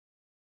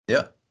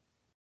 Yeah.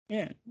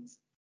 Yeah.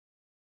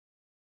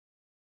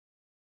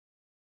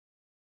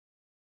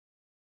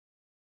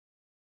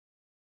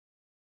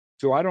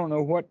 So I don't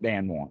know what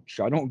Dan wants.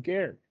 I don't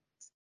care.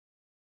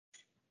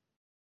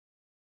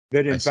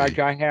 That I in fact,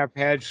 see. I have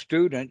had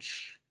students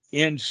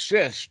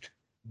insist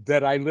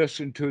that I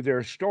listen to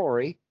their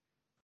story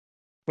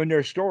when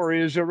their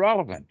story is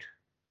irrelevant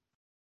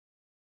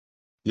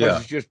because Yeah.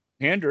 it's just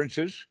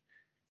hindrances.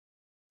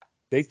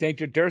 They think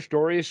that their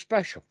story is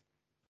special.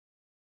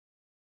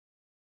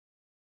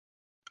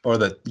 Or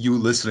that you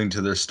listening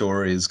to their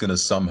story is going to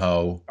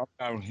somehow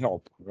That'll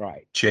help,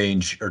 right?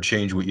 change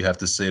what you have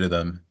to say to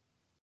them.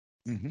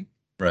 Hmm.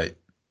 Right.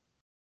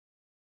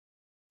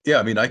 Yeah,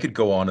 I mean, I could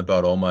go on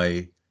about all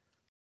my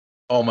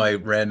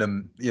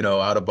random,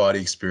 out of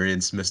body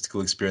experience, mystical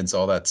experience,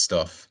 all that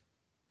stuff.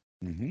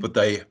 Hmm. But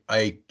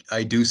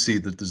I do see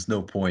that there's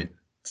no point.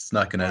 It's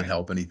not going to Right.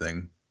 help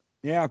anything.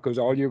 Yeah, because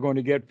all you're going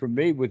to get from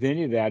me with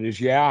any of that is,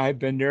 yeah, I've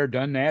been there,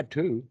 done that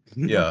too.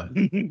 Yeah.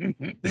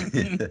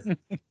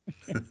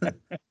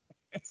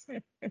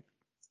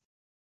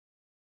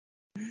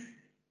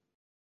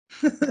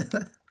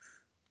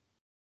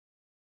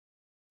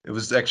 It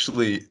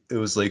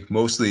was like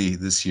mostly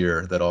this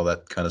year that all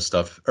that kind of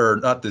stuff, or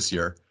not this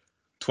year,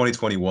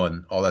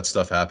 2021, all that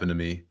stuff happened to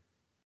me.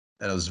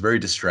 And it was very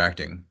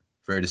distracting,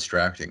 very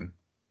distracting.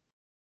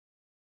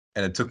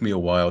 And it took me a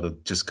while to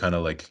just kind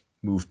of like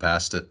move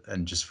past it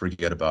and just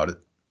forget about it.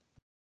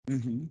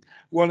 Hmm.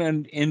 Well,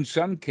 and in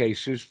some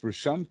cases, for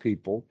some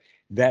people,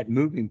 that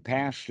moving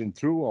past and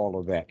through all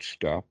of that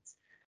stuff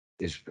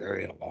is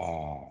very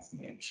long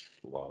and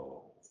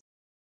slow.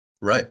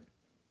 Right.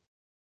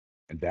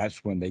 And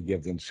that's when they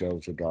give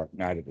themselves a dark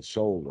night of the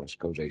soul, is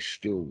because they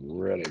still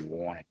really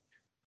want it.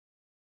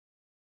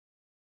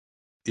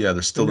 Yeah, they're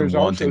And still in there's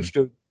also wanting.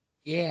 still,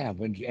 yeah,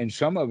 and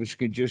some of us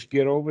could just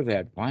get over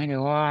that. Fine,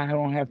 oh, I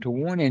don't have to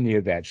want any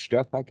of that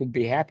stuff. I can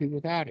be happy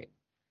without it.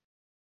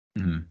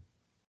 Mhm.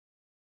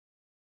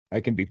 I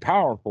can be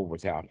powerful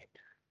without it.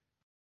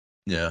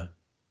 Yeah.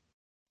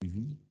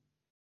 Mhm.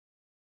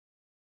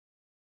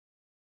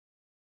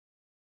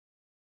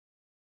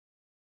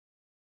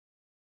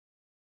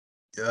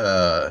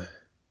 Uh,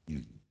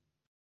 Mhm.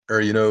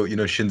 or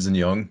Shinzen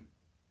Young,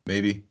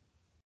 maybe.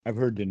 I've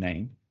heard the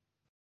name.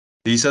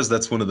 He says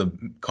that's one of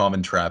the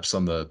common traps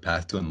on the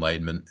path to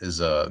enlightenment is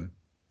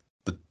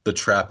the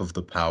trap of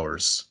the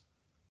powers,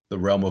 the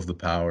realm of the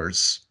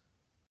powers.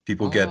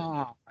 People get,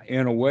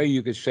 In a way,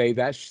 you could say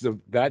that's the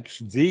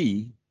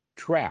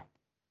trap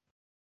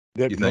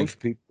that you think? most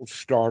people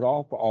start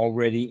off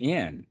already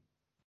in,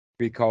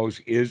 because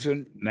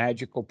isn't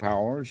magical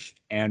powers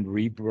and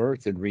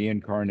rebirth and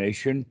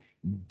reincarnation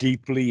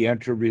deeply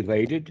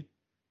interrelated?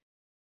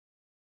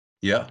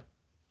 Yeah.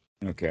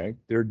 Okay,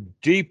 they're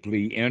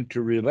deeply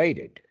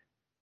interrelated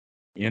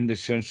in the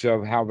sense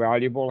of how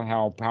valuable,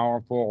 how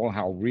powerful,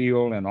 how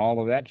real, and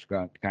all of that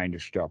kind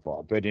of stuff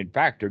are. But in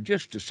fact, they're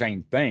just the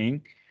same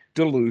thing: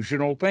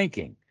 delusional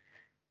thinking,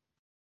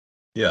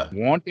 Yeah.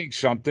 wanting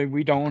something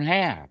we don't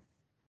have.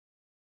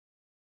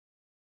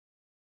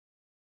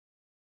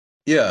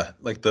 Yeah,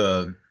 like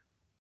the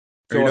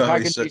or you So know if how I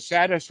he can be said,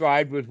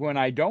 satisfied with when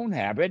I don't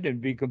have it and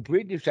be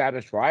completely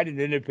satisfied, and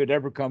then if it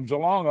ever comes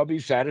along, I'll be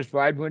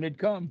satisfied when it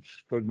comes,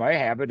 because my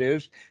habit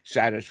is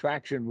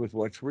satisfaction with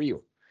what's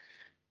real.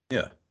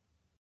 yeah.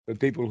 The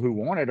people who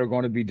want it are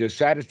going to be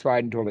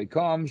dissatisfied until it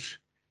comes,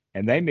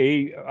 and they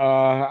may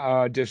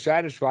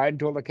dissatisfied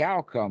until the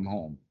cow come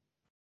home.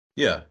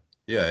 Yeah.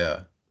 Yeah,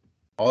 yeah.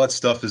 All that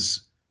stuff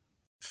is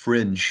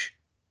fringe,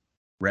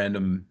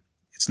 random.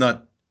 It's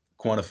not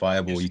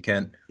quantifiable. It's, You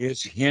can't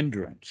it's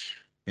hindrance.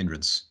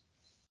 hindrance.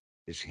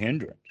 It's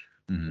hindrance.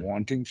 Hmm.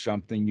 Wanting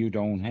something you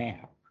don't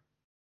have.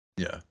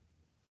 Yeah.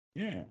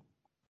 Yeah.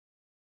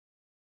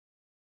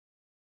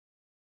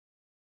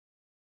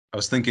 I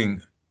was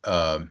thinking,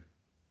 um,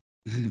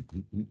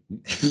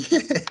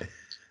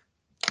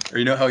 or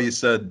you know how you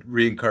said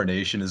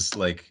reincarnation is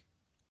like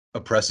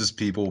oppresses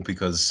people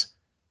because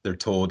they're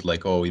told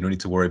like, oh, you don't need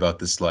to worry about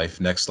this life.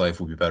 Next life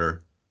will be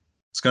better.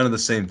 It's kind of the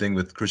same thing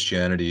with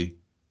Christianity,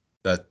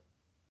 that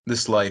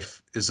this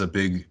life is a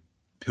big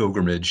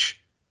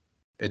pilgrimage.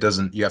 It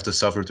doesn't, you have to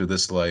suffer through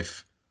this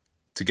life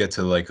to get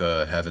to like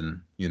a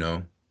heaven. It's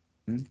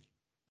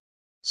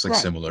like Right,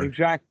 similar.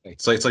 exactly.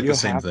 It's like the You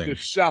same have to thing.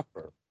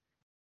 suffer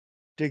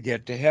to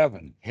get to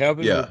heaven.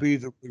 Heaven will Yeah. be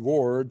the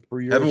reward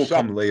for your Heaven will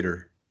suffering. come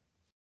later.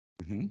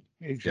 Yeah.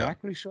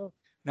 Exactly so.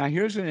 Now,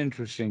 here's an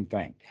interesting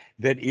thing,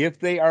 that if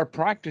they are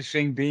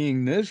practicing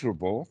being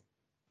miserable,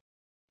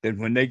 then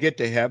when they get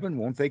to heaven,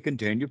 won't they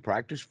continue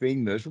practice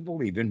being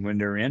miserable even when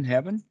they're in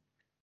heaven?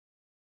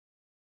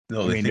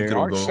 No, I they mean, think they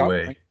it'll are go away.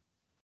 suffering.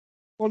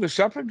 Well, the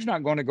suffering's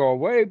not going to go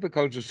away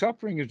because the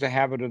suffering is the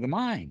habit of the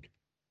mind.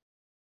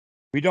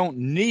 We don't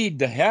need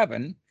the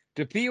heaven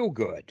to feel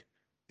good.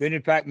 Then,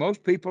 in fact,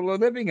 most people are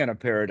living in a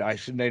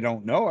paradise and they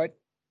don't know it.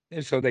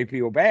 And so they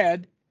feel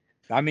bad.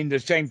 I mean, the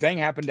same thing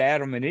happened to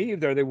Adam and Eve.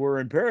 There they were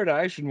in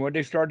paradise, and what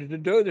they started to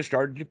do, they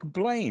started to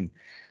complain.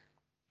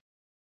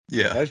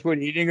 Yeah. That's what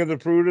eating of the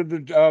fruit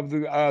of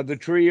the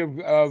tree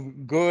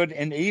of good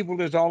and evil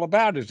is all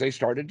about. Is they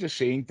started to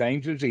seeing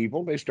things as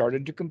evil, they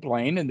started to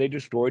complain, and they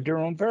destroyed their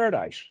own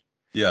paradise.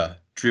 Yeah.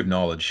 Tree of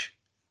knowledge.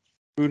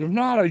 Fruit of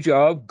knowledge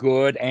of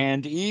good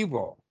and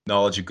evil.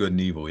 Knowledge of good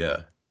and evil.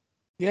 Yeah.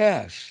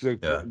 Yes,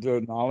 Yeah.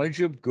 the knowledge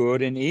of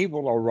good and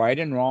evil, or right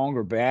and wrong,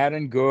 or bad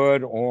and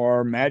good,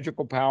 or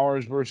magical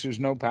powers versus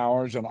no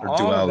powers, and Or all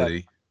of that,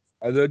 duality.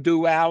 the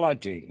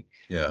duality.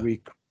 Yeah.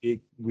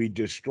 We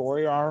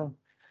destroy our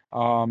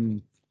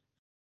um,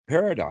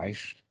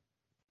 paradise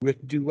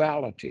with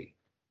duality.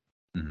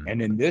 Hmm.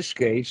 And in this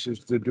case,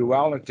 is the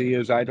duality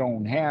is I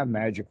don't have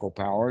magical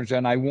powers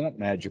and I want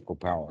magical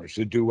powers.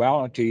 The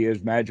duality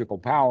is magical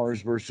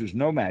powers versus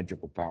no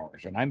magical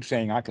powers. And I'm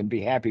saying I can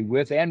be happy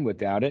with and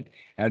without it.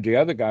 And the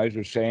other guys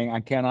are saying I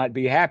cannot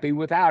be happy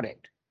without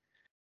it.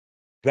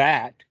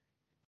 That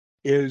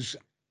is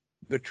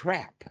the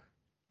trap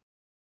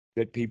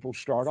that people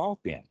start off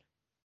in.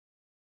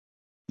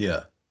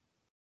 Yeah.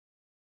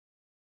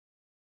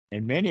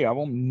 And many of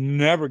them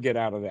never get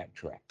out of that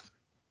trap.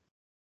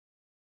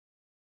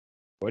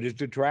 What is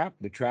the trap?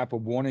 The trap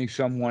of wanting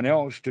someone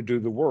else to do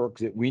the work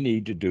that we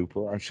need to do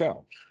for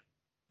ourselves.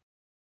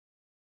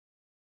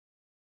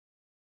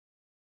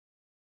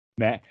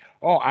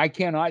 Oh, I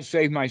cannot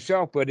save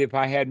myself, but if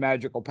I had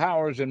magical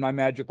powers, then my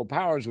magical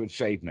powers would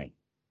save me.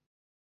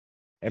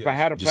 If Yeah, I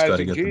had a you just got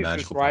to plastic get the Jesus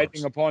magical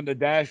riding powers. upon the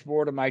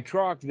dashboard of my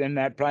truck, then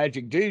that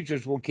plastic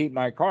Jesus will keep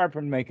my car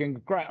from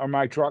making or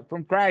my truck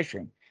from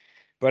crashing.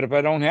 But if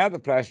I don't have the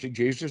plastic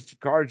Jesus, the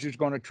car is just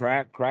going to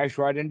crash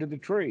right into the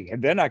tree,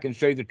 and then I can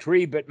say the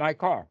tree bit my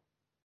car.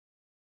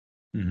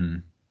 Hmm.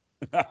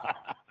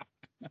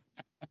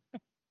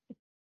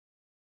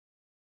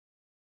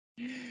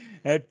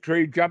 That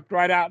tree jumped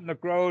right out in the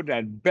road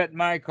and bit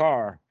my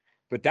car.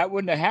 But that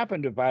wouldn't have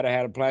happened if I'd have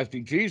had a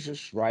plastic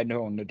Jesus riding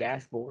on the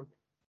dashboard.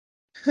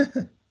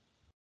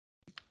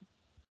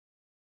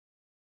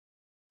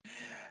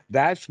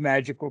 That's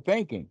magical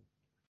thinking.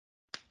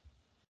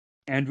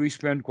 And we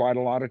spend quite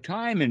a lot of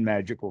time in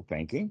magical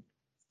thinking,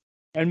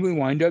 and we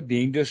wind up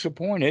being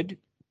disappointed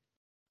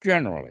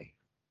generally.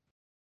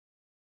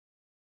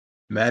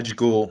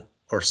 Magical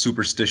or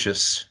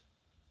superstitious,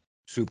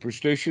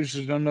 Superstitious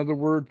is another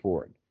word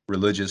for it.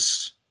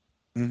 religious.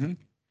 Hmm.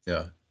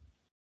 Yeah.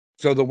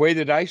 So the way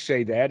that I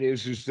say that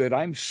is that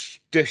I'm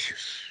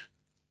stitious,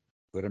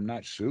 but I'm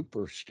not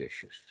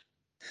superstitious.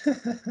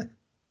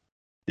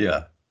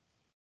 Yeah,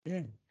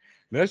 Yeah.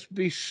 Let's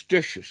be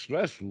stitious.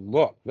 Let's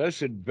look.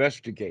 Let's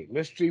investigate.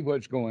 Let's see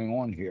what's going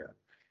on here.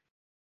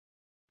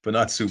 but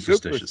not Super,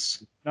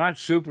 superstitious. not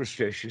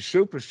superstitious.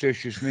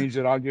 Superstitious means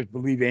that I'll just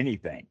believe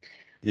anything.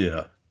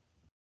 Yeah.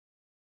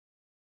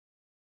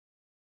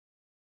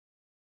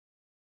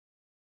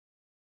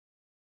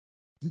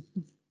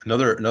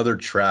 Another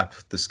trap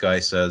this guy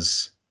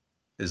says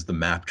is the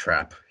map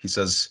trap. He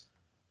says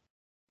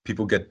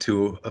people get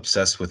too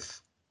obsessed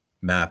with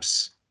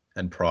maps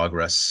and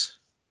progress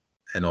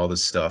and all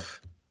this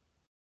stuff.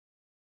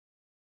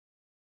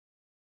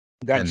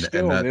 That's And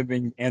still that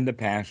living in the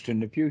past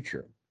and the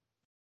future.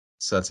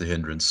 so that's a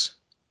hindrance.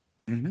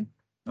 Hmm.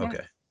 Yeah.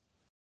 Okay.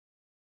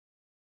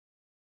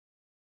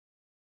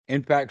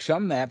 In fact,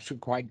 some maps are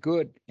quite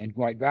good and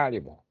quite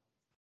valuable.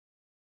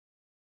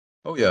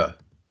 Oh yeah.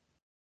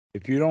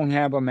 If you don't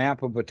have a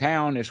map of a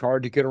town, it's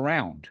hard to get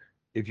around.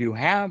 If you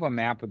have a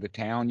map of the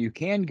town, you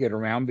can get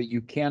around, but you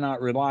cannot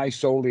rely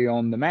solely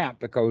on the map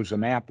because the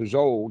map is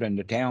old and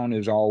the town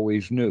is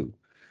always new.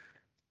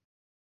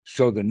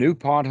 So the new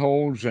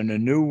potholes and the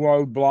new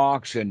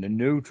roadblocks and the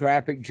new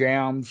traffic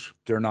jams,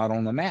 they're not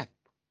on the map.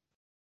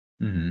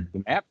 Hmm.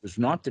 The map is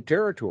not the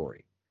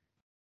territory,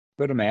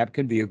 but a map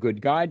can be a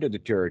good guide to the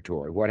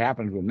territory. What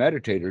happens with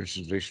meditators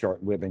is they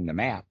start living the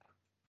map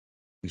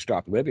and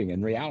stop living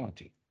in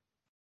reality.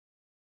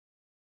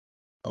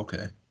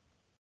 Okay.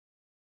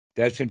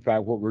 That's in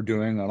fact what we're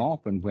doing and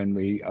often when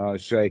we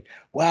say,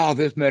 wow,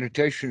 this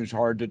meditation is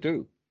hard to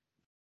do.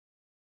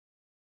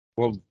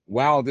 Well,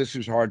 wow, this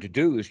is hard to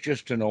do is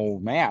just an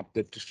old map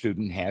that the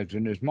student has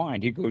in his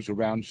mind. He goes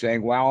around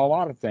saying, wow, a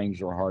lot of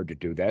things are hard to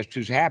do. That's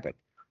his habit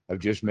of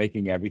just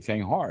making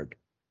everything hard,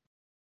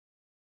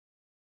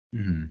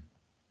 Hmm.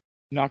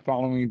 not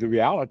following the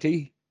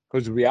reality.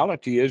 Because the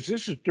reality is,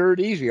 this is dirt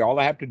easy. All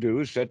I have to do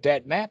is set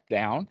that map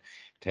down,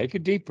 take a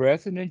deep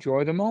breath, and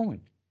enjoy the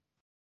moment.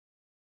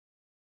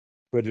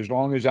 But as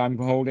long as I'm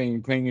holding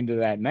and clinging to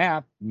that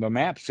map, the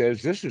map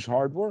says this is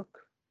hard work.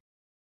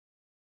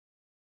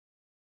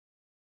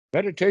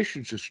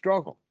 Meditation's a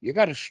struggle. You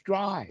got to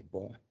strive,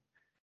 boy.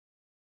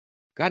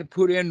 Got to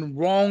put in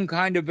wrong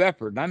kind of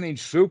effort. And I mean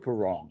super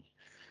wrong.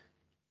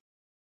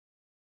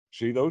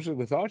 See, those are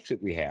the thoughts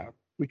that we have,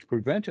 which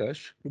prevent us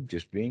from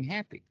just being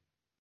happy.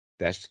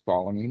 That's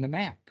following the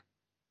map.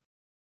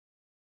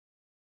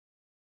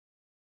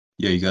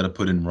 Yeah, you got to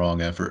put in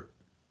wrong effort.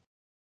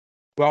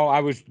 Well, I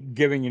was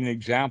giving an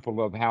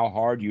example of how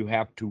hard you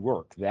have to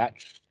work.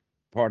 That's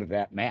part of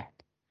that map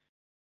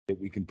that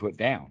we can put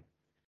down.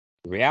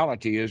 The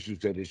reality is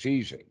that it's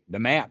easy. The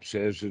map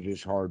says it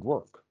is hard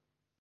work.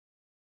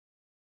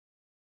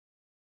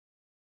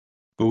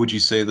 But would you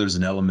say there's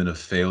an element of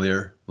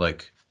failure?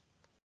 Like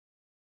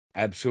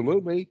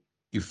Absolutely.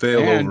 you fail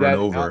And over and that,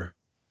 over.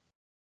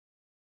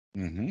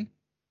 mhm.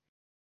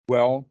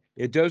 Well,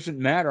 it doesn't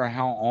matter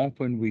how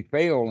often we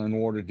fail in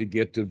order to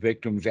get the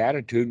victim's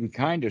attitude. We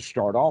kind of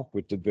start off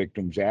with the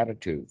victim's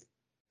attitude.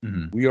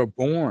 Hmm. We are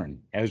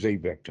born as a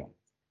victim.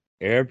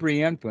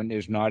 Every infant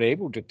is not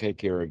able to take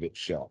care of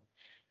itself.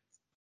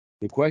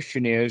 The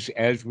question is,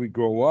 as we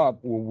grow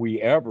up, will we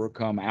ever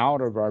come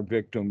out of our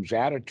victim's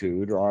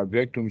attitude or our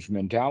victim's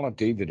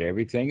mentality that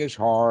everything is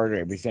hard,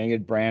 everything is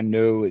brand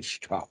new, it's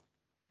tough?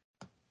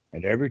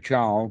 And every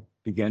child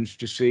begins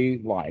to see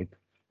life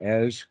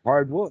as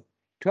hard work,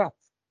 tough.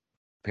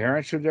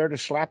 Parents are there to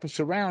slap us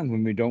around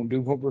when we don't do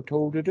what we're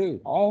told to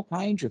do, all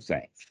kinds of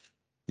things.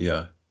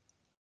 Yeah.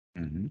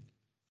 Hmm.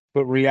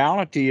 But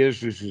reality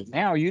is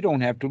now you don't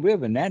have to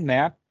live in that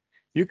map.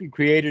 You can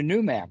create a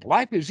new map.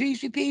 Life is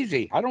easy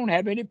peasy. I don't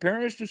have any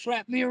parents to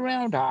slap me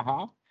around. Ha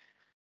ha.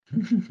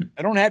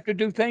 I don't have to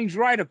do things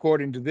right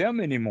according to them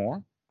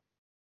anymore.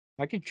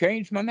 I can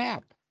change my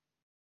map.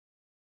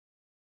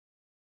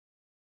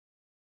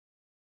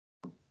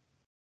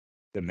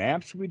 The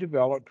maps we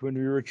developed when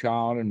we were a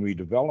child, and we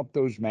developed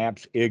those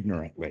maps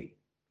ignorantly.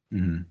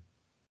 Hmm.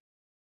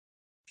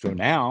 So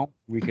now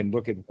we can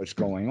look at what's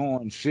going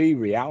on, see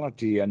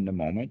reality in the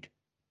moment,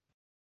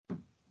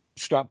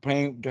 Stop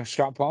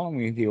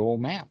following the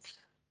old maps.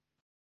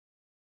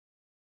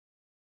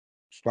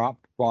 Stop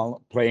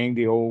playing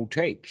the old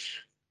tapes.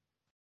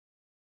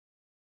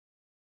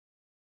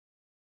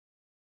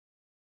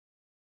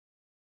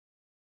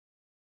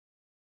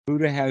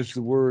 Buddha has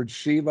the word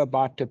sila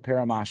bhatta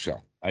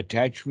paramasa.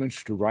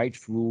 Attachments to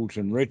rites, rules,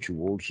 and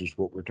rituals is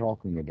what we're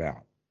talking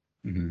about.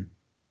 Mm-hmm.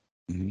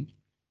 Mm-hmm.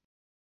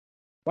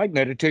 Like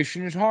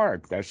meditation is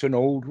hard. That's an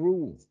old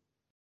rule.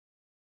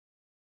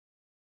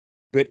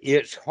 But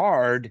it's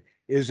hard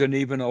is an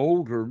even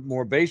older,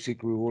 more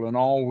basic rule, and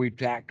all we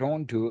tacked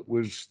onto it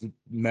was the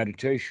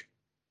meditation.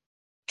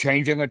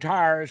 Changing a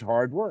tire is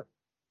hard work.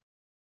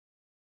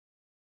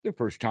 The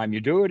first time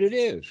you do it, it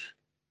is.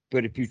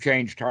 But if you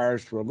change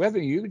tires for a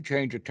living, you can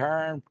change a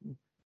tire in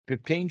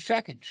 15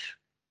 seconds.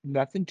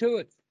 Nothing to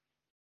it.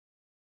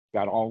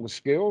 Got all the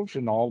skills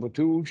and all the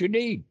tools you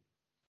need.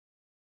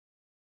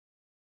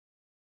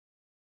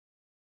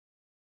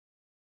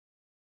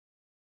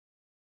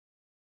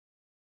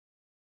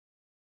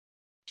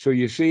 So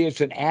you see,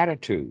 it's an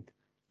attitude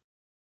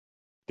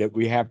that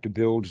we have to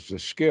build as a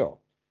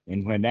skill.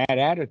 And when that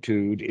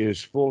attitude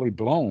is fully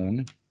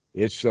blown,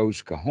 it's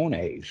those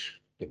cojones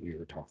that we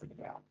were talking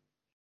about.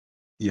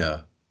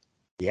 Yeah.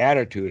 The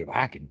attitude of,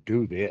 I can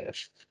do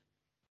this.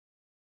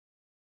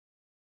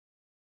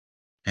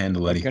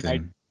 Handle What can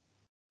anything.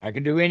 I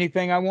can do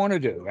anything I want to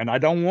do, and I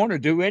don't want to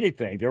do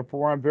anything.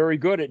 Therefore, I'm very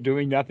good at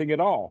doing nothing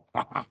at all.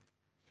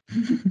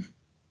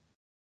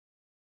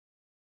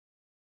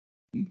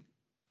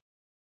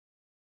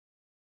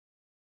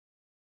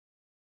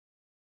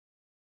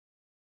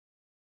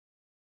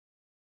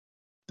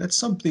 That's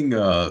something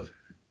like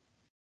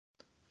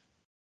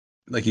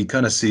you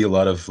kind of see a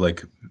lot of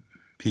like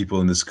people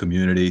in this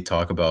community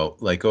talk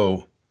about like,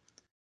 oh,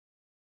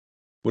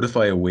 what if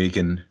I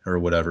awaken or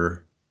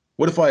whatever?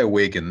 What if I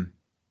awaken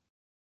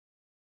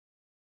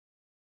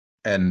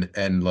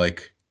and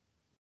like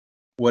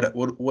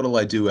what'll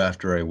I do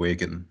after I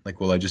awaken? Like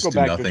will I just Go do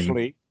back to nothing?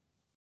 sleep.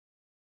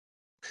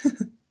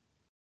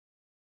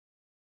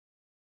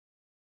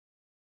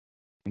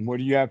 And what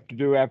do you have to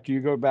do after you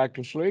go back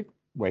to sleep?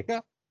 Wake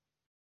up.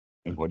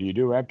 And what do you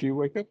do after you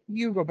wake up?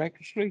 You go back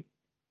to sleep.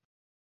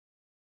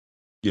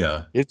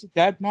 Yeah. Isn't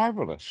that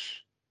marvelous?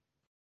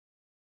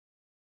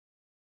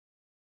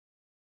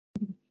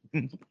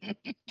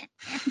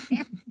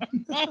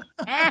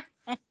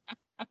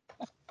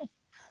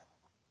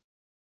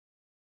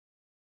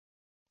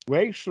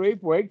 Wake,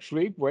 sleep, wake,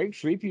 sleep, wake,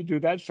 sleep. You do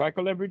that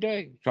cycle every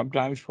day,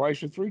 sometimes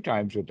twice or three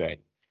times a day.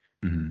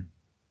 Mm-hmm.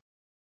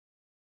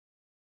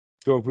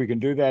 So if we can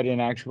do that in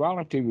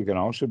actuality, we can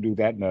also do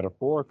that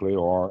metaphorically,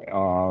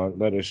 or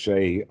let us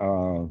say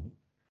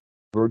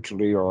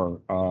virtually or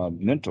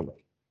mentally.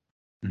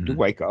 To Mm-hmm.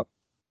 wake up,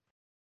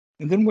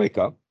 and then wake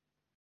up,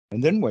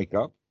 and then wake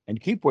up,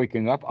 and keep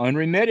waking up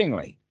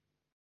unremittingly.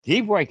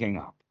 Keep waking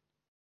up.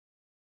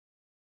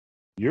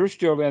 You're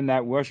still in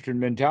that Western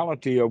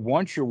mentality of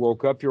once you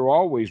woke up, you're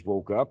always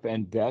woke up,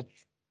 and that's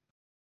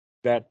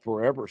that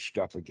forever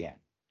stuff again.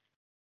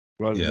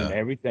 Rather than Yeah.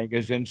 everything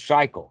is in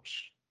cycles.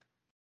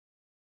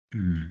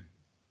 Mm.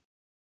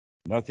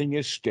 Nothing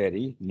is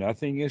steady,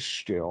 nothing is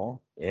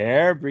still,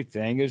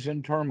 everything is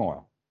in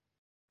turmoil.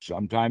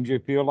 Sometimes you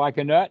feel like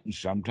a nut, and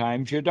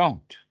sometimes you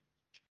don't.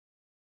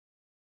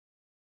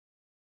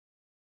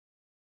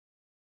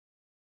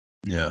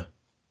 Yeah.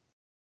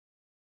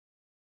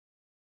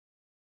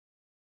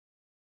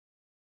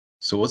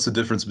 So what's the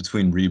difference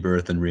between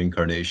rebirth and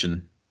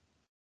reincarnation?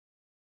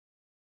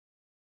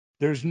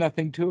 There's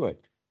nothing to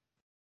it.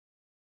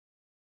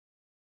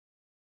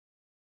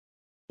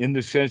 In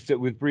the sense that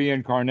with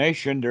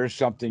reincarnation, there's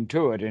something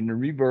to it. In the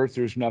rebirth,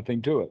 there's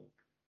nothing to it.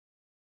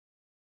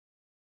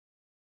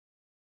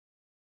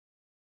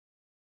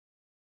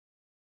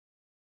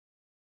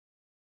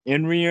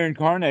 In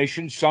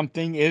reincarnation,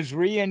 something is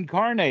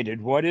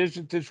reincarnated. What is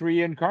it that's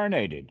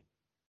reincarnated?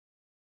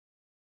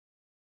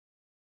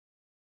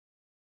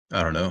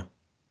 I don't know.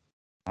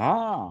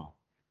 Ah,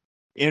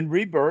 in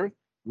rebirth,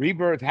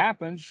 rebirth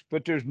happens,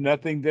 but there's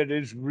nothing that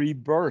is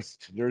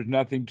rebirthed. There's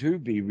nothing to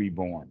be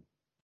reborn.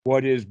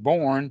 What is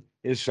born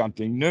is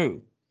something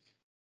new.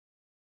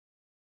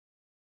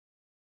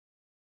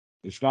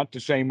 It's not the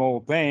same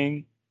old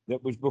thing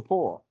that was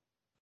before.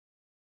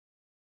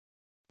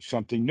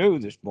 Something new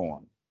that's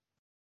born,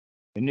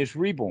 and it's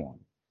reborn.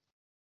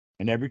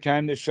 And every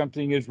time that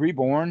something is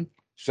reborn,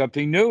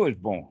 something new is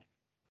born.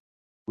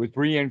 With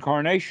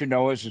reincarnation,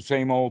 though, it's the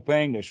same old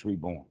thing that's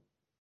reborn.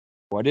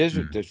 What is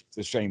it Mm. that's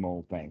the same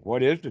old thing?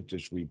 What is it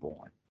that's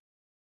reborn?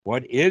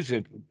 What is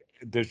it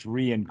that's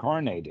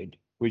reincarnated?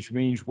 Which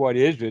means, what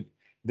is it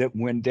that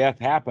when death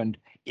happened,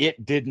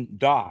 it didn't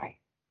die?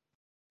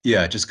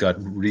 Yeah, it just got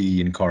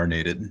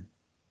reincarnated.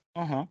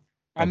 Uh huh.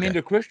 I mean, Okay.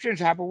 the Christians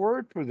have a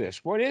word for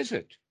this. What is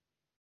it?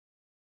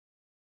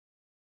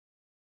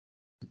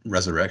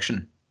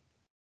 Resurrection.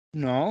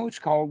 No, it's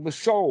called the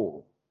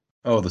soul.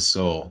 Oh, the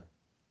soul.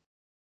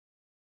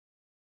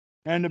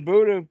 And the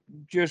Buddha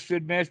just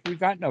admits we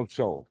got no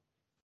soul.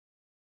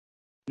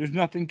 There's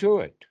nothing to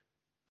it.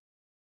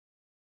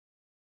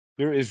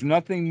 There is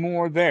nothing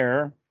more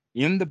there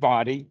in the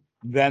body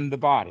than the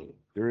body.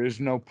 There is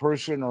no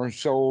person or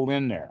soul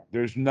in there.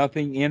 There's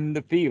nothing in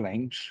the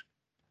feelings,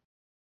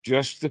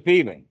 just the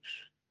feelings.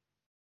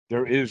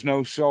 There is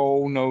no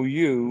soul, no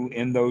you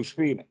in those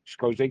feelings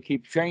because they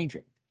keep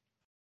changing.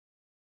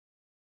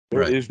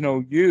 There Right. is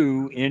no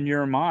you in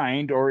your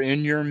mind or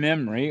in your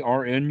memory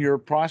or in your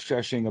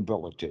processing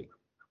ability,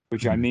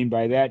 which I Mhm. mean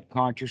by that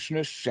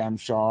consciousness,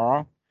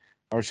 samsara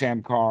or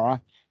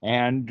samkara,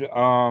 and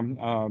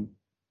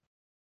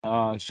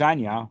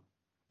sanya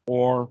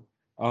or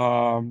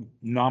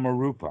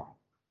namarupa.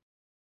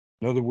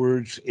 In other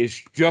words,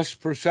 it's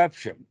just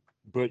perception,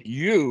 but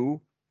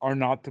you are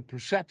not the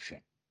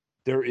perception.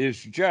 There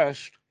is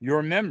just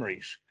your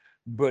memories,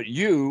 but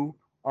you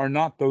are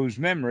not those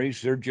memories.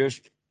 They're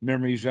just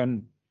memories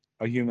in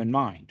a human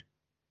mind.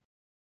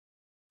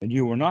 And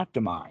you are not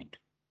the mind.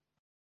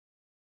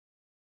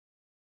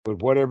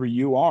 But whatever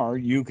you are,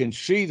 you can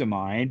see the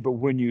mind. But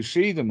when you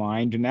see the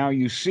mind, now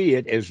you see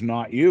it as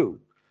not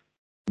you.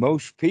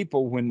 Most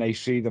people, when they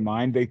see the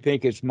mind, they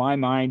think it's my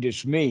mind,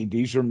 it's me.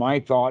 These are my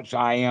thoughts.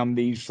 I am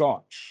these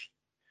thoughts.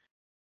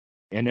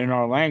 And in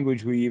our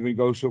language, we even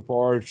go so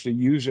far as to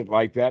use it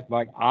like that,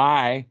 like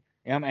I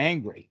am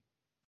angry.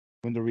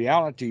 When the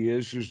reality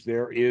is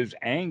there is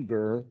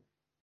anger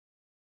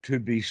to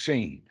be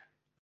seen.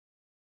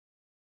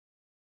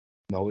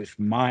 No, it's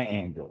my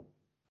anger.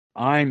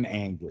 I'm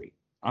angry.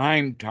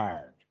 I'm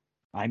tired.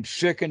 I'm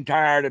sick and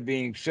tired of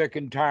being sick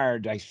and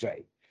tired, I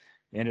say.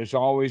 And it's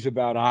always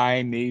about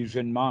I, me's,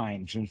 and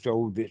mine's. And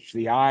so it's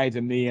the I,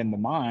 the me, and the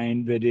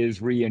mine that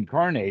is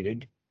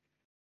reincarnated.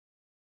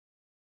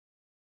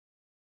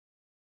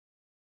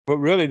 But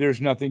really,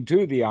 there's nothing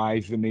to the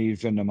I's, the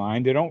me's, and the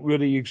mind. They don't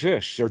really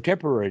exist. They're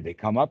temporary. They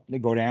come up, they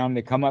go down,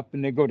 they come up,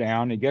 and they go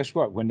down. And guess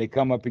what? When they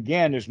come up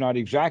again, it's not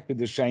exactly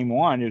the same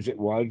one as it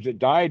was that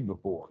died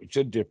before. It's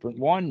a different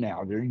one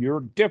now.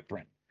 You're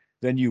different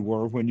than you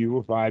were when you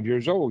were 5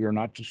 years old. You're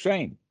not the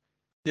same.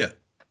 Yeah.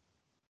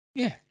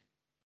 Yeah.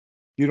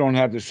 You don't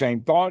have the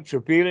same thoughts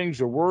or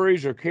feelings or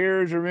worries or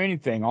cares or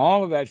anything.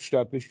 All of that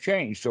stuff has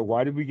changed. So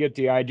why did we get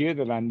the idea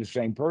that I'm the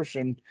same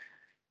person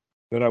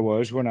that I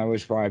was when I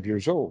was 5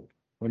 years old?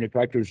 When in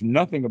fact, there's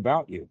nothing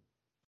about you.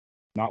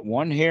 Not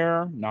one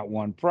hair, not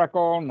one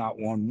freckle, not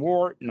one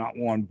wart, not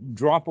one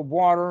drop of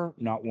water,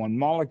 not one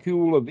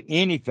molecule of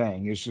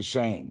anything is the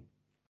same.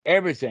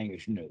 Everything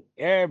is new.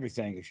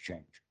 Everything has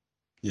changed.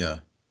 Yeah.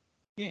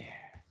 Yeah.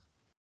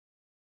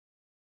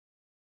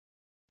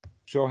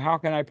 So how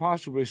can I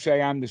possibly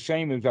say I'm the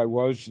same as I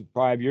was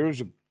 5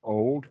 years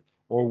old,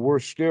 or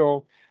worse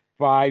still,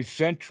 5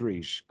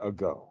 centuries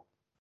ago?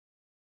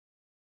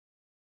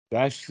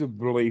 That's the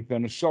belief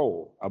in a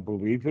soul. A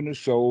belief in a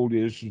soul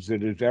is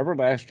that it's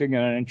everlasting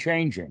and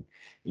unchanging.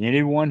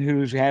 Anyone who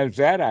has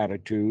that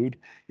attitude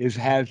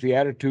has the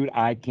attitude,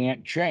 I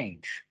can't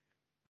change.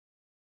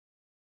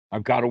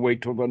 I've got to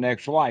wait till the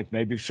next life.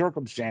 Maybe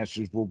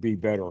circumstances will be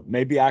better.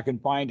 Maybe I can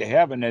find a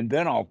heaven and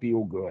then I'll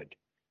feel good.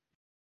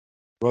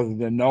 Rather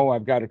than no,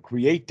 I've got to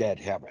create that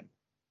heaven.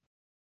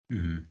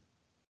 Hmm.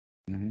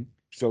 Mhm.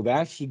 So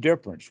that's the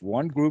difference.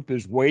 One group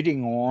is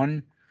waiting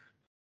on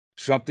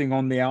something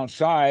on the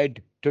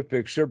outside to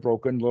fix their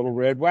broken little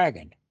red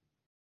wagon.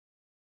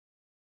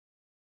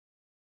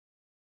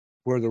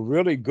 Where the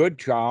really good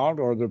child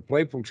or the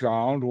playful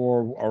child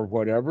or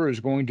whatever is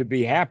going to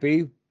be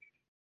happy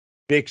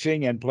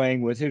fixing and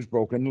playing with his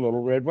broken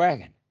little red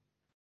wagon.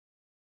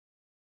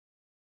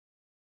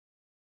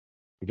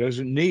 He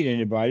doesn't need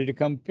anybody to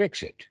come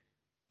fix it.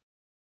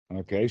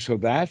 Okay, so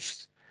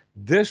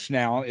this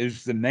now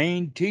is the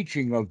main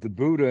teaching of the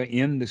Buddha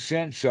in the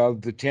sense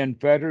of the 10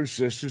 fetters.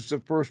 This is the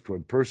first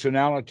one,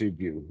 personality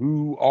view.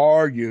 Who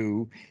are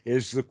you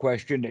is the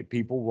question that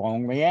people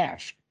wrongly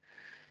ask.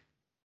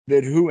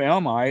 That who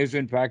am I is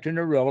in fact an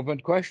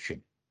irrelevant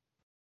question.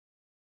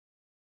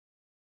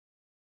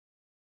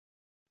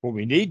 What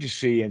we need to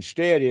see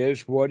instead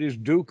is what is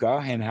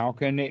dukkha and how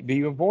can it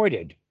be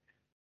avoided?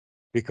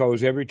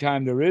 Because every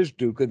time there is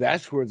dukkha,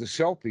 that's where the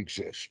self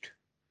exists.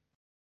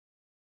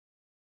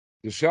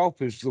 The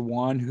self is the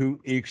one who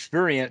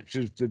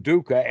experiences the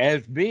dukkha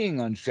as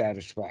being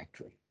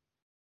unsatisfactory.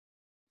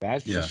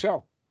 That's the Yeah.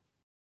 self.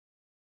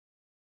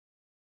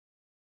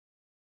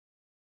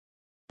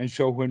 And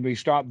so when we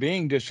stop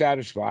being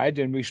dissatisfied,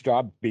 then we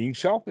stop being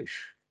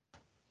selfish.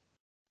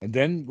 And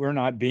then we're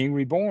not being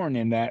reborn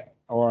in that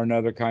or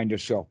another kind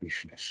of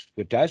selfishness.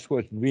 But that's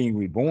what's being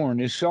reborn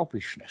is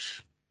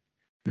selfishness.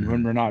 And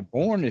when Hmm. we're not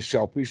born as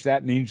selfish,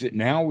 that means that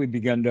now we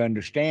begin to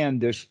understand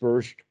this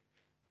first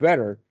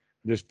better.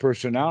 This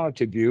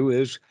personality view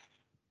is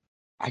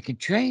I can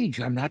change.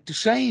 I'm not the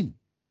same.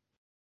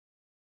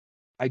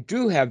 I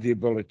do have the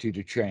ability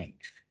to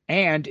change.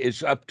 And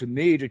it's up to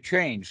me to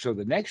change. So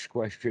the next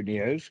question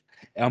is,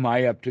 am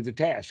I up to the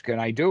task? Can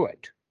I do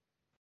it?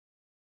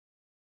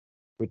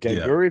 But that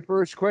Yeah. very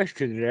first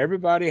question that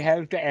everybody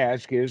has to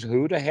ask is,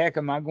 who the heck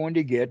am I going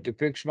to get to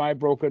fix my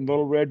broken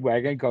little red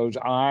wagon? Because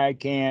I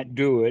can't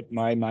do it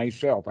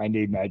myself. I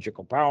need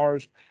magical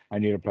powers. I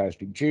need a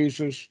plastic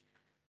Jesus.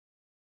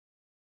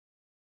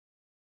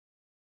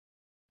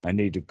 I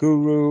need a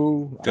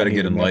guru. Got I to need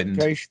get a enlightened.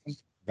 meditation.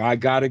 I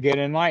got to get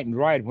enlightened,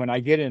 right? When I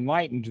get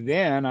enlightened,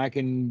 then I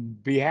can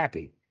be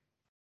happy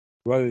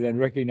rather than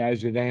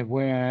recognize that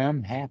when I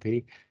am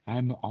happy,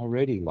 I'm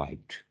already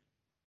light.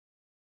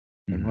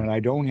 And Hmm. when I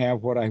don't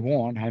have what I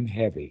want, I'm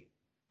heavy.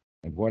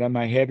 And what am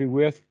I heavy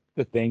with?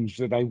 The things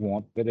that I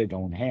want that I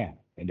don't have,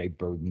 and they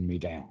burden me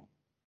down.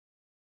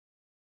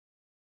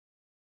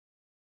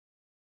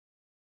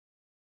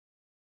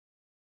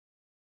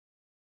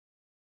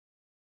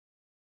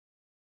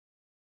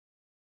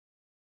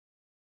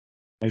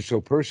 And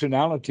so,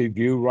 personality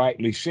view,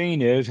 rightly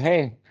seen, is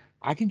hey,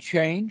 I can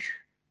change,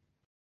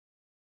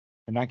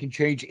 and I can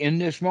change in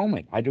this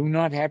moment. I do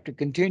not have to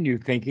continue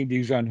thinking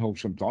these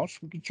unwholesome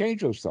thoughts. We can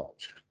change those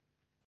thoughts.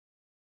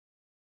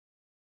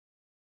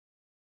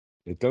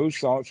 That those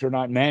thoughts are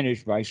not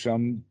managed by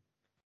some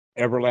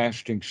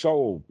everlasting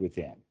soul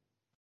within.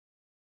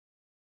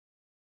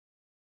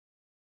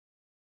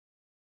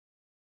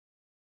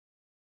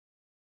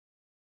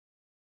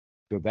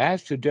 So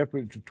that's the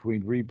difference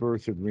between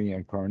rebirth and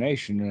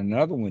reincarnation. And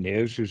another one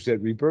is that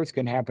rebirth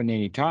can happen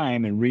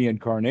anytime, and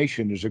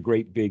reincarnation is a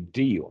great big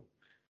deal.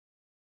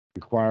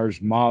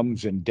 Requires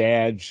moms and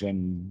dads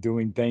and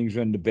doing things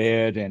in the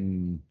bed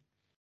and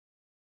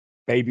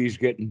babies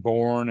getting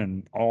born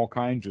and all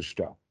kinds of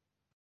stuff.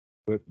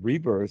 But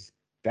rebirth,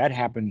 that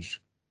happens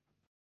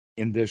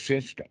in this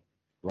instant,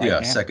 right Yeah,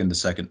 now, second to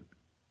second.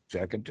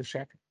 second to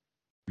second.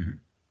 Mhm.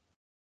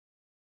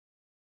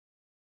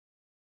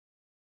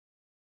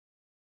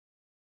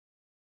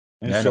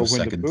 And so when the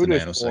Nanosecond to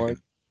Buddhist boy,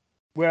 nanosecond.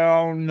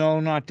 well, no,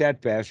 not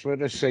that fast.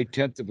 Let us say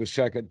tenth of a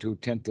second to a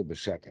tenth of a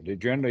second. It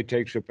generally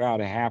takes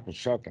about a half a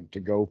second to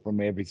go from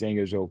everything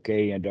is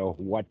okay into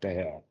what the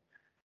hell.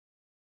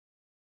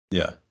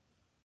 Yeah,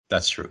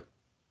 that's true.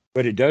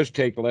 But it does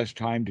take less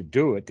time to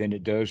do it than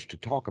it does to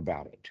talk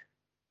about it.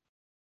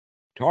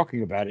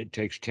 Talking about it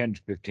takes 10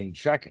 to 15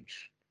 seconds.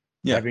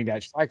 Yeah. Having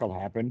that cycle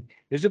happen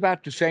is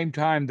about the same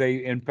time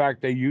in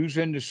fact, they use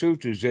in the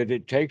sutras that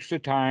it takes the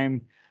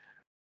time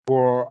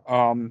for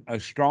a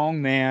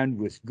strong man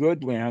with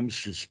good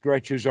limbs to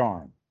stretch his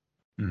arm.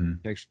 Hmm.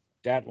 It takes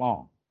that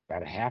long,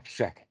 about a half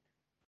second.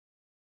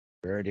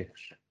 There it is.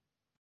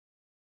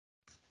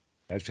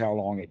 That's how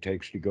long it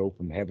takes to go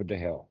from heaven to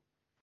hell.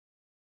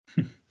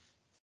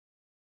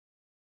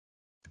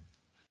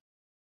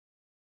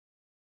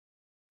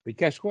 But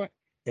guess what?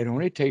 It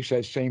only takes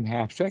that same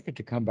half second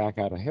to come back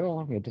out of hell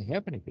into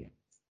heaven again.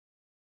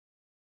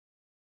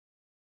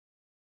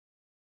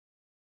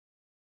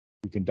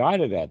 You can die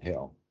to that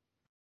hell.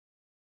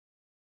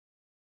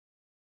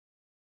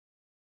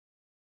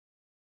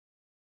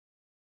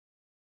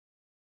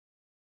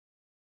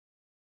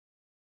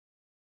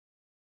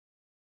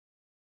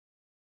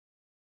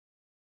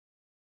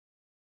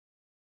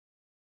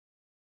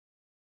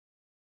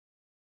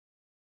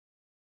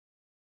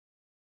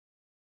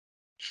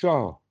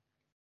 So,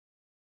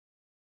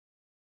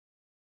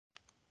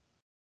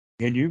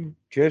 and you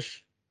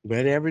just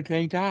let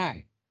everything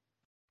die.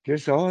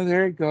 Just, oh,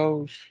 there it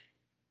goes.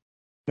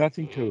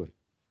 Nothing to it.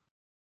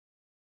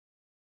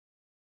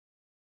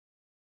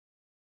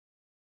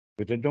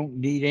 But I don't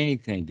need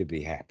anything to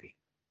be happy.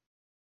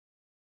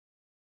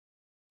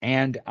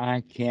 And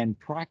I can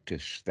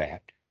practice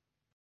that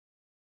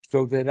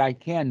so that I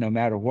can, no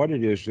matter what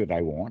it is that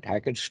I want, I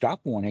can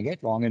stop wanting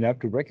it long enough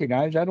to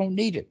recognize I don't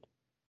need it.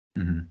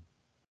 Hmm.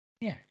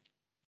 Yeah.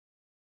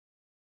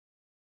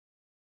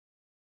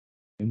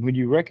 And when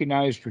you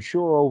recognize for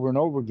sure over and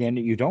over again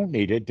that you don't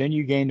need it, then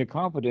you gain the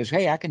confidence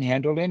hey, I can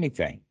handle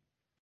anything.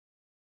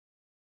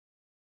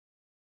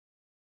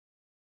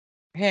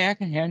 Hey, I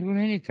can handle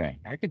anything.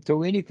 I can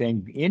throw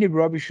anything, any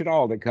rubbish at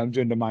all that comes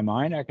into my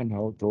mind, I can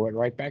throw it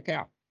right back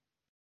out.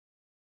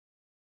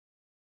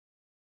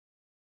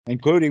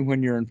 Including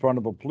when you're in front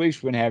of a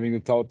policeman having the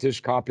thought,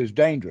 this cop is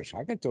dangerous.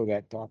 I can throw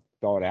that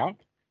thought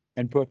out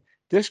and put,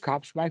 this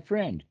cop's my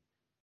friend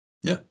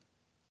Yeah.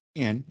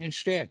 in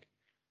instead.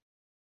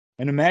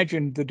 And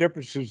imagine the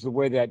differences the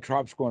way that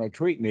cop's going to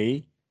treat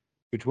me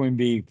between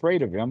being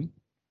afraid of him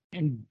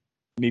and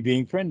me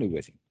being friendly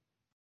with him.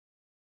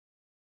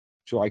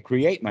 So I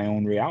create my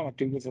own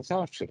reality with the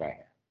thoughts that I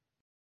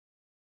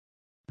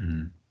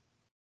Hmm.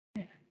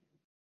 have.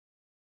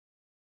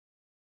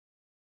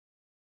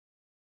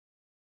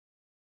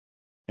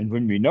 And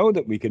when we know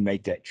that we can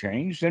make that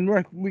change, then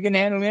we can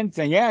handle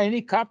anything. Yeah,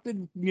 any cop that,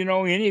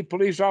 any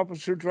police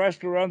officer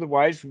dressed or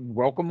otherwise,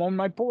 welcome on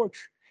my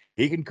porch.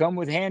 He can come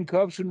with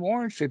handcuffs and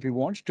warrants if he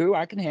wants to.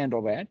 I can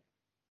handle that.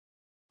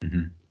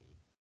 Hmm.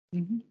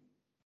 Mhm.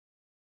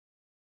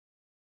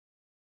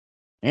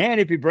 And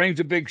if he brings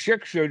a big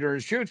six shooter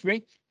and shoots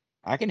me,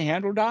 I can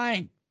handle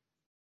dying.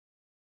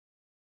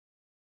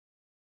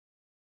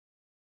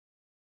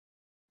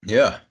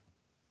 Yeah.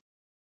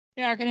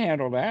 Yeah, I can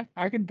handle that.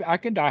 I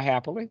can die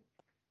happily.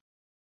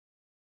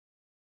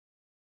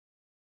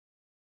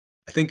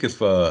 I think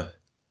if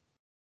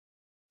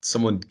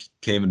someone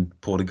came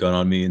and pulled a gun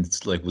on me and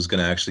like was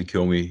gonna actually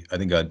kill me, I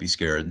think I'd be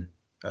scared.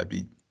 I'd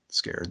be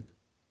scared.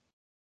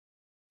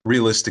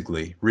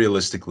 Realistically,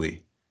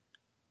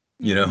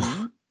 you know.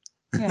 Hmm.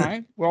 All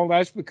right. Well,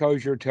 that's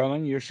because you're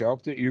telling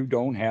yourself that you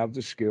don't have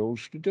the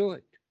skills to do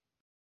it.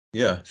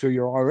 Yeah, So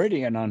you're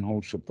already in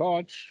unwholesome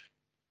thoughts.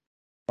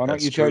 Why don't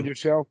that's you tell true.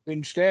 yourself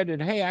instead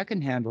that, hey, I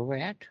can handle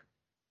that?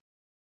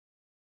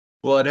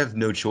 Well, I'd have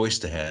no choice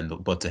to handle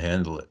but to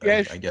handle it, I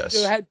Yes, guess.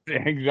 that,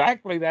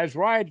 exactly. That's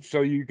right.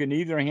 So you can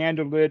either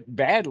handle it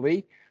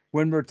badly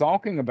when we're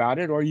talking about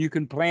it, or you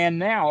can plan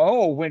now.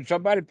 Oh, when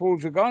somebody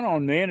pulls a gun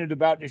on me and is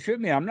about to shoot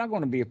me, I'm not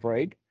going to be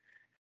afraid.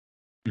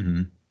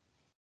 Hmm.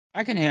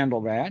 I can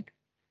handle that.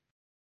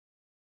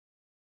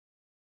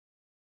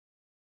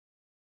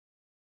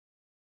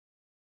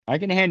 I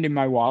can hand him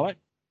my wallet.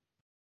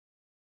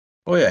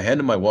 Oh yeah, hand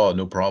him my wallet,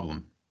 no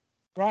problem.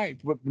 Right.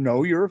 But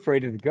no, you're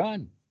afraid of the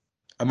gun.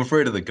 I'm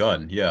afraid of the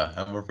gun. Yeah,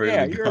 I'm afraid of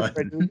Yeah, the you're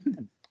afraid of the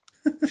gun.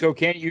 gun. So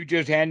can't you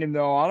just hand him the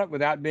wallet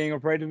without being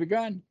afraid of the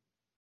gun?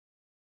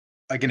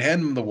 I can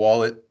hand him the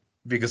wallet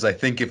because I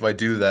think if I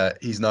do that,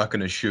 he's not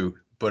going to shoot.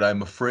 But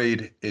I'm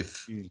afraid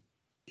if Mm.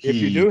 If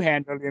you do he.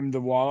 handle him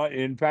the wallet,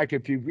 in fact,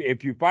 if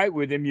you fight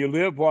with him, you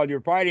live while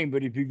you're fighting.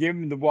 But if you give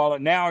him the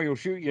wallet now, he'll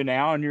shoot you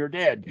now, and you're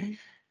dead.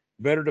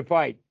 Better to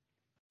fight.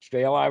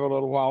 Stay alive a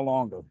little while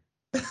longer.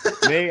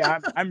 Me,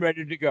 I'm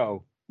ready to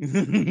go.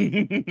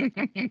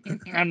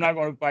 I'm not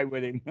going to fight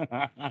with him.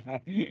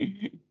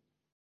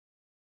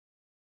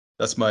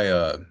 That's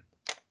my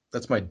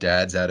that's my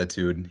dad's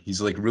attitude.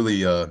 He's like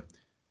really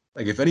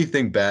like if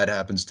anything bad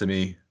happens to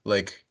me,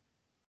 like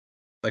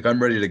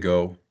I'm ready to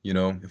go, you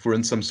know. If we're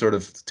in some sort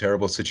of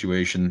terrible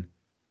situation,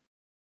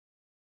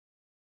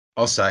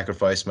 I'll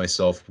sacrifice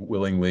myself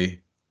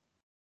willingly,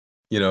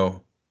 you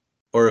know.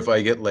 Or if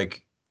I get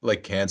like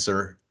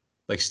cancer,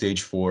 like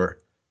stage 4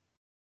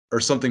 or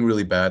something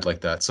really bad like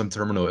that, some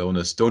terminal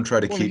illness, don't try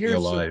to Well, keep me here's the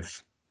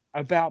alive.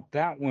 about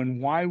that one.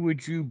 Why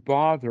would you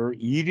bother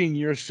eating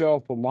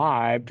yourself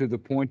alive to the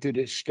point that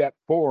it's step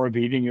four of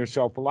eating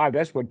yourself alive?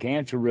 That's what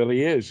cancer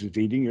really is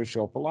eating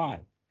yourself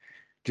alive.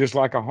 Just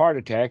like a heart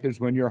attack is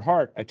when your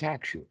heart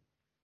attacks you.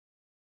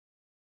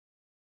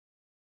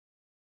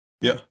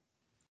 Yeah, Right.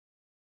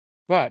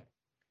 But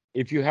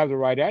if you have the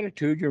right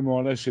attitude, you're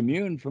more or less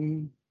immune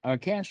from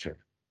cancer.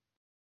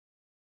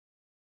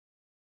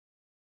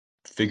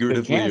 Because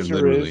figuratively or cancer is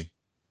literally.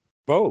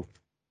 both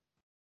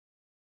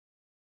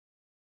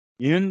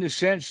in the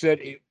sense that,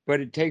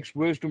 but it takes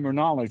wisdom or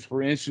knowledge.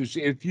 For instance,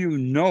 if you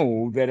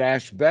know that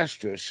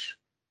asbestos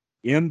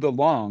in the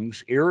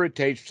lungs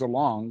irritates the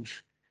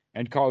lungs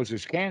and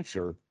causes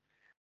cancer,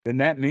 then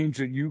that means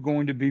that you're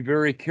going to be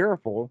very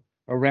careful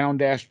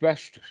around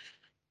asbestos.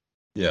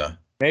 Yeah.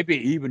 Maybe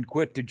even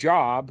quit the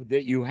job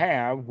that you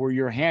have where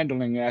you're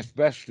handling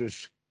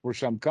asbestos for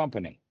some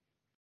company.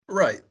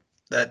 Right.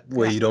 That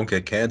way Yeah. you don't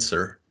get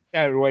cancer.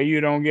 That way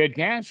you don't get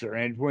cancer.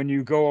 And when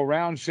you go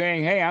around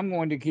saying, hey, I'm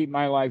going to keep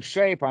my life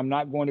safe, I'm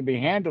not going to be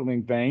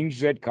handling things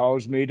that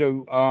cause me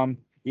to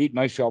eat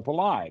myself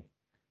alive.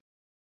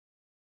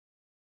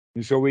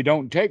 And so we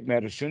don't take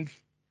medicines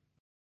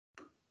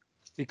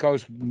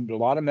because a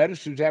lot of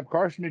medicines have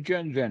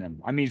carcinogens in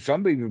them. I mean,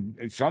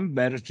 some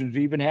medicines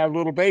even have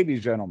little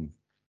babies in them.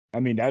 I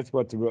mean, that's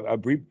what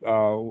what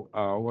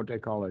they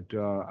call it,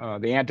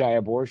 the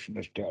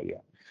anti-abortionists tell you.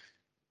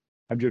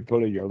 I'm just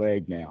pulling your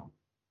leg now.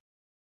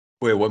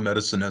 Wait, what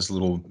medicine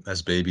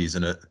has babies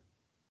in it?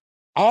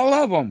 All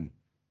of them.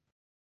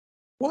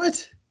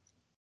 What?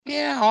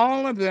 Yeah,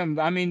 all of them.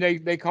 I mean,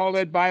 they call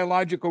that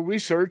biological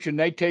research, and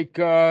they take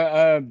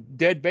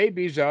dead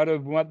babies out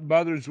of what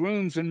mothers'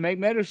 wombs and make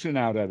medicine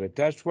out of it.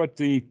 That's one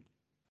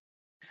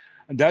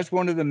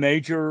of the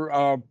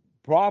major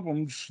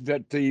problems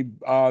that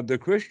the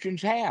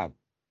Christians have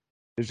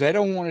is they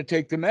don't want to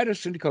take the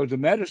medicine because the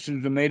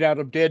medicines are made out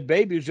of dead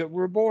babies that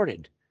were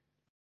aborted.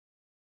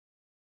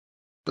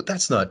 But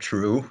that's not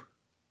true.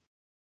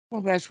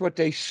 Well, that's what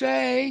they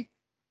say,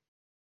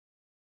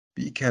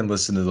 You can't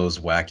listen to those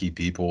wacky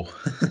people.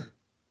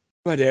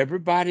 but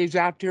everybody's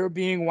out there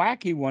being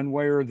wacky one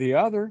way or the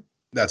other.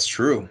 That's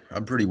true.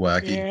 I'm pretty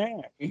wacky.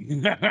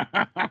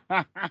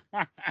 Yeah.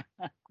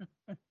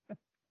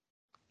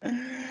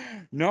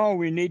 No,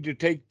 we need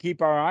to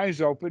keep our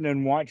eyes open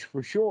and watch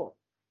for sure.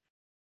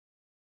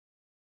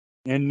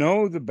 And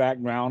know the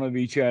background of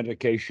each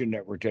medication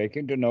that we're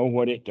taking to know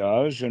what it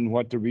does and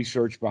what the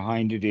research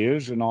behind it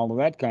is and all of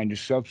that kind of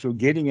stuff. So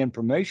getting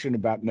information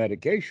about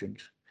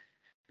medications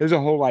is a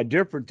whole lot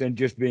different than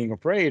just being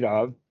afraid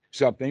of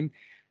something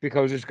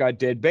because it's got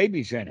dead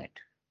babies in it.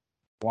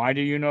 Why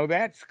do you know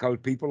that? Because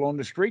people on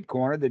the street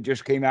corner that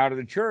just came out of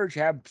the church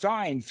have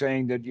signs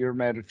saying that your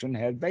medicine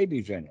has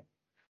babies in it.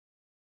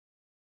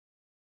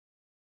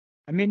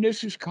 I mean,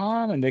 this is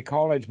common. They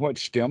call it what,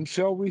 stem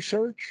cell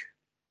research?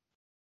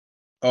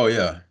 Oh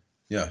yeah.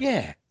 Yeah.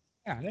 Yeah.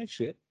 Yeah, that's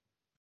it.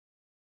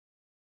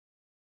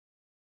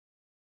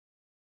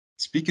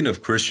 Speaking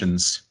of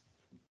Christians,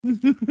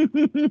 let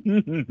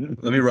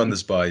me run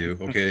this by you,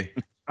 okay?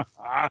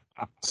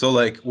 So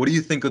like, what do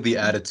you think of the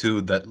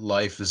attitude that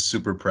life is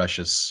super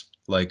precious?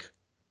 Like,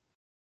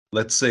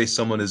 let's say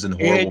someone is in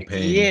horrible It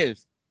pain.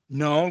 is.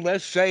 No,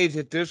 let's say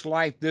that this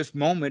life, this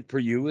moment for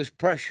you is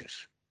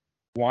precious.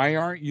 Why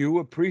aren't you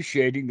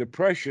appreciating the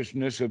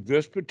preciousness of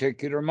this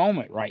particular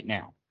moment right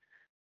now?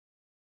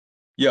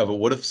 Yeah, but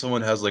what if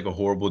someone has like a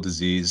horrible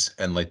disease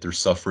and like they're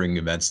suffering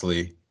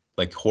immensely,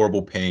 like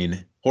horrible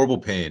pain, horrible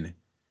pain?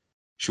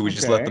 Should we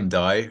just let Okay. them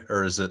die,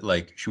 or is it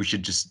like we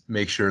should just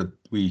make sure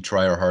we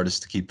try our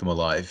hardest to keep them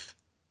alive?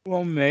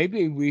 Well,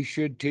 maybe we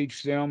should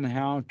teach them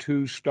how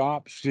to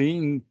stop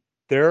seeing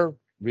their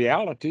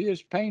reality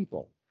as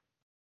painful.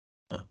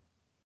 Huh.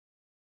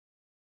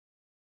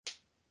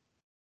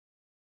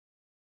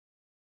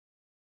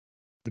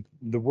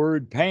 The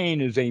word pain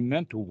is a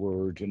mental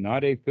word and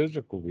not a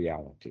physical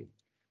reality.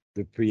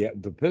 The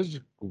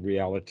physical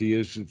reality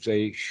is it's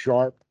a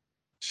sharp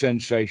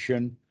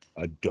sensation,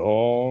 a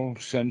dull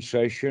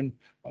sensation,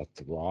 a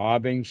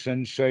throbbing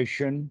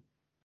sensation,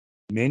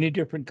 many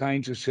different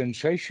kinds of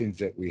sensations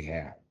that we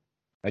have.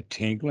 A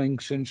tingling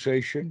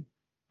sensation.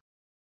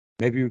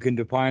 Maybe you can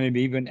define it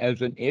even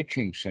as an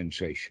itching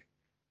sensation.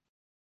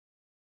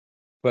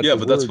 But Yeah, the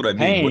but that's what word I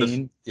mean. What if,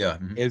 pain yeah,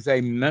 mhm. is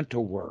a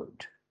mental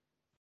word,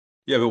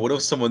 Yeah, but what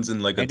if someone's in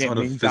like a and it ton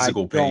of means I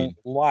physical don't pain?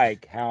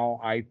 like how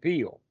I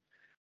feel.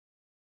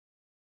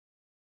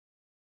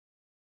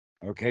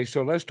 Okay,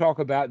 so let's talk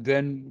about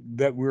then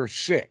that we're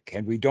sick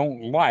and we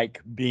don't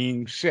like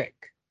being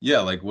sick. Yeah,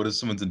 like what if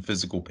someone's in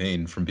physical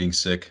pain from being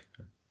sick,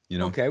 you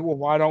know? Okay, well,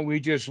 why don't we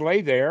just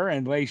lay there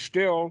and lay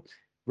still,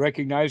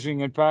 recognizing,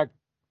 in fact,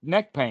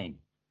 neck pain?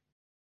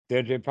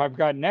 That if I've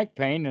got neck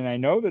pain and I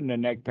know that the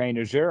neck pain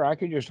is there, I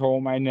can just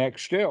hold my neck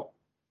still.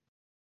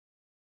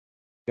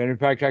 Then, in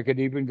fact, I could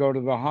even go to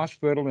the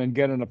hospital and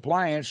get an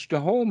appliance to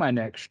hold my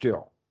neck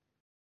still.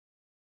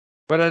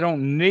 But I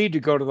don't need to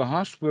go to the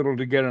hospital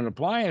to get an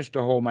appliance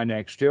to hold my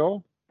neck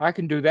still. I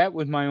can do that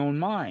with my own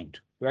mind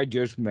by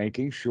just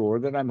making sure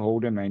that I'm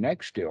holding my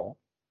neck still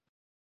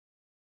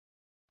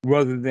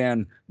rather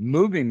than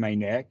moving my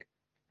neck,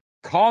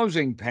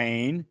 causing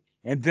pain,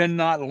 and then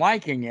not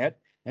liking it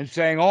and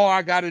saying, oh,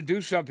 I got to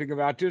do something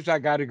about this. I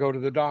got to go to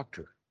the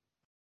doctor.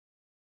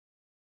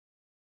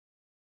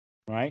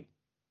 Right.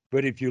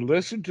 But if you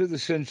listen to the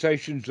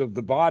sensations of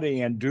the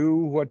body and do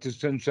what the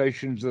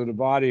sensations of the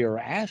body are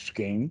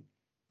asking,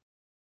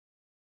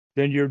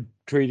 then you're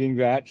treating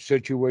that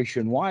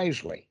situation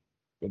wisely.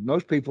 But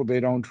most people, they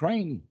don't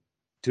train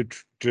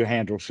to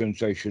handle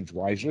sensations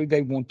wisely.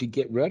 They want to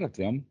get rid of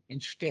them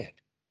instead.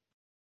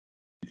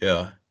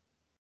 Yeah.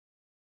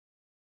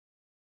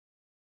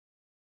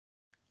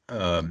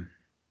 Um,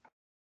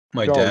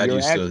 my So dad you're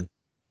used at, to,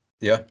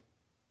 yeah.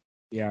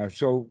 yeah.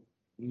 So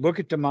look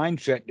at the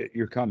mindset that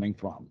you're coming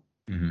from.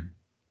 Hmm.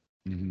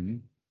 Mm-hmm.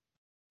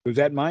 Because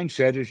that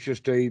mindset is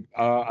just a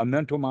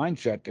mental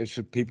mindset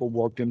that people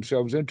work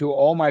themselves into.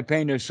 Oh, my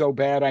pain is so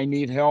bad, I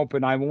need help,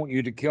 and I want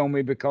you to kill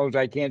me because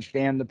I can't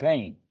stand the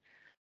pain.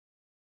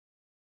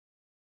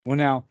 Well,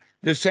 now,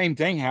 the same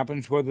thing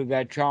happens whether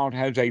that child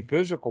has a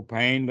physical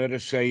pain, let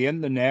us say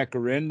in the neck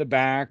or in the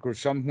back or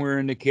somewhere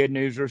in the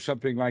kidneys or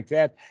something like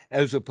that,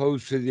 as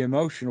opposed to the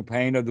emotional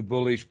pain of the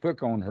bullies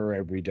pick on her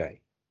every day.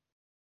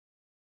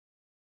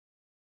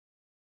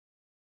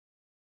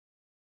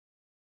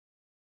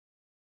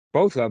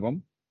 Both of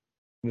them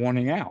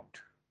wanting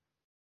out.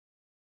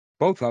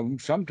 Both of them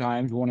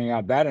sometimes wanting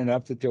out bad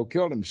enough that they'll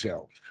kill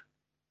themselves.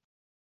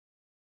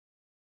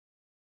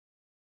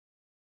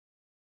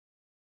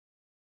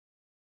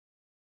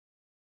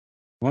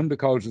 One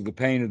because of the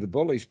pain of the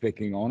bullies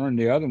picking on her, and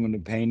the other one the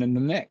pain in the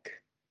neck.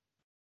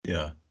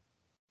 Yeah.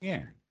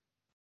 Yeah.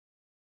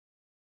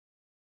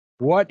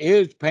 What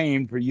is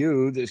pain for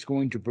you that's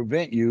going to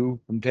prevent you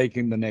from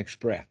taking the next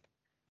breath?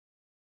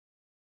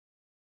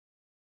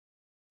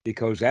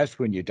 Because that's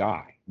when you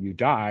die. You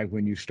die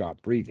when you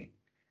stop breathing.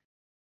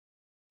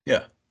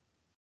 Yeah.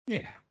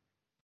 Yeah.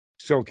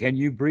 So, can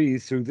you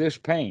breathe through this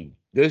pain,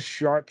 this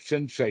sharp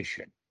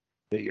sensation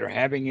that you're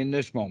having in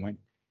this moment?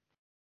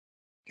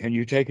 Can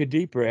you take a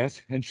deep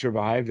breath and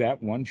survive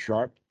that one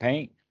sharp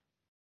pain?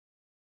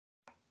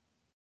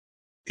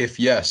 If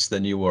yes,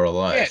 then you are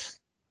alive. Yes.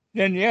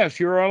 Then, yes,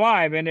 you're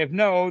alive. And if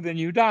no, then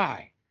you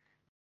die.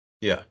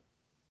 Yeah.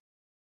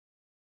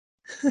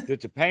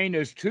 That the pain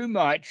is too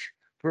much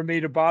for me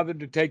to bother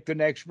to take the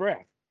next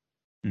breath.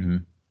 Hmm.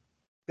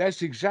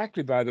 That's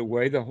exactly, by the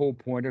way, the whole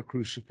point of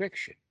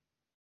crucifixion.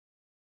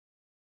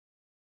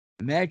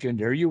 Imagine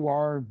there you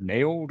are,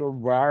 nailed or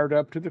wired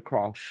up to the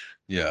cross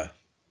Yeah.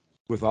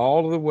 with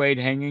all of the weight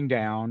hanging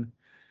down,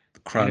 The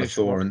and crown of it's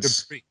hard to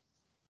thorns. breathe.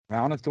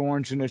 Crown of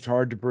thorns, and it's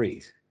hard to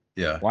breathe.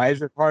 Yeah. Why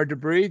is it hard to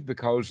breathe?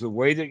 Because the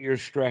way that you're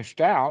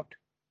stressed out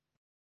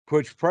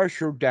puts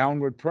pressure,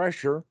 downward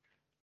pressure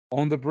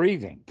on the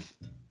breathing.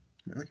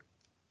 Really?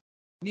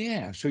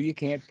 Yeah, so you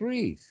can't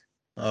breathe,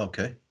 Oh,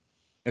 okay.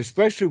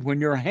 especially when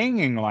you're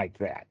hanging like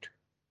that.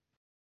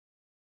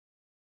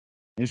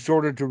 In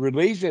order to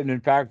release it. And in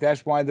fact,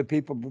 that's why the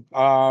people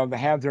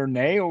have their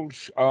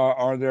nails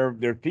or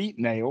their feet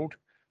nailed,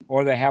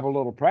 or they have a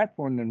little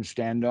platform them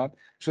stand up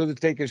so that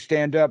they can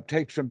stand up,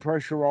 take some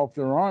pressure off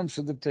their arms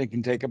so that they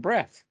can take a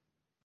breath.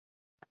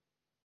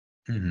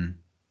 Hmm.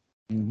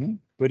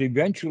 But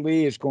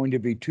eventually, it's going to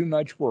be too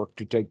much work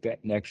to take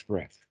that next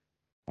breath.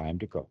 Time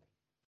to go.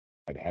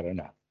 I've had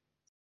enough.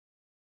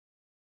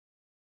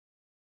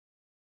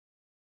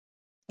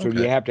 So do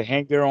you Okay. have to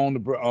hang there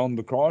on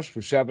the cross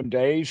for 7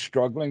 days,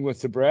 struggling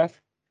with the breath,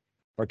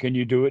 or can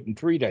you do it in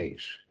 3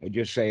 days and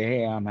just say,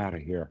 "Hey, I'm out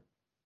of here"?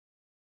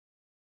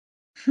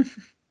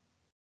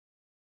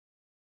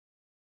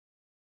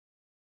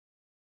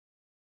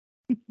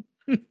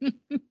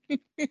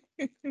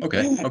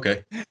 Okay.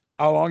 Okay.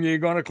 How long are you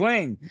going to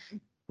cling?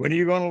 When are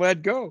you going to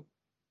let go?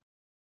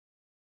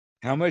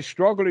 How much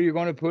struggle are you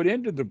going to put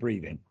into the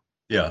breathing?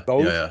 Yeah. Yeah.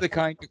 Those are Yeah. the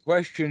kind of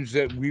questions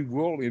that we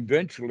will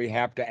eventually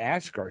have to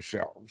ask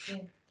ourselves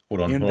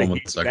Hold on. in Hold the on 1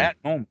 heat of second.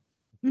 that moment.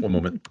 1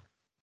 moment.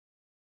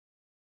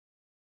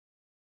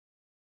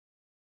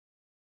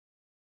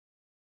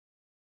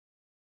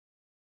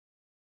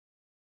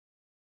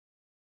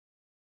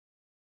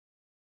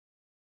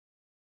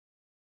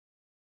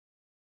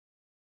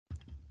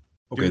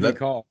 Okay. Duty That.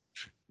 calls.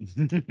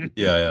 Yeah.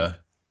 Yeah.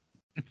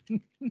 All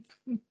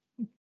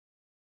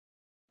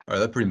right.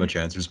 That pretty much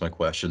answers my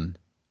question.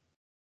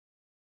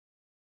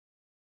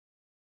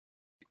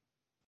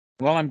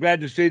 Well, I'm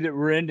glad to see that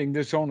we're ending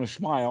this on a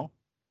smile.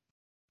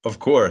 Of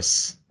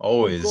course. Of course.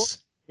 Always.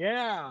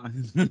 Yeah.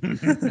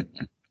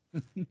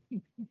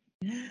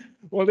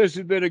 Well, this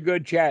has been a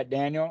good chat,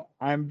 Daniel.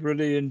 I've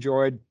really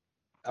enjoyed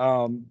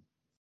um,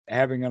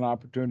 having an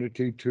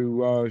opportunity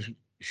to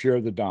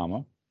share the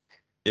Dhamma,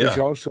 which Yeah.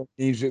 also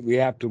means that we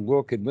have to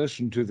look and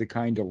listen to the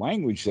kind of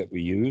language that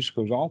we use,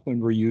 because often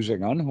we're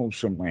using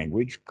unwholesome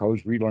language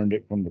because we learned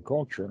it from the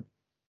culture,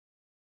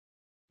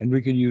 and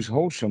we can use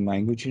wholesome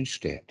language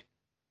instead.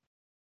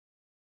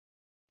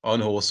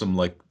 Unwholesome,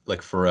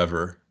 like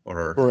forever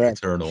or Correct.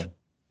 eternal.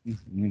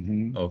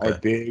 Or Okay.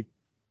 big,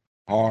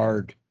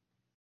 hard,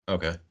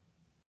 Okay.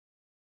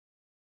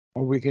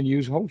 or we can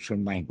use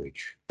wholesome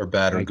language, Or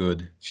bad or like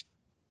good.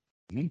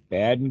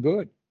 bad and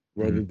good,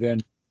 rather Mhm.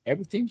 than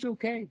everything's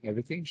okay,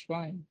 everything's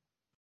fine.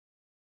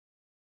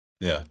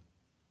 Yeah.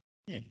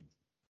 Yeah.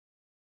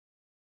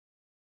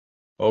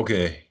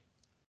 Okay.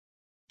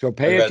 So I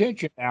pay got.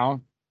 attention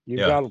now.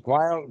 You've Yeah. got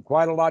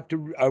quite a lot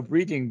of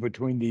reading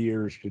between the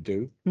ears to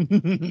do.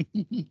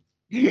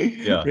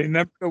 Yeah.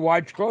 Remember to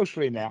watch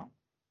closely now.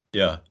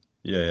 Yeah.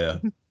 Yeah.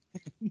 Yeah.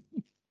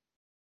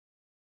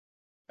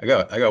 I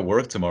got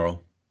work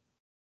tomorrow.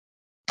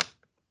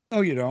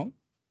 No, you don't.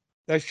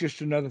 That's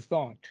just another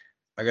thought.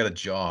 I got a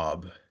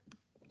job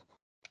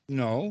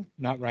No,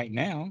 not right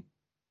now.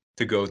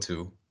 to go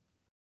to.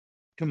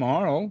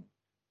 Tomorrow.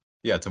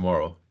 Yeah,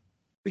 tomorrow.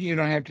 But you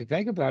don't have to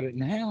think about it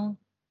now.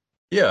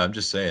 Yeah, I'm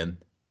just saying.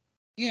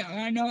 Yeah,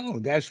 I know.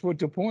 That's what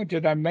the point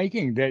that I'm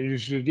making. That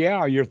is, that,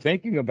 yeah, you're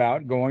thinking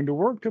about going to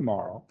work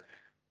tomorrow.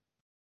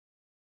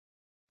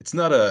 It's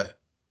not a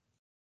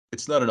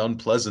it's not an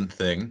unpleasant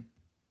thing.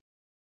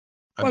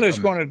 Well, it's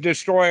I'm going to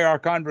destroy our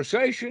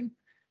conversation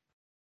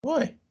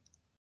why?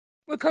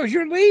 because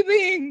you're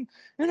leaving,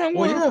 and I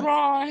Well, want to yeah.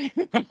 cry.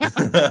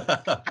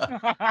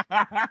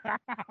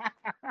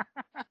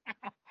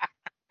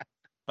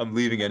 I'm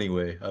leaving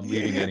anyway. I'm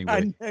leaving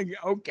anyway.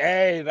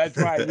 Okay, that's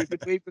right. You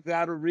could leave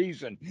without a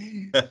reason.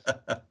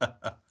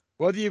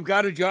 Whether you've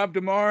got a job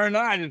tomorrow or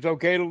not, it's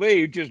okay to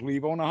leave. Just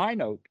leave on a high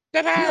note.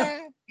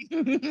 Yeah.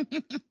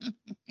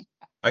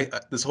 Ta-da!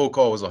 This whole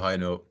call was a high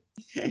note.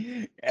 Just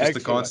a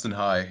Excellent. constant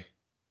high.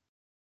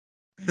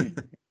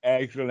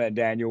 Excellent,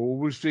 Daniel. Well,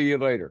 we'll see you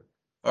later.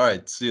 All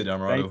right. See you, Thanks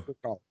Damarado. for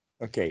calling.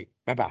 Okay,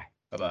 bye bye.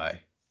 Bye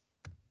bye.